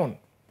sworn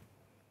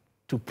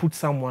to put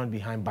someone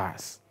behind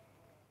bars,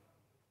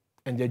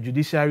 and the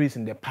judiciary is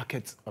in the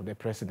pocket of the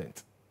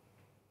president,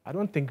 I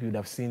don't think we would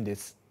have seen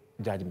this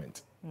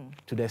judgment.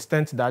 To the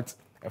extent that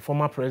a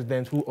former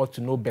president who ought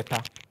to know better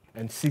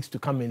and seeks to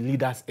come and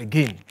lead us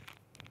again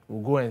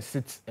will go and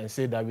sit and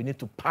say that we need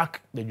to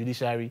pack the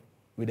judiciary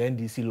with the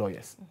NDC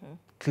lawyers.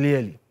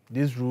 Clearly,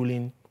 this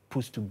ruling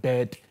puts to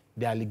bed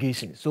the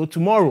allegations. So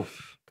tomorrow,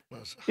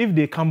 if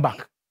they come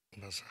back,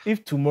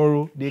 if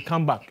tomorrow they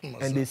come back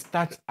and they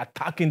start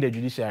attacking the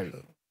judiciary,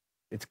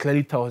 it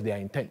clearly tells their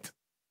intent.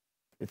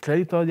 It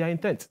clearly tells their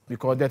intent,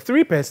 because the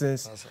 3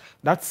 persons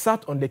that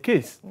sat on the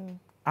case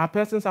are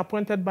persons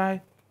appointed by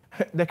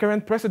the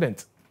current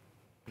president.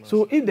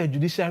 So if the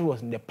judiciary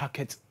was in the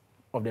pocket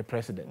of the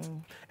president,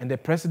 and the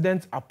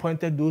president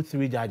appointed those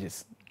 3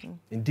 judges,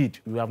 indeed,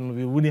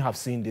 we wouldn't have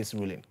seen this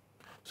ruling.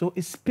 So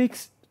it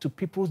speaks to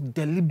people's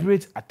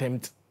deliberate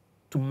attempt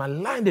to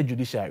malign the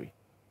judiciary,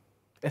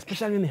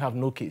 especially when they have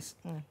no case.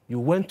 You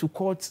went to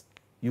court,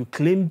 you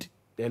claimed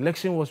the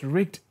election was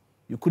rigged,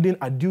 you couldn't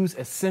adduce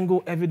a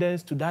single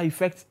evidence to that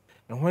effect,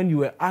 and when you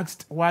were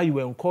asked why you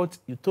were in court,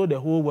 you told the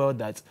whole world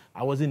that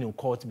I wasn't in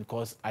court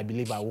because I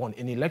believe I won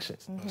any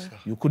elections.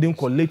 You couldn't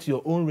collect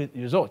your own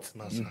results.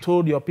 You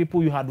told your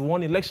people you had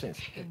won elections.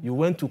 You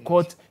went to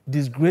court,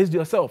 disgraced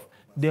yourself.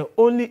 The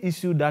only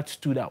issue that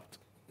stood out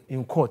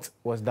in court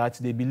was that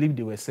they believed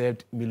they were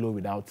served Milo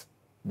without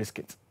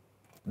biscuit.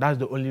 That's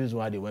the only reason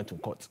why they went to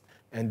court.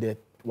 And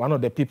one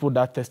of the people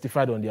that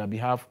testified on their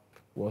behalf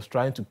was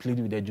trying to plead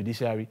with the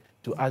judiciary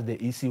to ask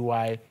the EC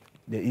why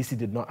the EC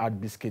did not add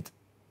biscuit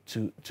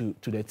to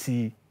the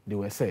tea they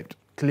were served.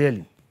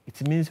 Clearly,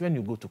 it means when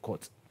you go to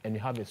court and you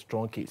have a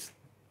strong case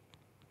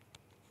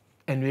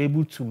and you're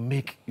able to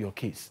make your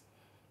case,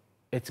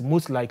 it's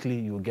most likely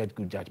you'll get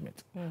good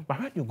judgment. But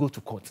when you go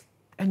to court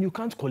and you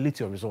can't collect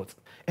your results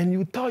and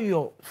you tell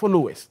your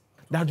followers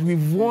that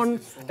we've won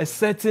a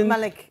certain,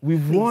 Malik,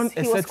 we've won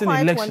a certain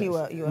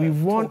elections,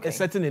 we've won talking. a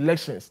certain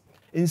elections,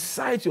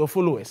 incite your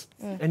followers,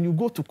 and you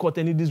go to court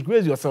and you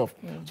disgrace yourself.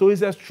 So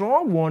it's a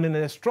strong warning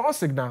and a strong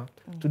signal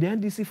to the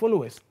NDC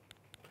followers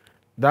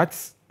that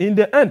in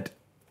the end,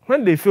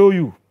 when they fail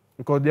you,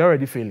 because they're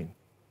already failing,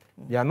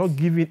 they are not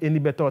giving any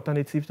better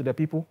alternatives to the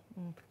people.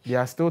 They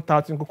are still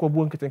touting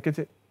Kokobu and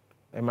Kitenkete.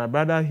 And my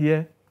brother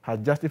here has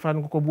justified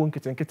Kokobu and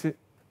Kitenkete.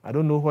 I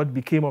don't know what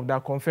became of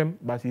that confirm,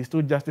 but he's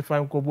still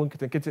justifying Kokobu and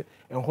Kitenkete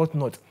and what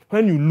not.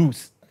 When you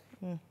lose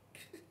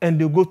and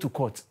they go to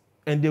court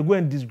and they go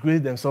and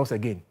disgrace themselves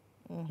again,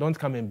 don't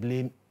come and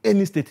blame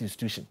any state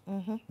institution.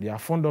 They are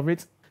fond of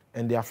it,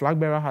 and their flag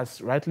bearer has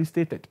rightly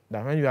stated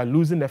that when you are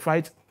losing the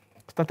fight,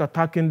 start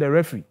attacking the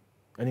referee.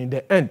 And in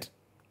the end,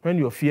 when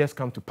your fears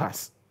come to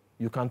pass,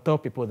 you can tell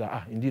people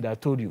that, indeed, I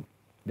told you,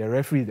 the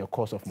referee is the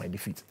cause of my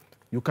defeat.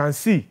 You can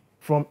see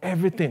from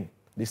everything,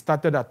 they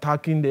started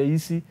attacking the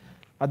EC,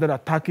 started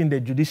attacking the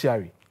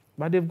judiciary.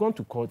 But they've gone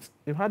to court,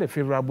 they've had a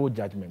favorable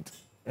judgment,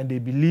 and they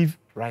believe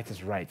right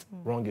is right,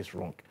 wrong is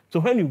wrong.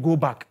 So when you go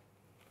back,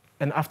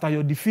 and after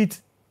your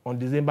defeat on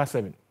December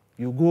 7th,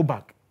 you go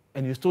back,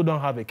 and you still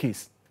don't have a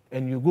case,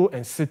 and you go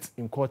and sit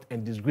in court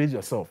and disgrace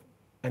yourself,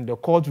 and the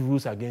court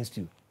rules against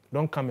you,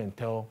 don't come and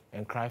tell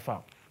and cry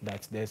foul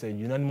that there's a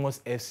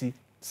unanimous FC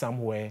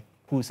somewhere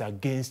who is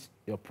against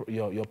your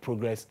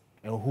progress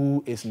and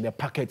who is in the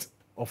pocket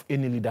of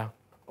any leader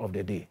of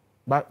the day.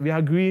 But we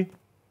agree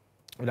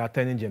with the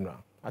Attorney General.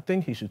 I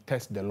think he should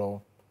test the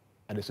law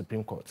at the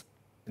Supreme Court.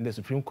 And the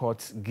Supreme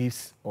Court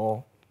gives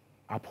or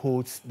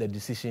upholds the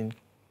decision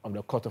of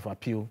the Court of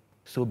Appeal,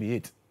 so be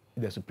it.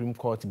 If the Supreme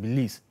Court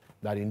believes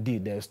that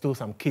indeed there is still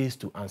some case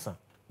to answer,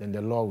 then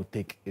the law will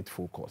take its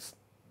full course.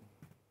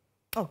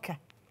 Okay.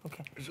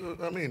 Okay. So,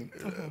 I mean,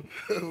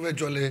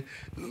 virtually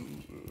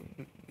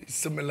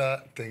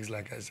similar things,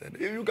 like I said.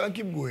 You can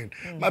keep going.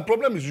 My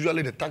problem is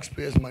usually the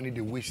taxpayers' money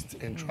they waste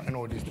in trying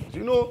all these things.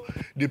 You know,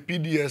 the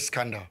PDS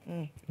scandal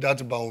that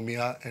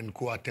Bawumia and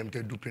co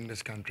attempted duping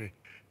this country.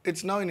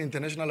 It's now in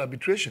international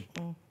arbitration.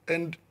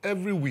 And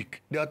every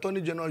week, the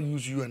Attorney General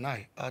uses you and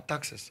I, our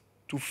taxes,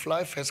 to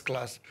fly first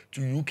class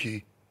to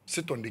UK,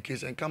 sit on the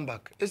case and come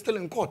back. It's still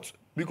in court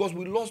because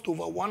we lost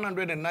over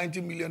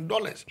 $190 million.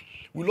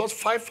 We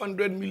lost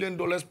 $500 million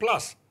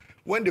plus.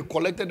 When they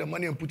collected the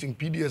money and put in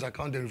PDS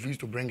account, they refused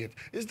to bring it.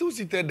 It's still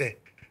seated there.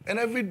 And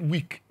every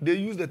week, they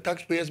use the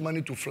taxpayers'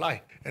 money to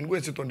fly and go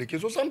and sit on the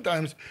case. So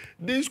sometimes,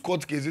 these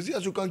court cases,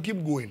 yes, you can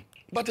keep going.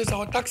 But it's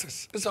our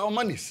taxes. It's our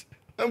monies.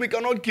 And we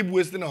cannot keep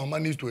wasting our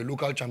monies to a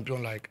local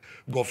champion like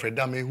Godfrey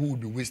Dame, who will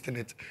be wasting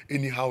it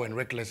anyhow and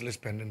recklessly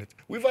spending it.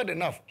 We've had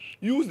enough.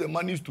 Use the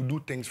monies to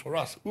do things for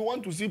us. We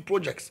want to see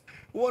projects.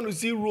 We want to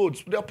see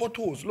roads. There are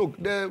potholes. Look,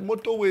 the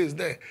motorway is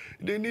there.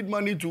 They need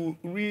money to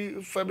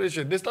refurbish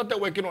it. They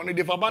started working on it.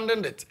 They've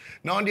abandoned it.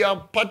 Now they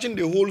are patching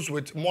the holes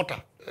with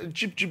mortar.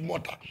 Cheap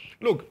mortar.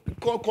 Look,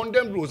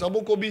 condemned roads.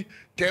 Abokobi,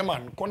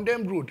 Teman,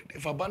 condemned road.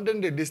 They've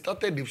abandoned it. They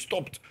started, they've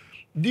stopped.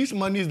 These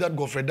monies that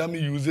Godfrey Dame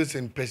uses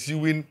in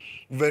pursuing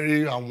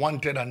very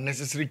unwanted,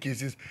 unnecessary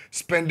cases,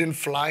 spending,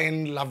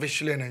 flying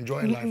lavishly and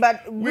enjoying life.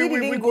 But we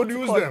could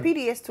use them.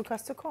 PDS took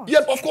us to court.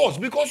 Yes, of course,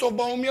 because of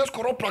Bawumia's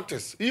corrupt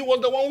practice. He was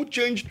the one who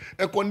changed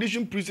a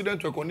condition precedent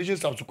to a condition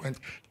subsequent,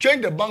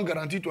 changed the bank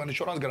guarantee to an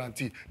insurance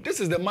guarantee. This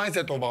is the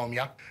mindset of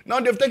Bawumia.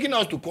 Now they've taken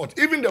us to court.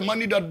 Even the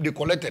money that they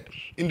collected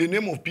in the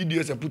name of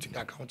PDS and put in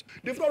the account,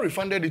 they've not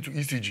refunded it to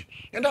ECG.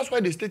 And that's why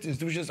the state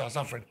institutions are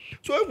suffering.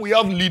 So if we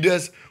have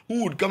leaders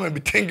who would come and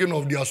be thinking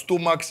of their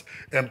stomachs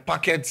and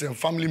packets and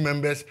family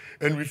members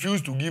and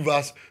refuse to give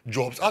us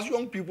jobs, as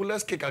young people,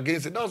 let's kick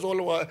against it. That's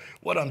all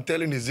what I'm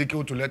telling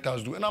Ezekiel to let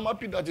us do. And I'm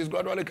happy that he's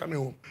gradually coming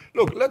home.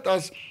 Look, let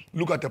us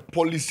look at a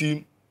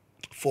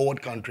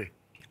policy-forward country.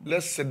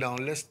 Let's sit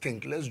down, let's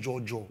think, let's jaw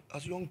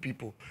as young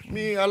people.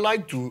 Me, I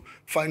like to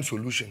find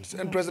solutions.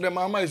 And President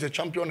Mahama is a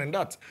champion in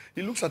that.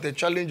 He looks at a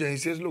challenge and he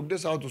says, look,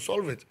 this is how to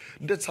solve it.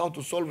 That's how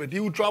to solve it.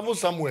 He will travel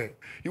somewhere.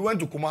 He went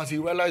to Kumasi. He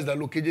realized that,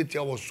 look,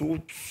 KJTR was so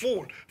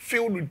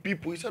filled with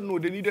people. He said, no,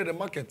 they needed a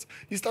market.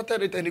 He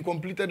started it and he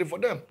completed it for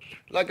them.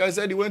 Like I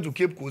said, he went to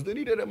Cape Coast. They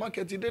needed a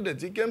market. He did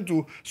it. He came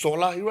to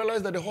Sola. He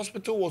realized that the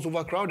hospital was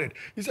overcrowded.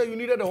 He said, you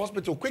needed a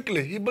hospital.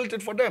 Quickly, he built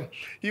it for them.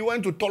 He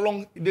went to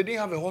Tolong. They didn't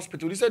have a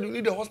hospital. He said, you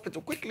need a hospital.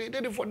 Quickly, he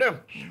did it for them.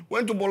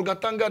 Went to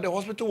Bolgatanga, the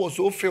hospital was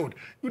so filled.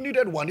 You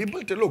needed one. He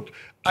built it. Look,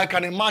 I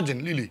can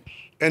imagine, Lily,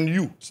 and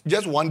you,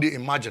 just one day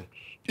imagine,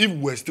 if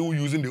we're still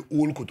using the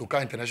old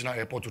Kotoka International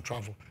Airport to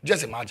travel.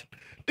 Just imagine.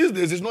 These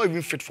days, it's not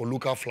even fit for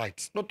local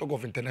flights, not talk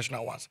of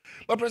international ones.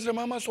 But President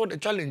Mahama saw the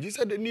challenge. He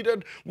said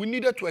we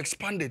needed to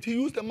expand it. He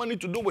used the money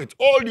to do it.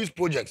 All these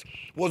projects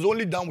was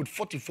only done with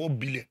 44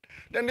 billion.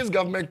 Then this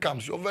government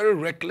comes, your very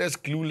reckless,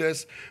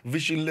 clueless,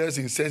 visionless,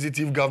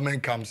 insensitive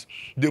government comes.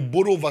 They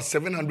borrow over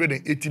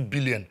 780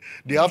 billion.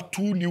 They have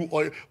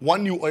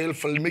one new oil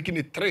field, making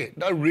it 3.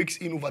 That rakes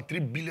in over 3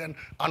 billion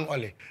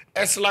annually.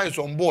 Esla is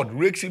on board,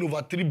 rakes in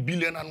over 3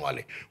 billion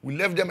annually. We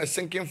left them a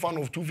sinking fund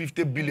of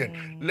 250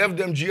 billion. Left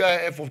them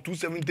GIF of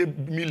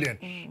 270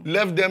 million.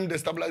 Left them the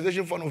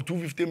stabilization fund of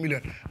 250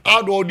 million.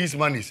 Add all these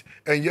monies,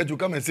 and yet you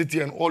come and sit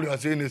here and all you are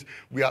saying is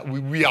we are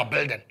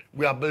building.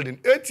 We are building.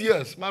 8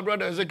 years, my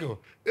brother Ezekiel.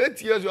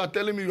 8 years you are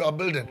telling me you are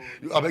building.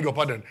 I beg your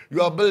pardon.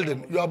 You are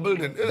building. You are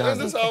building. Is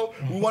this how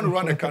we want to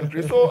run a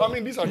country? So I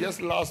mean, these are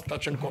just last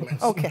touching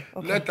comments. Okay.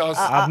 Let us.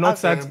 I've not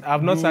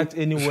sat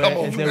anywhere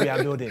and said we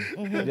are building.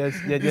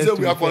 You said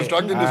we are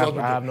constructing this hospital.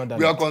 I have not done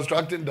we are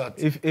constructing that.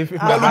 If my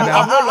brother,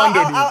 I've not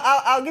landed.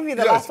 I'll give you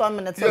the last 1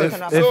 minute.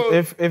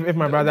 If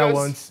my brother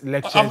wants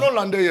lectures. I've not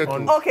landed yet.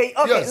 Okay,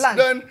 yes, land.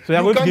 Then so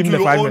you're going to give me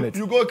the 5 minutes.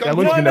 You go. You're going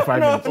to give me the 5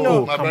 minutes.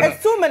 No,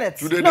 it's 2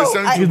 minutes. Today no, they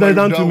sent you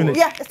down 2 minutes.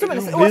 Yeah, it's 2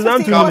 minutes. It was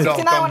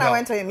 59 when I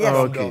went to him. Yes.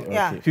 Okay.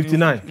 Yeah.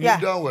 59. Yeah.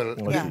 You've done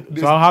well. Yeah.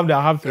 So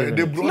I'll have 3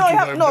 minutes.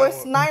 No,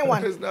 it's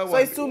 9-1. So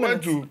it's 2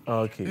 minutes.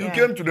 Okay. You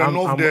came to the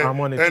north there,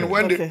 and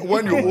when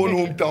your own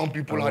hometown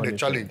people had a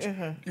challenge.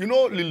 You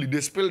know, Lily,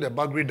 they spill the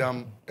Bagri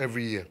Dam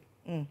every year.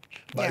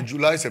 By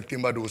July,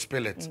 September, they will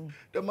spill it.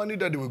 The money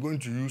that they were going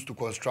to use to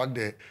construct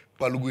the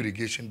Palugu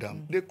irrigation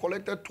dam, they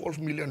collected $12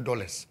 million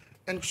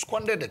and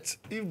squandered it.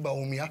 If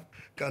Bawumia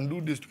can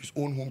do this to his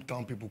own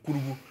hometown people,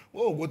 Kurugu,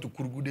 oh, go to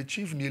Kurugu, the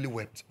chief nearly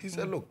wept. He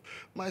said, look,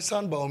 my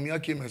son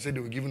Bawumia came and said they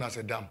were giving us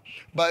a dam.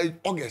 By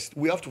August,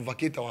 we have to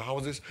vacate our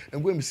houses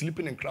and go and be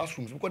sleeping in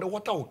classrooms because the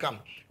water will come.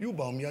 You,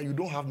 Bawumia, you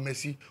don't have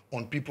mercy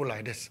on people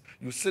like this.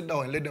 You sit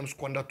down and let them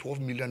squander $12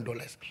 million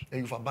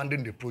and you've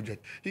abandoned the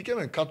project. He came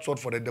and cut short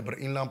for the Deborah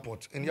Inland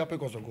Port and Yape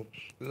Kosogo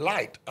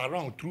lied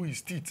around through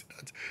his teeth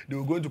that they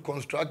were going to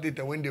construct it,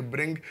 and when they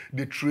bring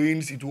the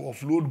trains, it will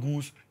offload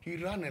goods. He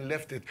ran and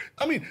left it.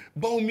 I mean,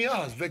 Bawumia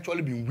has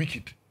virtually been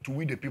wicked to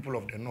we the people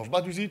of the North.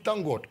 But you see,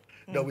 thank God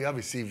that we have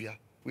a savior.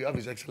 We have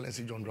His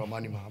Excellency John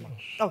Dramani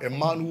Mahama, a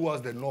man who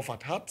was the North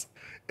at heart,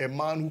 a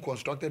man who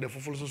constructed the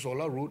Fufulso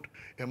Solar Road,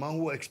 a man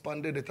who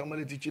expanded the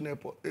Tamale Teaching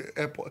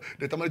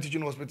the Tamale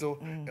Teaching Hospital,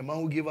 a man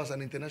who gave us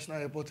an international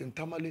airport in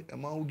Tamale, a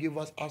man who gave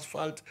us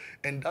asphalt,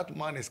 and that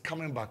man is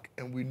coming back,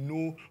 and we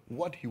know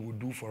what he will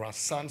do for our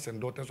sons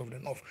and daughters of the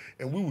North,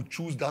 and we will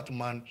choose that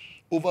man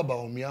over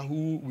Bawumia,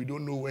 who we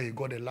don't know where he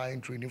got the lion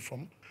training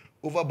from,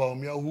 over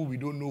Bawumia, who we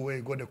don't know where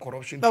he got the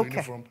corruption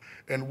training from,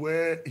 and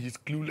where his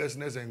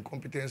cluelessness and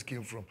incompetence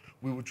came from.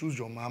 We will choose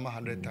John Mahama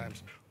 100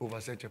 times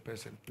over such a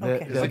person.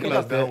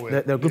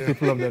 The good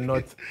people of the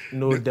North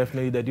know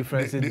definitely the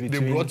differences between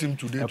they brought him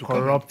today a to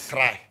corrupt,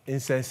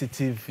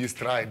 insensitive,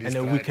 and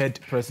a wicked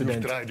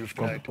president. You've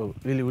tried.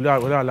 Really, will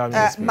allow me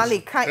to speak?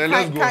 Malik,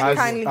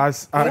 kindly.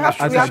 As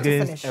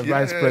against a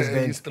vice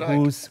president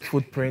whose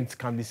footprint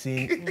can be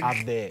seen up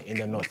there in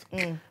the North.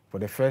 For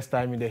the first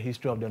time in the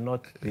history of the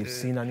North, they've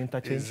seen an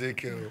interchange.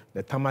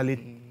 The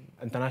Tamale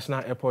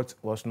International Airport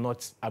was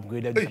not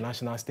upgraded to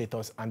international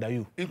status under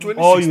you.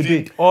 All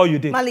you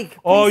did, Malik,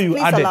 all you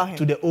added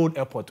to the old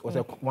airport was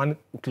a 1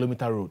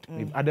 kilometer road.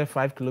 We've added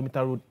 5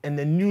 kilometer road, and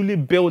the newly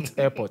built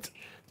airport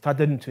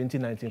started in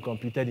 2019,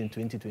 completed in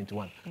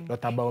 2021.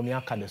 Dr.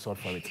 Bawumia cut the sword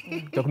for it.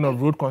 Talking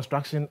of road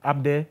construction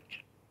up there,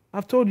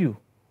 I've told you,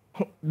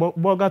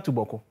 Boga to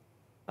Boko.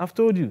 I've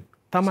told you,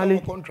 Tamale,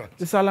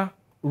 Isala,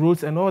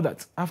 roads and all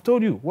that. I've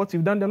told you what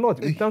you've done a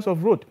lot in terms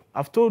of road.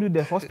 I've told you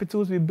the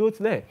hospitals we built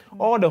there.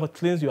 All the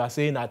things you are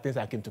saying are things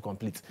I came to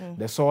complete.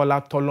 The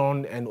Solar,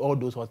 Tolon, and all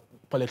those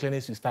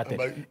polyclinics you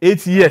started.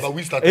 8 years.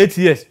 8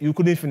 years. You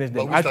couldn't finish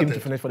them. I came to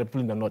finish for the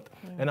people in the North.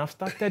 And I've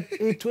started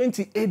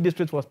 28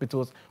 district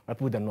hospitals for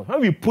people in the North.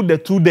 When we put the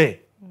two there,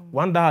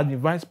 one that has been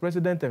vice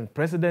president and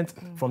president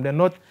from the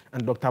North,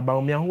 and Dr.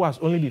 Bawumia, who has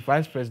only been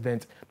vice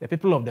president, the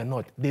people of the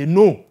North, they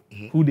know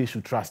who they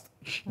should trust.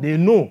 They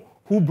know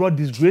who brought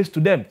disgrace to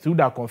them through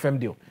that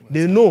confirmed deal.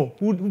 They know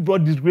who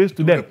brought disgrace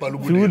to them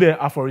through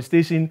the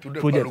afforestation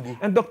project.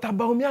 And Dr.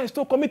 Bawumia is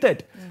still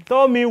committed.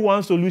 Tell me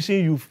one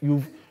solution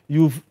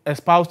you've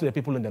espoused to the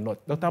people in the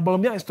North. Dr.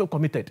 Bawumia is still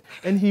committed.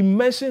 And he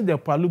mentions the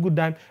Palugu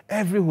Dam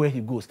everywhere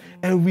he goes.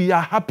 And we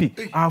are happy.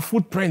 Our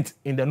footprint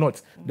in the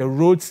North, the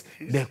roads,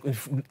 the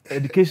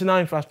educational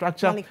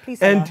infrastructure,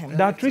 and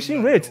the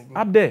attrition rate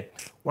up there.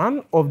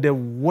 One of the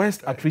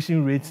worst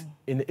attrition rates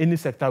in any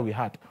sector we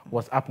had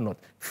was up North.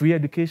 Free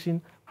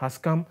education has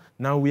come.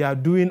 Now we are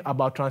doing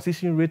about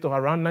transition rate of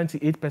around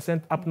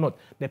 98% up North.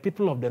 The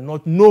people of the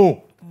North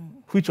know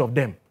which of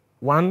them.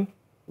 One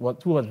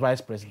who was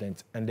vice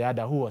president and the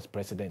other who was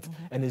president,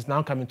 and is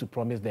now coming to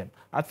promise them.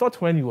 I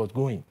thought when he was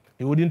going,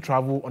 he wouldn't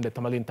travel on the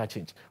Tamale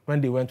interchange. When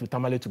they went to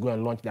Tamale to go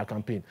and launch their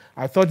campaign,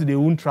 I thought they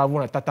wouldn't travel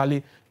on the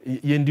Tatale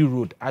Yendi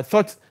road. I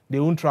thought they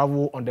wouldn't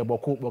travel on the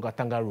Boko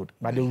Bogatanga road.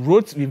 But the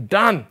roads we've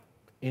done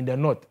in the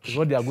North is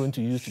what they are going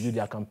to use to do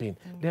their campaign.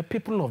 The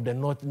people of the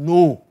North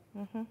know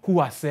who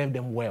has served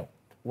them well.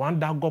 One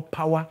that got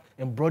power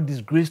and brought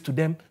disgrace to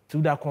them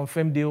through that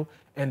confirmed deal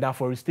and that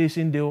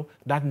afforestation deal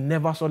that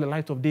never saw the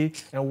light of day,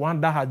 and one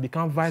that has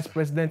become vice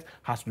president,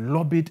 has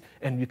lobbied,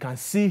 and you can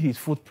see his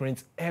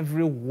footprints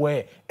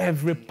everywhere,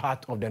 every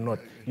part of the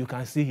North. You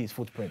can see his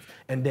footprints.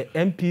 And the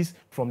MPs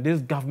from this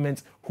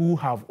government who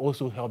have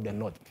also helped the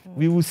North.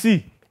 We will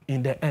see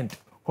in the end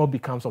what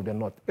becomes of the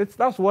North.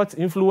 That's what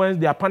influenced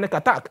their panic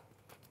attack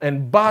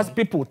and bus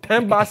people,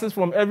 10 buses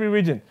from every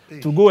region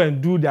to go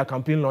and do their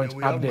campaign launch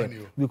up there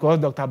because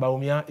Dr.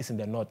 Bawumia is in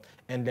the North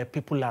and the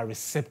people are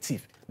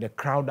receptive. The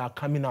crowd are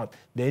coming out.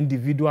 The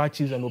individual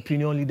chiefs and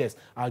opinion leaders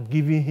are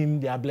giving him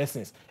their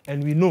blessings.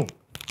 And we know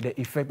the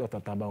effect of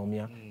Dr.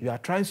 Bawumia. You are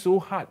trying so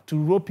hard to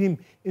rope him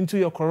into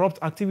your corrupt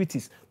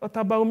activities.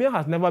 Dr. Bawumia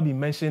has never been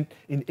mentioned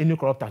in any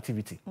corrupt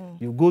activity.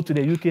 You go to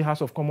the UK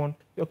House of Commons,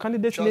 your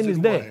candidate's name is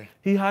there.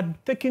 He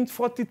had taken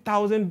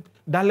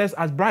 $40,000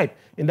 as bribe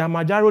in the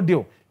Majaro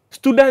deal.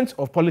 Students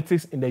of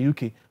politics in the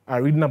UK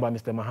are reading about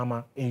Mr.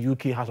 Mahama in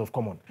UK House of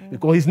Commons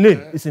because his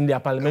name is in their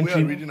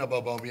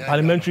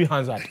parliamentary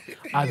hazard.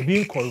 As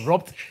being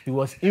corrupt, he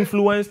was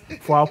influenced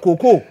for our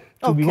cocoa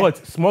to be what?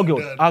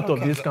 Smuggled out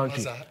of this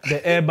country. The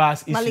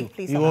Airbus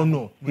issue, you all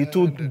know. He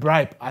took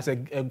bribe as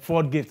a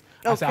fraud gift,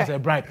 as a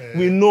bribe.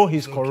 We know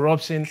his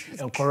corruption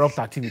and corrupt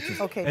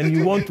activities. And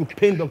you want to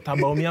paint Dr.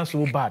 Bawumia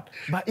so bad.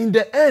 But in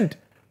the end,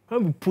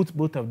 when we put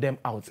both of them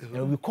out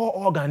and we call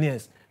all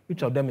Ghanaians,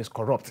 which of them is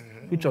corrupt?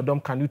 Which of them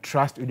can you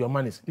trust with your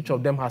monies? Which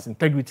of them has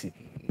integrity?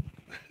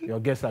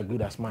 Your guests are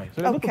good as mine.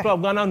 So the people of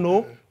Ghana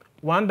know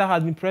one that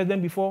has been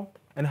president before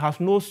and has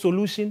no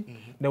solution.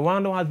 The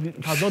one that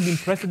has not been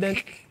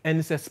president and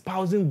is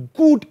espousing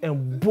good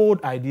and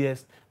bold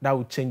ideas that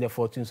will change the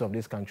fortunes of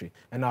this country.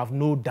 And I have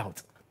no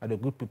doubt that the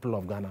good people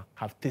of Ghana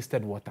have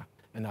tasted water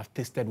and have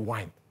tasted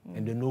wine,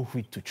 and they know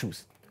which to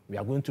choose. We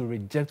are going to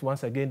reject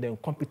once again the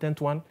incompetent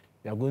one.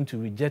 We are going to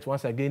reject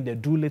once again the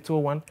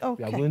do-little one.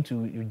 We are going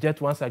to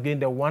reject once again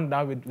the one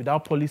that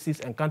without policies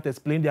and can't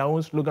explain their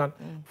own slogan,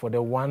 for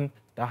the one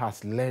that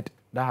has led,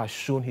 that has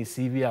shown his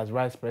CV as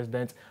vice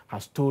president,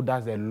 has told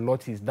us a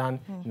lot he's done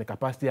in the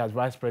capacity as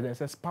vice president,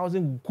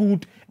 espousing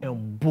good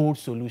and bold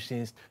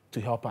solutions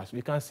to help us.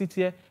 We can sit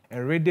here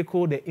and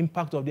ridicule the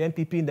impact of the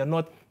NPP in the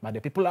north, but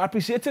the people are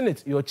appreciating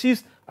it. Your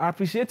chiefs are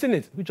appreciating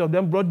it. Which of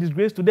them brought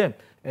disgrace to them,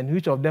 and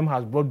which of them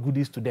has brought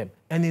goodies to them.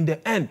 And in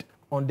the end,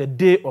 on the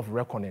day of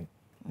reckoning,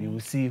 we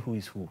will see who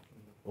is who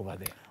over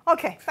there.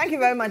 Okay, thank you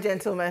very much,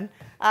 gentlemen.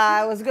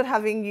 It was good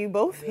having you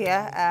both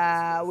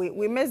here.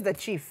 We missed the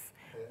chief,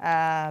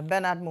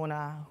 Bernard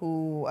Mona,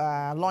 who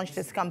launched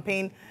his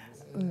campaign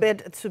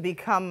bid to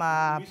become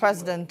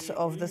president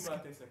of this.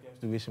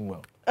 To wish him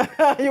well.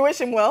 You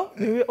wish him well?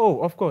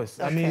 Oh, of course.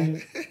 Okay. I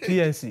mean,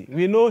 PNC.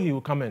 We know he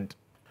will come and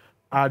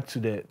add to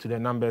the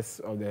numbers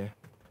of the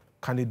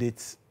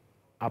candidates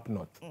up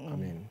north. I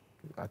mean,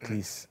 at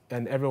least,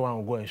 and everyone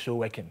will go and show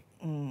working.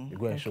 You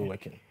go and show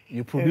working.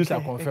 You produce,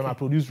 I confirm, I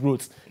produce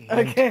roads.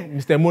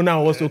 Mr. Mona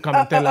will also come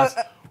and tell us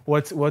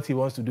what he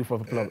wants to do for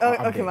people.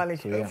 Okay,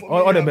 Malik. So, yeah.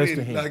 All the best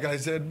to him. Like I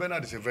said,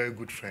 Bernard is a very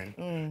good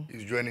friend.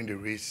 He's joining the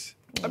race.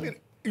 I mean,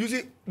 you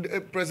see,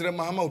 President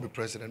Mahama will be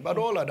president, but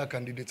all other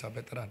candidates are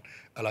better than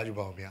Alhaji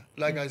Bawumia.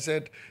 Like I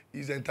said,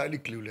 he's entirely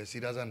clueless. He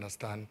doesn't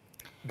understand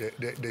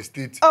the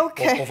state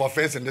of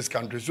affairs in this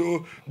country.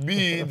 So,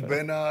 be it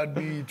Bernard,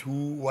 be it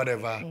who,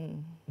 whatever,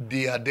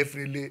 they are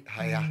definitely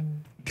higher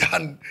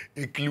than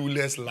a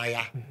clueless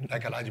liar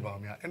like Alhaji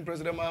Bawumia. And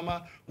President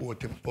Mahama will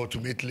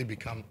ultimately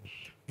become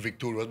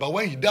victorious. But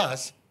when he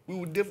does, we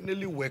will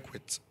definitely work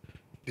with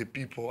the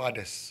people,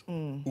 others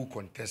who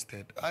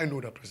contested. I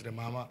know that President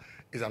Mahama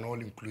is an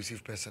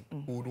all-inclusive person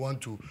who would want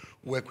to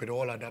work with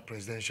all other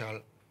presidential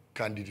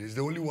candidates.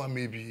 The only one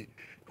maybe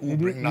who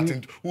bring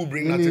nothing.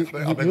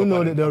 You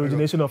know the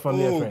origination of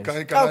family and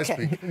friends. Can I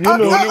speak? You know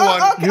the only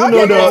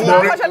one.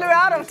 Unfortunately, we're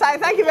out of time.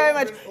 Thank you very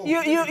much.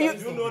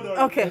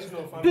 Okay.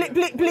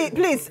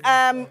 Please.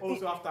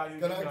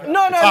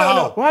 No.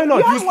 Why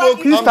not? You spoke.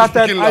 He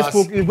started. I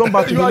spoke. He's gone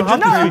back to you.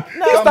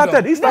 He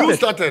started. You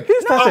started.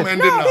 He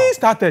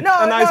started.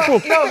 And I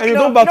spoke. And you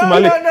go back to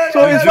Malik.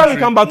 So it's why you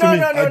come back to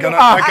me.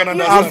 I can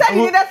understand. You said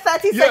you needed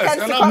 30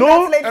 seconds to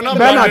congratulate me.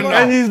 Bernard,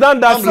 and he's done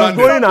that. He's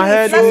going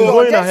ahead.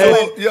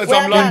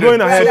 He's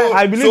going ahead.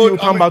 I believe you will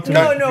come back to me.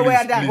 No, we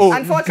are done.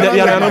 Unfortunately,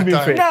 you are not being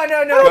fair.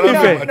 No.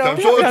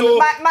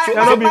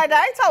 My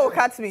director will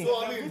cut me.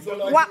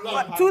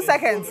 2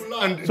 seconds.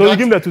 So you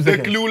give him the 2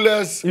 seconds. The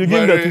clueless. You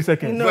give him the 2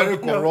 seconds. Very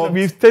corrupt.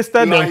 We've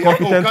tested the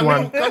incompetent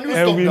one,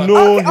 and we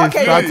know his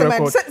track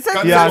record.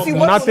 He has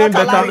nothing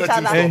better,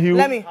 and he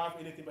will.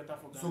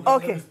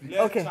 Okay.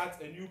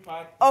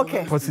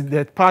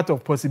 The part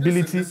of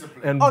possibility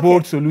and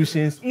bold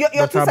solutions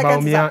that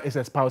Bawumia is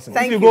espousing.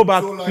 If you go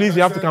back, please,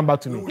 you have to come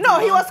back to me. No,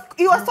 he was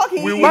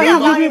talking. You didn't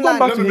allow him land.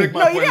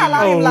 No, you didn't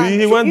allow him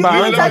land. He went back.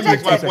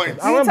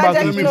 I went back.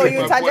 No, you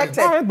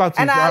interjected.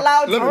 And I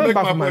allowed. Let me make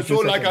my point. So,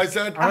 like I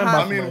said,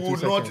 I mean,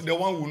 the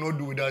one who will not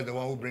do with us, the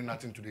one who bring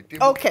nothing to the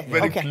table. Okay.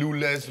 Very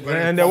clueless.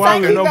 And the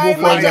one will not go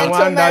for the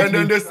one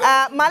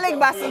that. Malik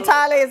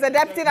Basintale is the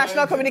Deputy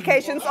National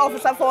Communications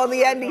Officer for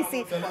the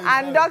NDC.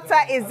 And Dr.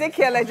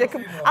 Ezekiel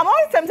Ejekum. I'm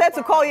always tempted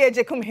to call you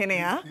Ejekum Hene,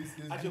 huh?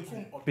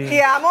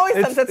 Yeah, I'm always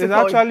tempted to call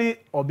you. It's actually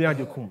Obi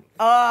Ejekum.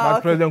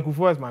 But President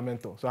Kufuor is my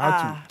mentor, so I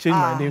had to change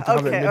my name to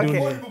have a middle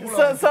name.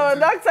 So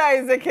Dr.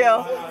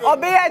 Ezekiel,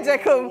 Obi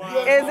Ejekum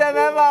is a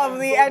member of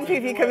the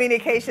NPP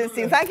communications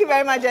team. Thank you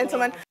very much,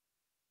 gentlemen.